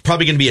see that it's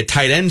probably going to be a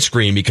tight end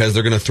screen because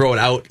they're going to throw it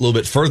out a little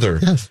bit further.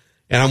 Yes.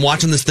 And I'm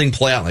watching this thing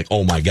play out like,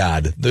 oh my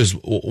God, there's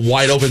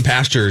wide open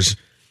pastures.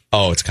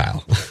 Oh, it's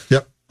Kyle.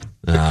 Yep.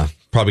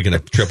 Probably going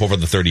to trip over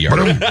the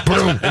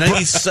 30-yard. And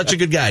he's such a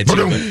good guy, too.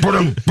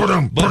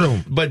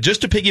 But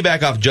just to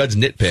piggyback off Judd's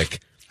nitpick,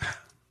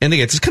 and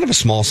again, it's kind of a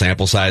small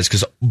sample size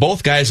because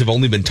both guys have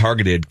only been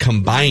targeted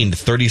combined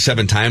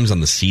 37 times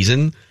on the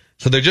season.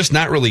 So they're just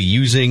not really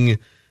using...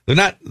 They're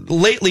not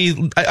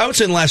lately. I would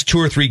say in the last 2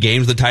 or 3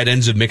 games, the tight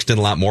ends have mixed in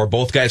a lot more.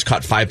 Both guys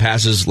caught 5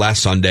 passes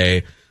last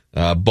Sunday.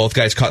 Both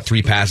guys caught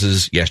 3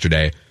 passes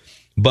yesterday.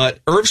 But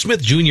Irv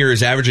Smith Jr.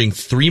 is averaging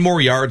 3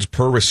 more yards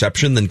per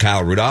reception than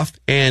Kyle Rudolph.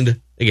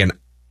 And again,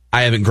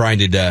 I haven't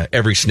grinded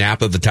every snap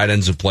that the tight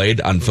ends have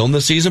played on film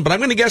this season, but I'm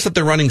going to guess that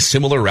they're running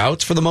similar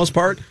routes for the most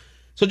part.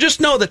 So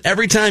just know that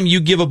every time you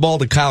give a ball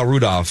to Kyle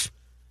Rudolph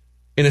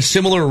in a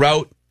similar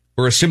route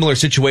or a similar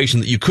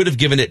situation that you could have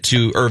given it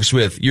to Irv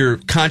Smith, you're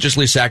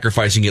consciously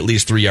sacrificing at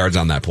least 3 yards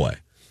on that play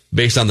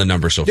based on the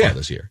numbers so far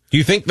this year. Do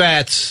you think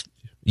that's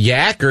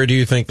yak, or do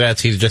you think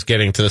that's he's just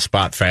getting to the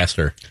spot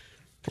faster?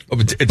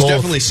 It's both.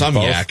 Definitely some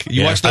yak.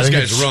 You watch those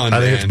guys run.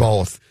 I think it's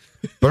both.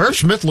 But Irv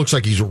Smith looks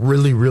like he's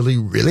really, really,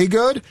 really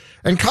good.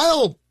 And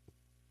Kyle,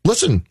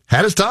 listen,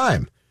 had his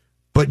time.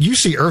 But you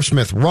see Irv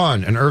Smith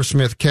run and Irv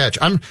Smith catch.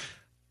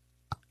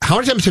 How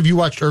many times have you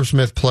watched Irv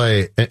Smith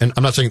play? And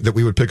I'm not saying that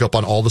we would pick up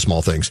on all the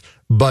small things,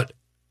 but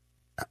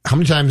how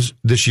many times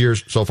this year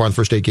so far in the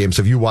first 8 games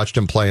have you watched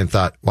him play and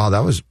thought, wow,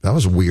 that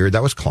was weird.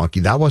 That was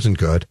clunky. That wasn't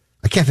good.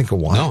 I can't think of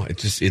one. No,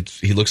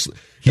 he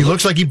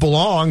looks like he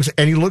belongs,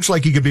 and he looks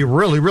like he could be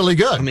really, really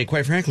good. I mean,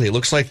 quite frankly, it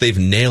looks like they've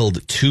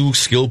nailed 2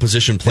 skill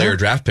position player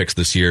draft picks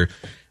this year.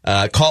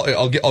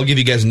 I'll give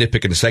you guys a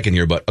nitpick in a second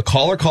here, but a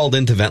caller called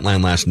into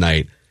Ventline last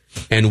night,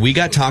 and we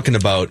got talking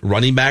about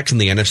running backs in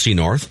the NFC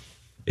North.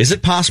 Is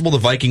it possible the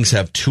Vikings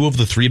have 2 of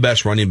the 3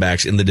 best running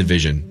backs in the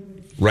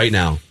division right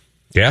now?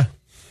 Yeah.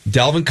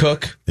 Dalvin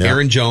Cook,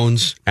 Aaron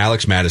Jones,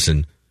 Alex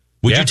Madison.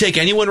 Would you take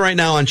anyone right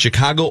now on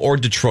Chicago or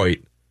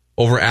Detroit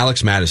over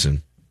Alex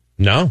Madison?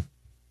 No.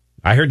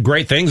 I heard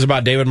great things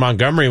about David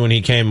Montgomery when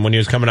he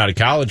was coming out of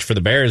college for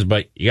the Bears,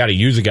 but you got to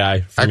use a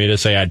guy for me to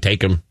say I'd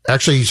take him.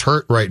 Actually, he's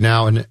hurt right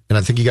now, and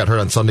I think he got hurt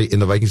on Sunday in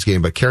the Vikings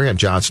game, but Kerryon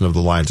Johnson of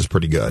the Lions is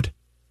pretty good.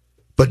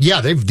 But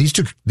yeah, these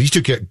two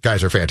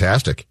guys are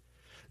fantastic.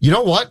 You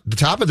know what? The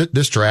top of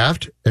this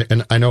draft,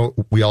 and I know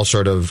we all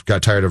sort of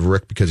got tired of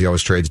Rick because he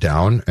always trades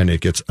down, and it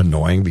gets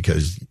annoying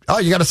because,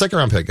 you got a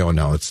 2nd-round pick. Oh,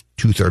 no, it's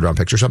 2 3rd-round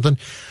picks or something.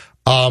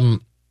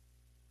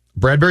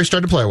 Bradbury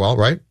started to play well,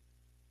 right?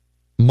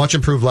 Much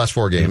improved last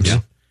 4 games. Yeah.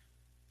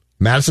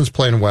 Madison's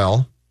playing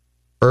well.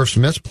 Irv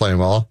Smith's playing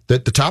well. The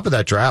top of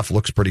that draft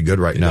looks pretty good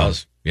right now. It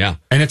does, yeah.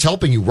 And it's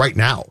helping you right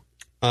now.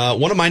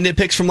 One of my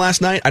nitpicks from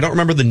last night, I don't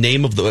remember the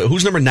name of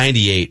who's number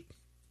 98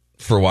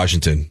 for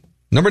Washington.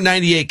 Number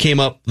 98 came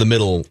up the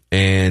middle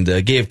and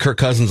gave Kirk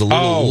Cousins a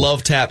little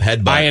love tap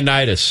headbutt.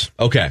 Ionitis.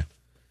 Okay.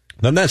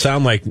 Doesn't that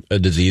sound like a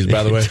disease,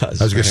 by the way? I was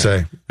going to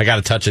say. I got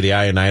a touch of the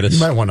ionitis. You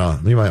might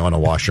want to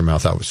wash your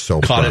mouth. That was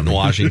so Caught it in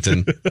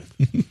Washington.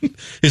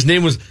 His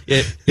name was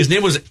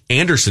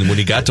Anderson when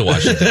he got to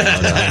Washington.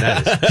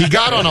 He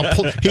got on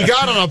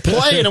a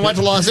plane and went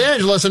to Los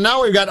Angeles, and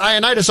now we've got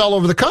ionitis all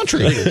over the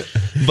country.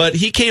 But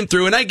he came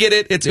through, and I get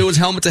it. It was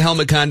helmet to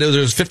helmet kind of. There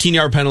was a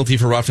 15-yard penalty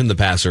for roughing the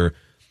passer.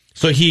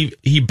 So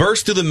he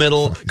bursts through the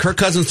middle. Kirk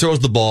Cousins throws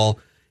the ball,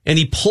 and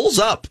he pulls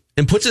up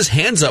and puts his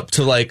hands up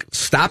to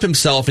stop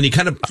himself. And he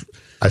kind of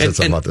I said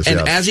something about this.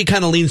 And as he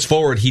kind of leans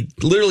forward, he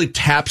literally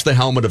taps the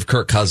helmet of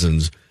Kirk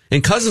Cousins.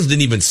 And Cousins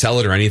didn't even sell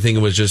it or anything.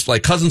 It was just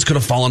like Cousins could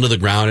have fallen to the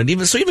ground, and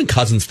even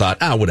Cousins thought,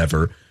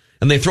 whatever.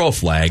 And they throw a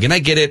flag, and I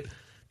get it.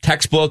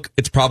 Textbook,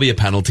 it's probably a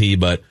penalty,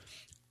 but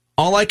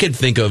all I could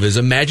think of is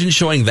imagine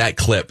showing that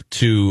clip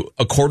to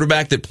a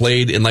quarterback that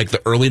played in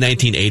the early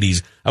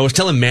 1980s. I was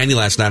telling Manny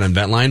last night on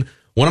Ventline,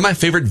 one of my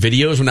favorite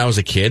videos when I was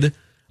a kid,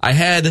 I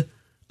had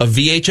a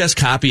VHS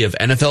copy of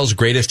NFL's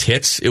Greatest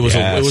Hits. It was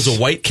a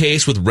white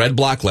case with red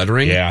block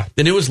lettering. Yeah.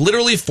 And it was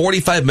literally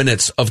 45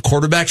 minutes of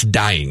quarterbacks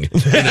dying.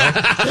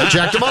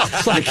 Jacked him up.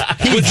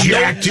 He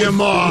jacked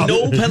him up.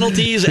 No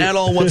penalties at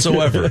all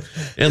whatsoever.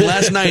 And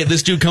last night,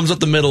 this dude comes up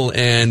the middle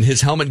and his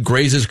helmet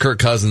grazes Kirk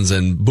Cousins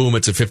and boom,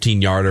 it's a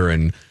 15-yarder.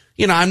 And,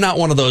 I'm not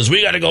one of those,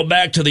 we got to go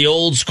back to the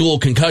old school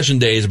concussion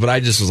days, but I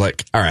just was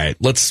like, all right,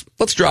 let's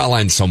draw a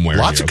line somewhere.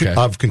 Lots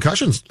of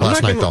concussions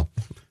last night, though.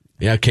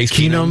 Yeah, Case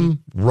Keenum,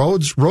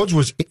 Rhodes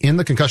was in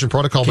the concussion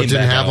protocol, but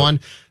didn't have one.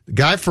 The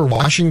guy for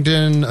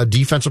Washington, a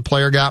defensive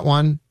player, got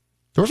one.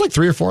 There was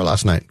 3 or 4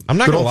 last night. I'm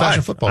not going to lie.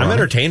 Football, I'm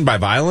entertained by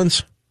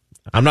violence.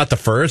 I'm not the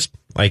first.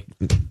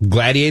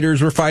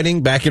 Gladiators were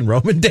fighting back in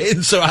Roman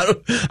days, so I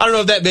don't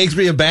know if that makes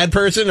me a bad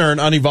person or an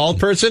unevolved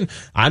person.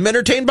 I'm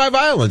entertained by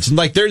violence, and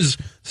there's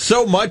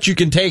so much you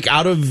can take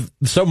out of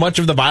so much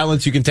of the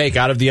violence you can take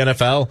out of the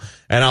NFL,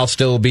 and I'll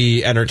still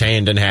be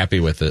entertained and happy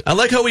with it. I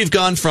like how we've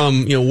gone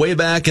from way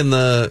back in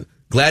the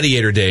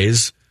gladiator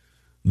days,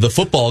 the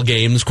football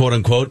games, quote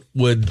unquote,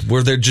 where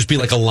there'd just be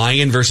a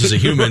lion versus a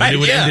human, right, and it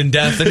would end in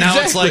death. And now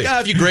it's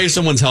if you graze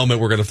someone's helmet,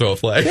 we're going to throw a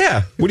flag.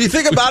 Yeah. When you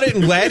think about it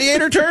in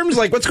gladiator terms,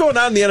 what's going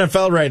on in the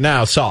NFL right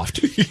now?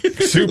 Soft.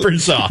 Super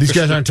soft. These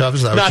guys aren't tough.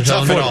 Is that not what you're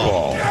tough telling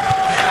football. Me?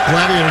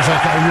 Gladiators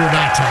you're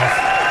not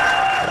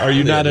tough. Are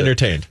you not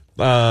entertained?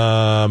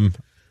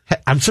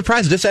 I'm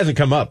surprised this hasn't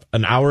come up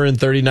an hour and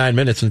 39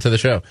 minutes into the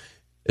show.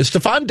 Is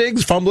Stephon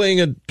Diggs fumbling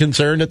a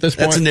concern at this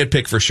point? That's a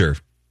nitpick for sure.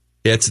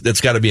 That's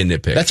got to be a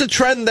nitpick. That's a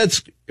trend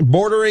that's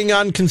bordering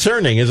on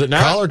concerning, is it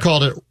not? Collar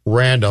called it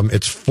random.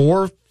 It's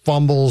 4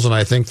 fumbles and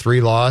I think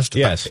 3 lost.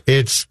 Yes.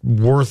 It's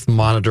worth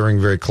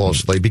monitoring very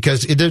closely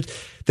because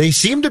they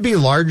seem to be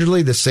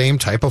largely the same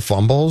type of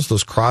fumbles,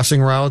 those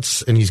crossing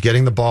routes, and he's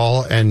getting the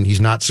ball and he's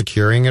not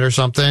securing it or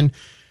something.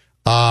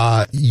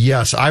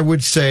 Yes, I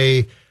would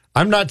say,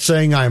 I'm not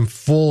saying I'm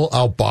full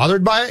out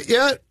bothered by it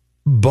yet,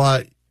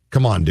 but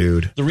come on,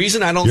 dude. The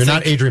reason I don't You're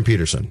think not Adrian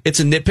Peterson. It's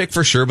a nitpick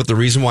for sure, but the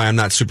reason why I'm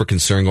not super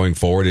concerned going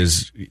forward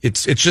is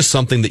it's just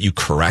something that you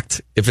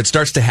correct. If it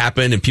starts to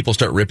happen and people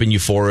start ripping you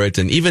for it,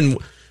 and even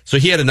so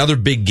he had another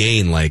big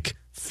gain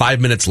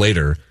 5 minutes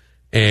later,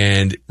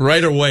 and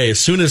right away, as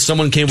soon as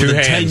someone came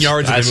within 10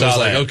 yards of him, it was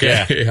like,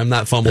 okay, I'm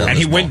not fumbling. And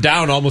he went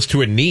down almost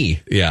to a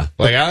knee. Yeah.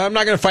 I'm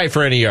not going to fight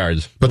for any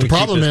yards. But the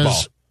problem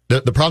is,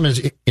 the problem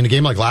is in a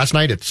game like last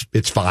night,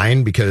 it's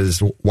fine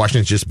because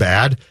Washington's just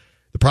bad.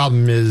 The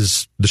problem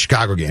is the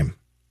Chicago game.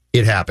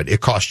 it happened.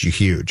 It cost you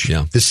huge.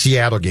 Yeah. The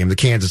Seattle game, the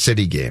Kansas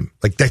City game,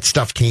 like that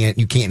stuff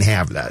you can't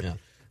have that.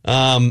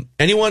 Yeah.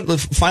 Anyone, the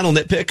final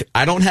nitpick?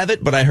 I don't have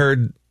it, but I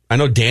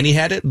know Danny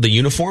had it. The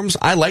uniforms.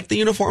 I like the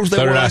uniforms they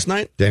wore last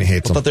night. Danny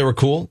hates them. I thought they were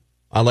cool.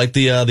 I like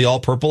the all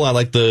purple. I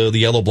like the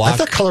yellow block. I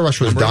thought Color Rush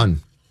was done.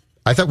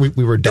 I thought we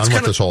were done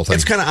with this whole thing.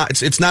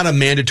 It's not a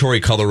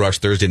mandatory Color Rush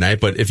Thursday night,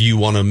 but if you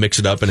want to mix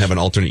it up and have an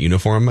alternate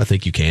uniform, I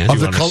think you can. Do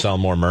you want to sell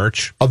more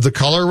merch? Of the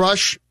Color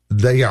Rush,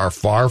 they are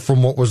far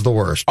from what was the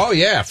worst. Oh,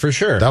 yeah, for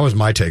sure. That was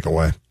my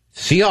takeaway.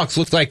 Seahawks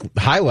looked like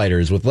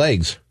highlighters with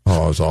legs.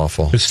 Oh, it was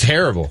awful. It's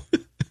terrible.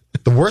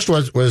 The worst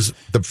was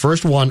the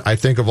first one, I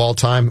think, of all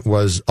time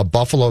was a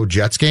Buffalo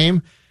Jets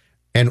game.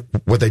 And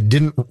what they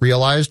didn't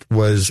realize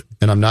was,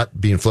 and I'm not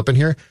being flippant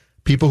here,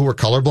 people who were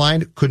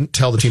colorblind couldn't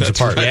tell the teams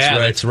apart.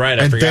 That's right.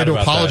 And they had to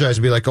apologize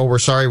and be like, "Oh, we're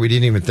sorry, we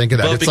didn't even think of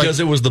that." But it's because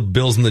it was the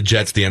Bills and the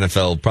Jets, the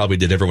NFL probably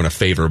did everyone a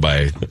favor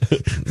by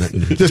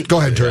just go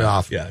ahead and turn it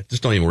off. Yeah,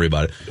 just don't even worry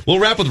about it. We'll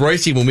wrap with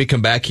Royce when we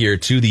come back here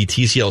to the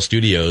TCL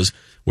studios,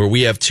 where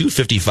we have two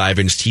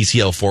 55-inch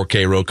TCL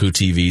 4K Roku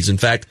TVs. In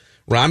fact,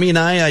 Rami and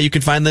I, you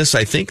can find this,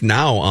 I think,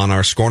 now on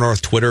our Score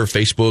North Twitter,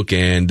 Facebook,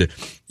 and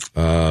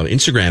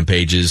Instagram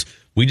pages.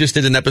 We just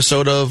did an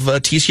episode of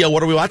TCL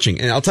What Are We Watching?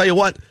 And I'll tell you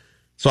what.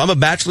 So I'm a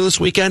bachelor this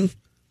weekend.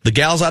 The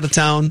gal's out of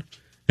town,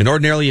 and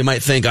ordinarily you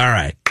might think, all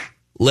right,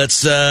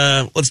 let's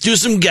do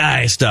some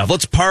guy stuff.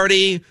 Let's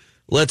party.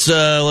 Let's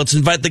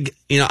invite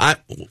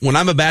when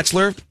I'm a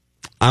bachelor,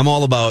 I'm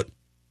all about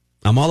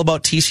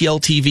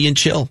TCL TV and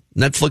chill,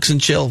 Netflix and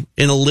chill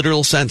in a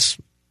literal sense.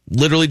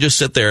 Literally just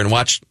sit there and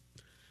watch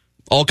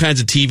all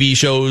kinds of TV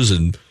shows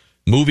and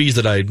movies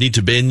that I need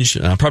to binge.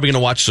 I'm probably going to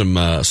watch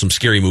some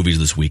scary movies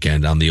this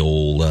weekend on the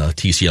old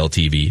TCL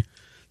TV.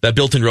 That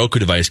built-in Roku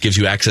device gives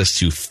you access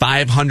to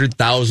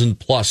 500,000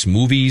 plus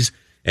movies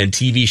and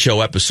TV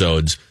show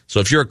episodes. So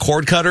if you're a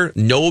cord cutter,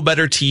 no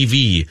better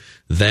TV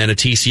than a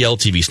TCL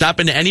TV. Stop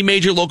into any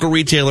major local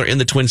retailer in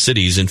the Twin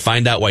Cities and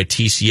find out why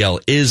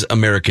TCL is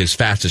America's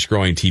fastest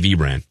growing TV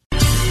brand.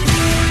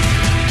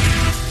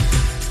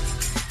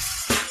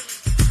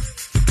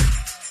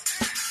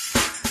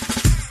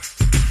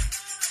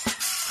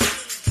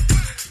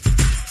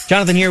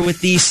 Jonathan here with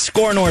the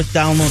Score North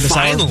download this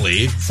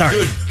Finally. hour. Sorry.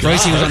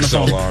 Royce was on the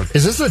phone.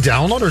 Is this the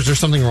download or is there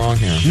something wrong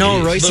here?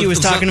 No, Royce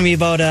was talking to me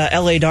about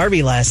LA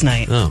Derby last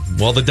night. Oh,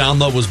 well, the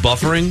download was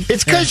buffering.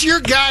 It's because your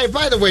guy,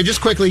 by the way,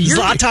 just quickly.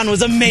 Zlatan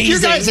was amazing. Your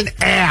guy's an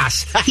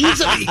ass.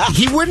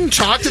 He wouldn't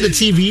talk to the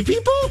TV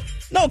people?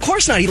 No, of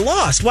course not. He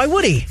lost. Why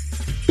would he?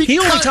 He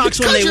only talks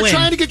when they win. Because you're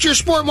trying to get your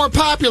sport more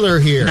popular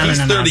here. No,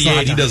 He's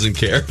 38. He doesn't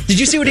care. Did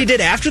you see what he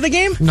did after the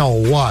game? No,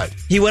 what?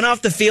 He went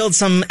off the field.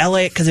 Some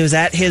LA because it was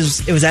at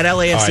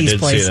LAFC's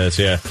place. See this,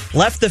 yeah.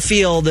 Left the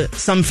field.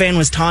 Some fan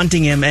was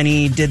taunting him, and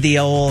he did the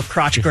old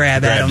crotch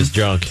grab at him. His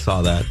junk.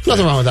 Saw that.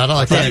 Nothing wrong with that. I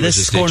like that.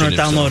 This Score North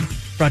download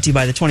brought to you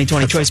by the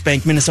 2020 Choice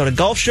Bank Minnesota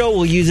Golf Show.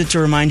 We'll use it to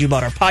remind you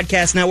about our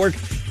podcast network.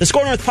 The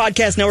Score North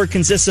Podcast Network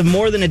consists of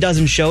more than a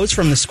dozen shows,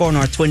 from the Score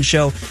North Twin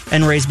Show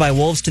and Raised by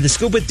Wolves to the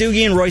Scoop with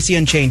Doogie and Royce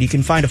Unchained. You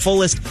can find a full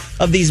list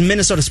of these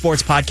Minnesota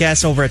sports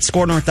podcasts over at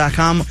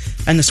scorenorth.com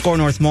and the Score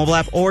North mobile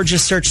app, or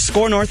just search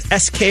Score North,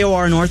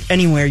 SKOR North,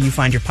 anywhere you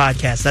find your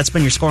podcast. That's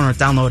been your Score North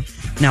download.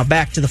 Now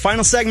back to the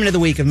final segment of the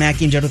week of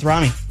Mackie and Judd with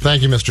Rami.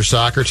 Thank you, Mr.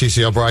 Soccer,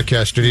 TCL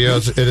Broadcast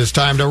Studios. It is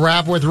time to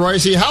wrap with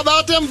Royce. How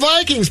about them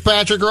Vikings,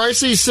 Patrick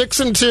Royce?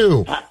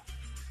 6-2.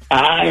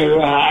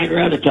 I'd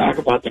rather talk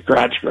about the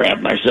crotch grab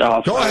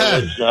myself. Go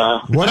ahead.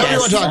 Whatever you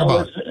want to talk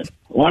about.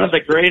 One of the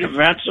great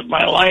events of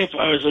my life,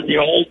 I was in the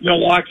old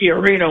Milwaukee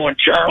Arena when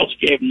Charles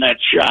gave him that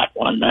shot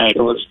one night.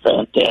 It was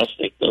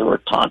fantastic. They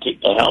were taunting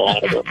the hell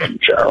out of him,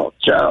 and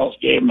Charles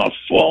gave him a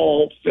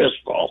full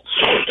fistful.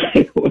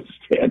 It was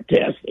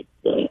fantastic.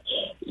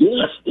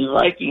 Yes, the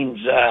Vikings,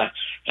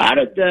 how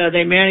did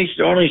they manage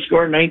to only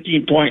score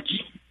 19 points?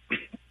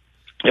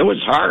 It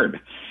was hard.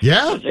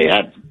 Yeah. They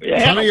had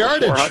ton of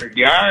yardage. 400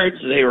 yards.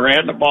 They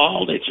ran the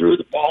ball. They threw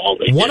the ball.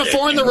 1 of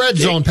 4 in the red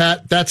zone,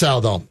 Pat. That's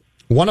how, though.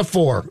 1 of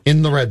 4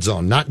 in the red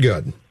zone. Not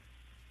good.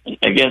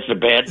 Against a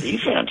bad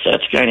defense.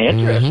 That's kind of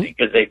interesting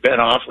because they've been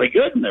awfully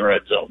good in the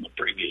red zone the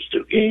previous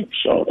 2 games.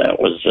 So that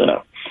was,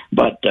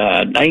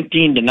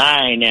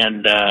 19-9.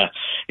 And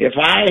if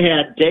I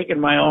had taken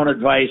my own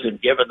advice and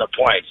given the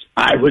points,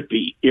 I would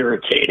be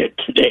irritated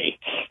today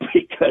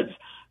because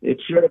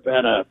it should have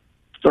been a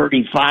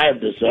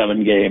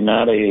 35-7 game,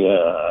 not a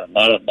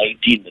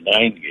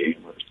 19-9 game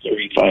or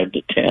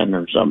 35-10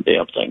 or some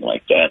damn thing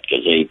like that,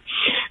 because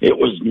it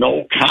was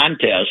no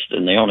contest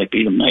and they only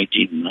beat them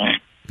 19-9.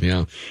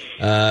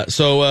 Yeah.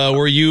 So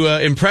were you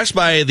impressed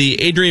by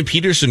the Adrian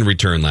Peterson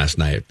return last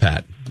night,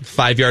 Pat?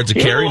 5 yards a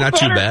carry, not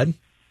too bad.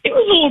 It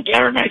was a little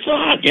better than I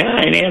thought.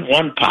 Yeah, and he had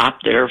one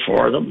pop there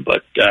for them,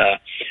 but.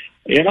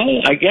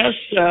 I guess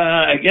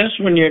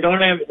when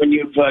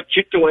you've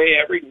chipped away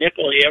every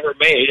nickel you ever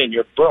made and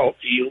you're broke,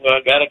 you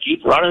got to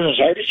keep running as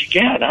hard as you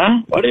can,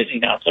 huh? What is he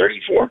now,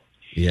 34?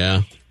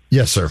 Yeah.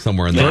 Yes, sir.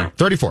 Somewhere in there.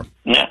 34.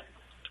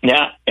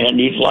 Yeah, and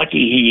he's lucky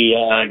he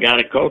got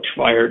a coach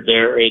fired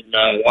there in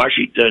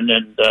Washington,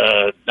 and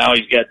now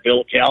he's got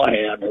Bill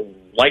Callahan, who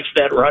likes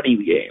that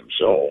running game.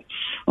 So,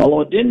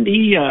 although didn't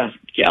he,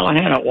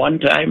 Callahan at one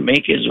time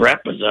make his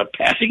rep as a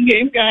passing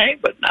game guy,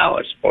 but now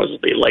it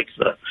supposedly likes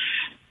the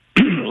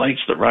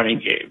running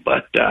game.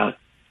 But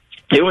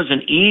it was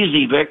an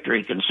easy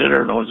victory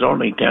considering it was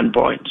only 10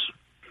 points.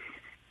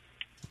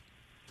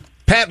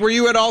 Pat, were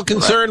you at all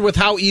concerned with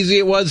how easy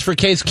it was for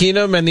Case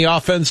Keenum and the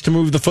offense to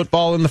move the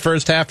football in the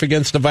first half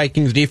against the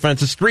Vikings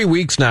defense? It's 3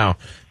 weeks now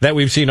that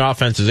we've seen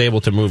offenses able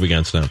to move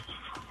against them.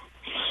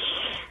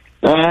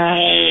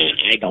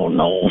 I don't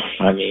know.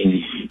 I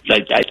mean,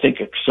 I think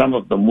some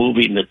of the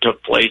moving that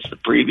took place the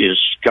previous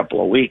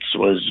couple of weeks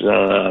was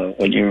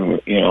when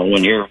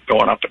you're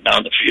going up and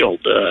down the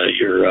field,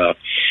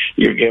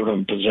 you're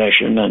giving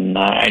possession, and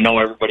I know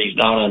everybody's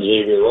down on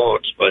Xavier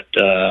Rhodes, but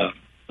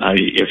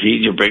if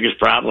he's your biggest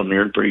problem,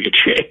 you're in pretty good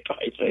shape,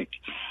 I think.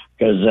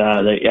 Because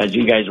as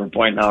you guys were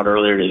pointing out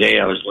earlier today,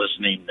 I was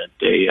listening that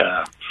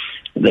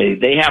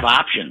they have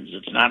options.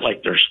 It's not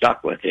like they're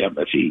stuck with him.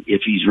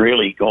 If he's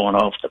really going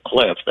off the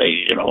cliff,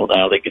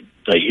 now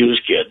they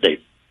use kid. They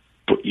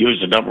use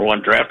the number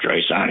 1 draft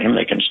choice on him.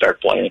 They can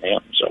start playing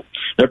him. So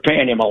they're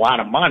paying him a lot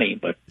of money.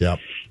 But to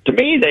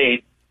me,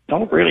 they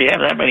don't really have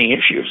that many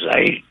issues.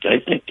 I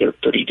think they're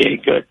pretty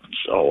dang good.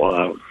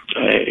 So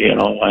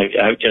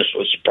I just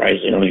was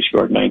surprised they only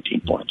scored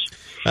 19 points.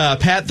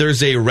 Pat,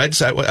 there's a Red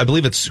Sox, I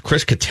believe it's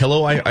Chris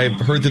Cotillo. I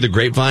heard through the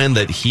grapevine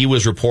that he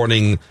was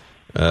reporting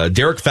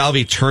Derek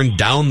Falvey turned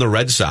down the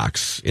Red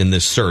Sox in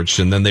this search,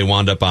 and then they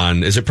wound up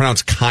on, is it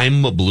pronounced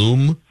Chaim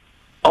Bloom?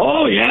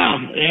 Oh, yeah.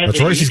 That's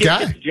Royce's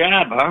guy. Get the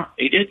job, huh?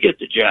 He did get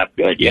the job.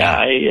 Good. Yeah,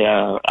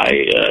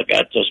 I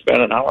got to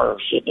spend an hour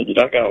sitting in the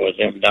dugout with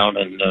him down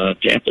in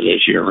Tampa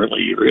this year.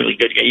 Really, really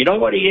good guy. You know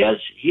what he is?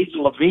 He's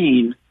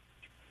Levine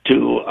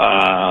to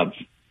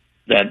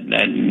that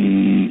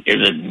is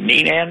it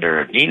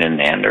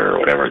Nienander or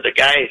whatever, the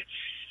guy.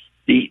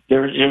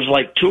 There's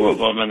like 2 of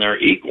them, and they're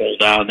equal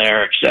down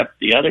there, except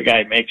the other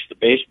guy makes the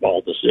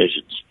baseball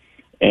decisions.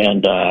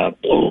 And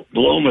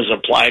Bloom has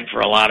applied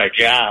for a lot of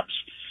jobs.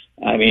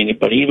 I mean,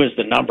 but he was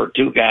the number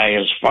 2 guy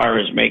as far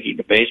as making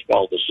the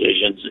baseball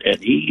decisions, and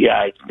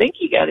I think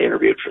he got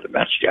interviewed for the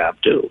Mets job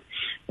too,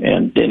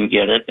 and didn't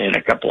get it, and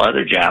a couple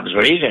other jobs.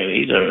 But he's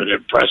an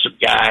impressive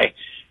guy,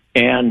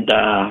 and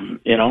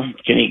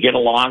can he get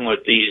along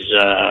with these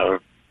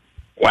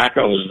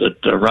wackos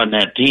that run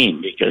that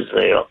team? Because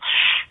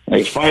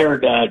they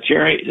fired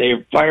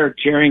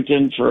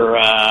Charrington for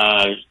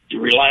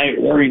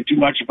worrying too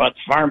much about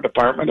the farm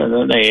department, and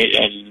then they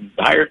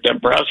hired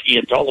Dombrowski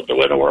and told him to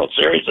win a World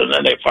Series, and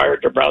then they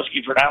fired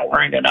Dombrowski for not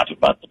worrying enough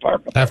about the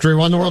farm department. After he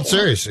won the World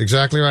Series,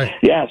 exactly right.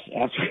 Yes,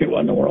 after he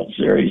won the World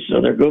Series,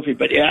 so they're goofy.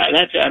 But yeah,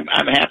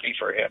 I'm happy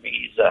for him.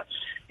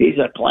 He's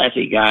a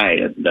classy guy,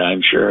 and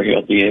I'm sure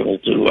he'll be able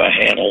to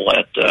handle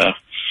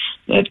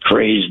that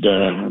crazed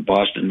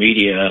Boston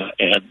media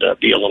and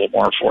be a little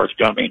more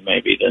forthcoming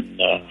maybe than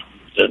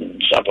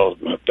some of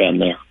them have been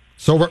there.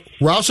 So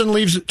Rowson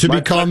leaves to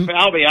become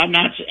Falvey. I'm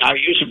not. Are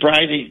you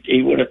surprised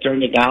he would have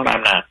turned it down?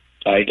 I'm not.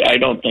 I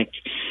don't think.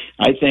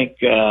 I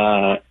think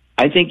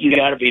you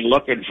got to be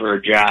looking for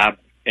a job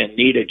and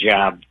need a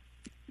job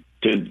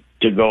to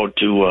go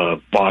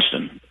to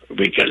Boston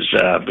because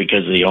of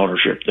the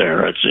ownership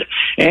there.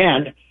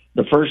 And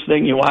the first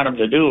thing you want them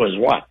to do is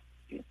what?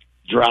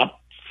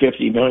 Drop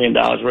 $50 million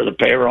worth of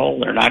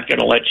payroll. They're not going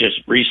to let you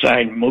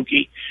re-sign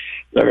Mookie.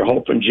 They're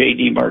hoping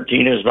J.D.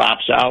 Martinez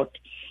opts out.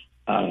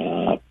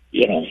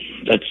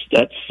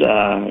 That's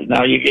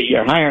now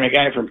you're hiring a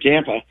guy from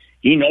Tampa.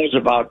 He knows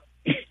about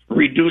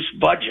reduced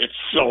budgets,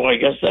 so I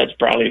guess that's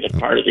probably the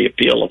part of the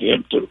appeal of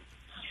him too.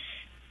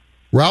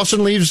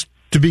 Rowson leaves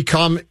to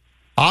become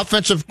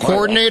offensive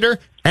coordinator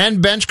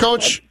and bench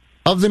coach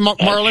of the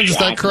Marlins. Is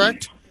that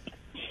correct?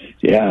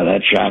 Yeah,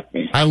 that shocked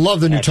me. I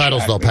love the new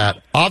titles, though,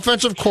 Pat.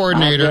 Offensive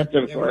coordinator.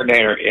 Offensive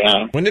coordinator,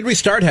 yeah. When did we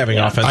start having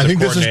offensive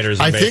coordinators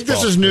in I think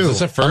this is new,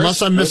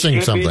 unless I'm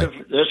missing something.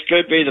 This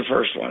could be the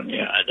first one,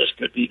 yeah. This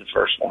could be the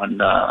first one.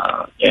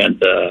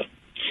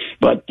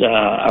 But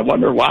I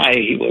wonder why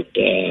he would,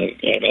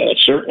 it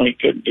certainly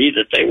could be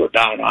that they were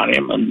down on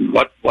him, and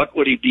what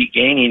would he be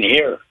gaining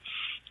here?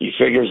 He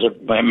figures if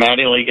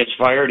Mattingly gets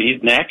fired,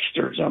 he's next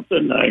or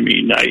something. I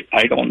mean,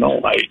 I don't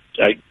know.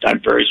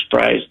 I'm very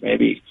surprised.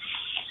 Maybe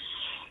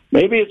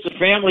it's a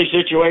family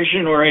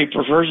situation where he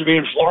prefers to be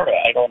in Florida.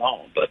 I don't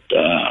know. But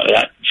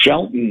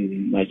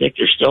Shelton, I think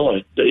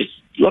it's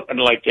looking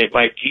like they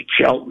might keep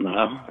Shelton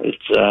now.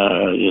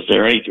 Is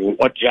there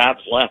what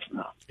jobs left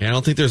now? Yeah, I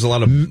don't think there's a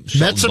lot of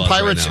Mets and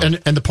Pirates, right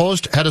and the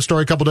Post had a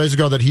story a couple days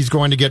ago that he's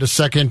going to get a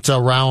second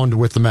round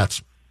with the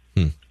Mets.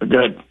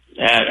 Good.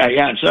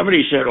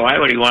 Somebody said, why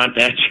would he want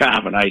that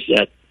job? And I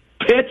said,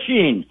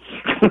 pitching.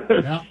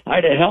 Yeah.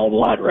 I'd a hell of a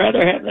lot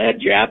rather have that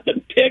job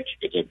than pitch.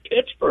 Because in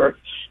Pittsburgh,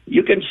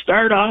 you can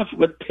start off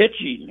with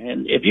pitching,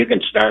 and if you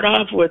can start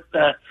off with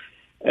 3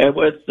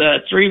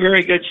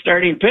 very good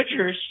starting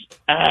pitchers,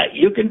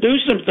 you can do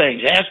some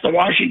things. Ask the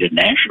Washington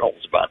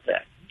Nationals about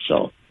that.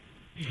 So,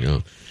 Yeah.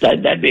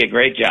 That'd be a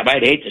great job.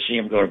 I'd hate to see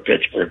him go to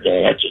Pittsburgh.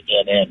 That's a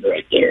dead end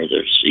right there.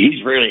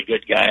 He's really a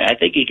good guy. I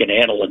think he can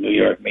handle the New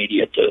York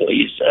media too.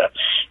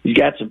 He's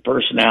got some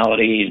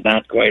personality. He's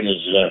not quite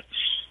as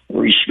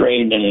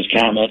restrained in his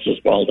comments as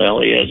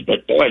Baldelli is.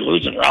 But boy,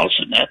 losing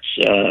Rowson,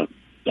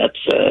 that's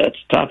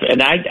tough.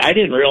 And I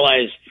didn't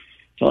realize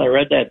until I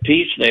read that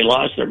piece they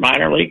lost their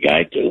minor league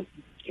guy too.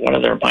 One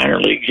of their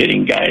minor league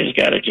hitting guys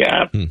got a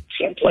job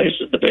someplace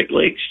in the big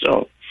leagues.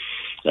 So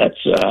that's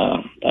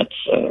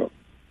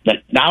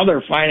that now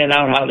they're finding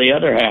out how the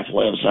other half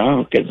lives,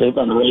 huh? Because they've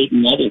been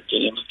raiding other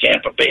teams.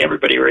 Tampa Bay,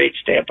 everybody rates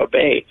Tampa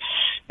Bay,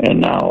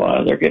 and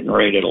now they're getting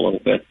raided a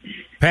little bit.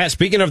 Pat,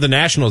 speaking of the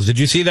Nationals, did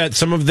you see that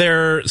some of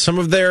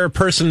their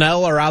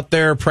personnel are out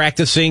there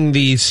practicing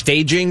the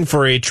staging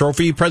for a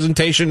trophy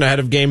presentation ahead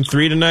of Game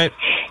 3 tonight?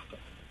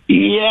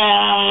 Yeah,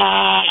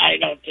 I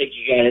don't think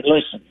you got it.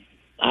 Listen,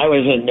 I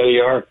was in New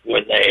York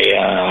when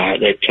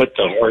they put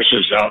the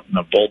horses out in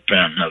the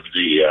bullpen of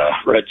the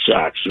Red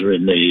Sox, or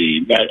in the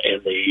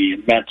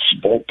Mets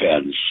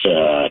bullpens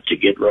to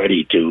get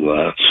ready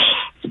to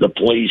the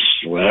police,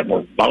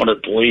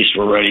 mounted police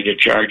were ready to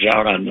charge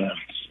out on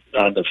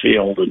the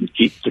field and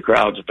keep the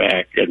crowds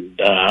back, and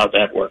how'd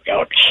that work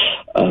out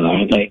in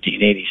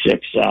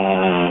 1986?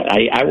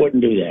 I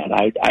wouldn't do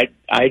that.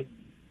 I'd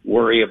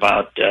worry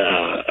about,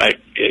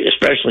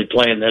 especially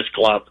playing this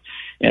club.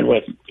 And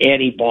with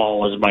Andy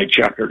Ball as my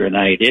chucker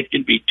tonight, it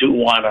can be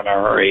 2-1 in a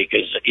hurry,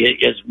 because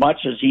as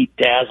much as he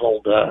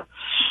dazzled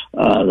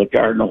the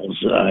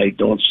Cardinals, I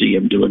don't see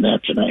him doing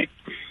that tonight.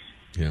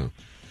 Yeah,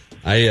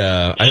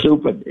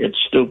 It's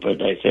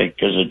stupid, I think,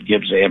 because it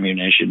gives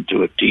ammunition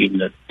to a team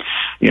that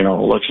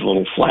looks a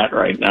little flat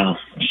right now.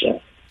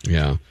 So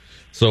yeah.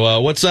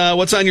 So what's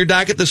on your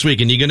docket this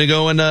week? And you gonna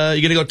go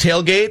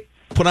tailgate,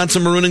 put on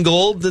some maroon and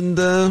gold, and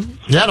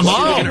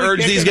tomorrow we can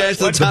urge these guys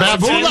to the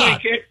top.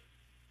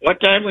 What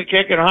time we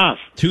kick it off?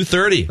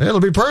 2:30. It'll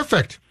be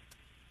perfect.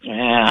 Yeah,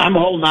 I'm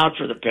holding out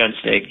for the Penn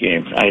State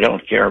game. I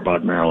don't care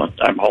about Maryland.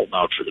 I'm holding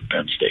out for the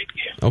Penn State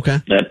game. Okay.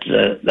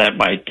 That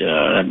might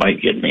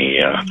get me.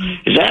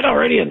 Is that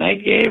already a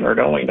night game, or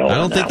don't we know? I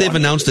don't think they've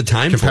announced a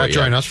time for it. Can Pat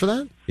join us for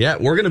that? Yeah,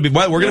 we're gonna be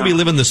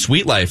living the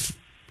sweet life.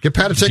 Get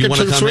Pat a ticket to the suite.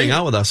 You want to come hang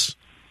out with us?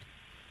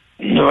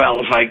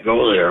 Well, if I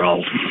go there,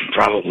 I'll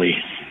probably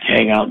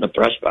hang out in the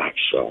press box.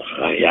 So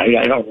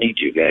I don't need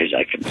you guys.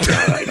 I can.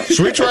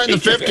 Sweet's right in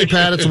the 50,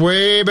 Pat. It's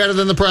way better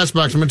than the press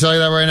box. I'm going to tell you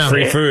that right now.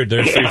 Free food.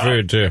 There's free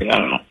food too.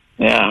 Yeah.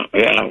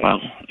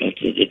 Well,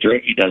 the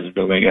drinking doesn't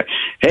do me good.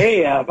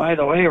 Hey, by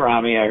the way,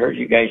 Rami, I heard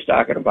you guys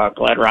talking about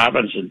Glenn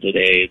Robinson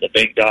today, the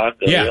big dog,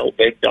 the old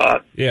big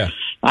dog. Yeah.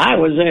 I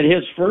was at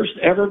his first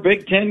ever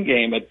Big Ten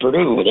game at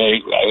Purdue.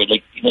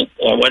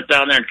 I went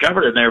down there and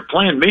covered it, and they were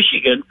playing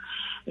Michigan.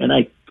 And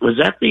was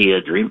that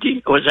the Dream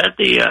Team? Was that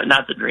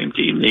not the Dream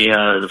Team?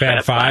 The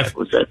Fat Five?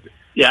 Was that?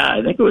 Yeah,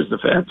 I think it was the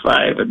Fat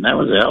Five, and that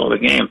was a hell of a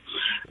game.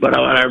 But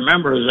what I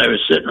remember is I was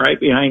sitting right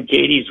behind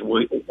Katie's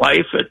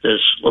wife at this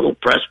little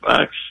press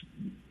box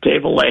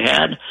table they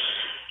had,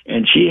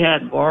 and she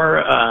had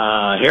more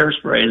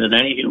hairspray than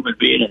any human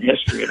being in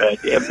history. And I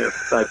damn near,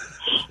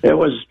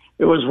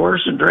 it was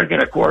worse than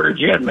drinking a quarter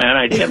gin, man.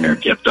 I damn near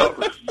tipped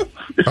over.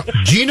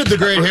 Gene had the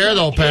great hair,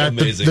 though, Pat.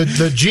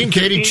 The Gene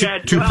Katie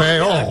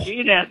toupee.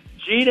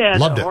 Gene had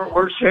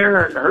worse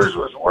hair, and hers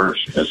was worse.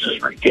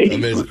 Mrs.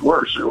 Katie was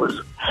worse.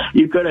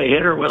 You could have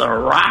hit her with a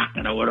rock,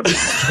 and it would have been.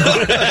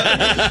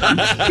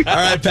 All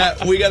right,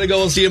 Pat, we got to go.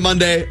 We'll see you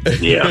Monday.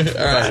 Yeah. All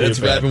right, that's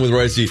what happened with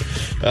Royce.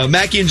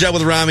 Mackie and Judd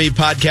with Rami,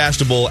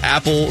 podcastable,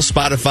 Apple,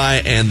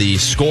 Spotify, and the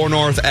Score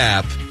North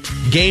app.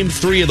 Game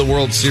 3 of the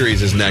World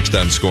Series is next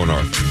on Score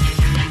North.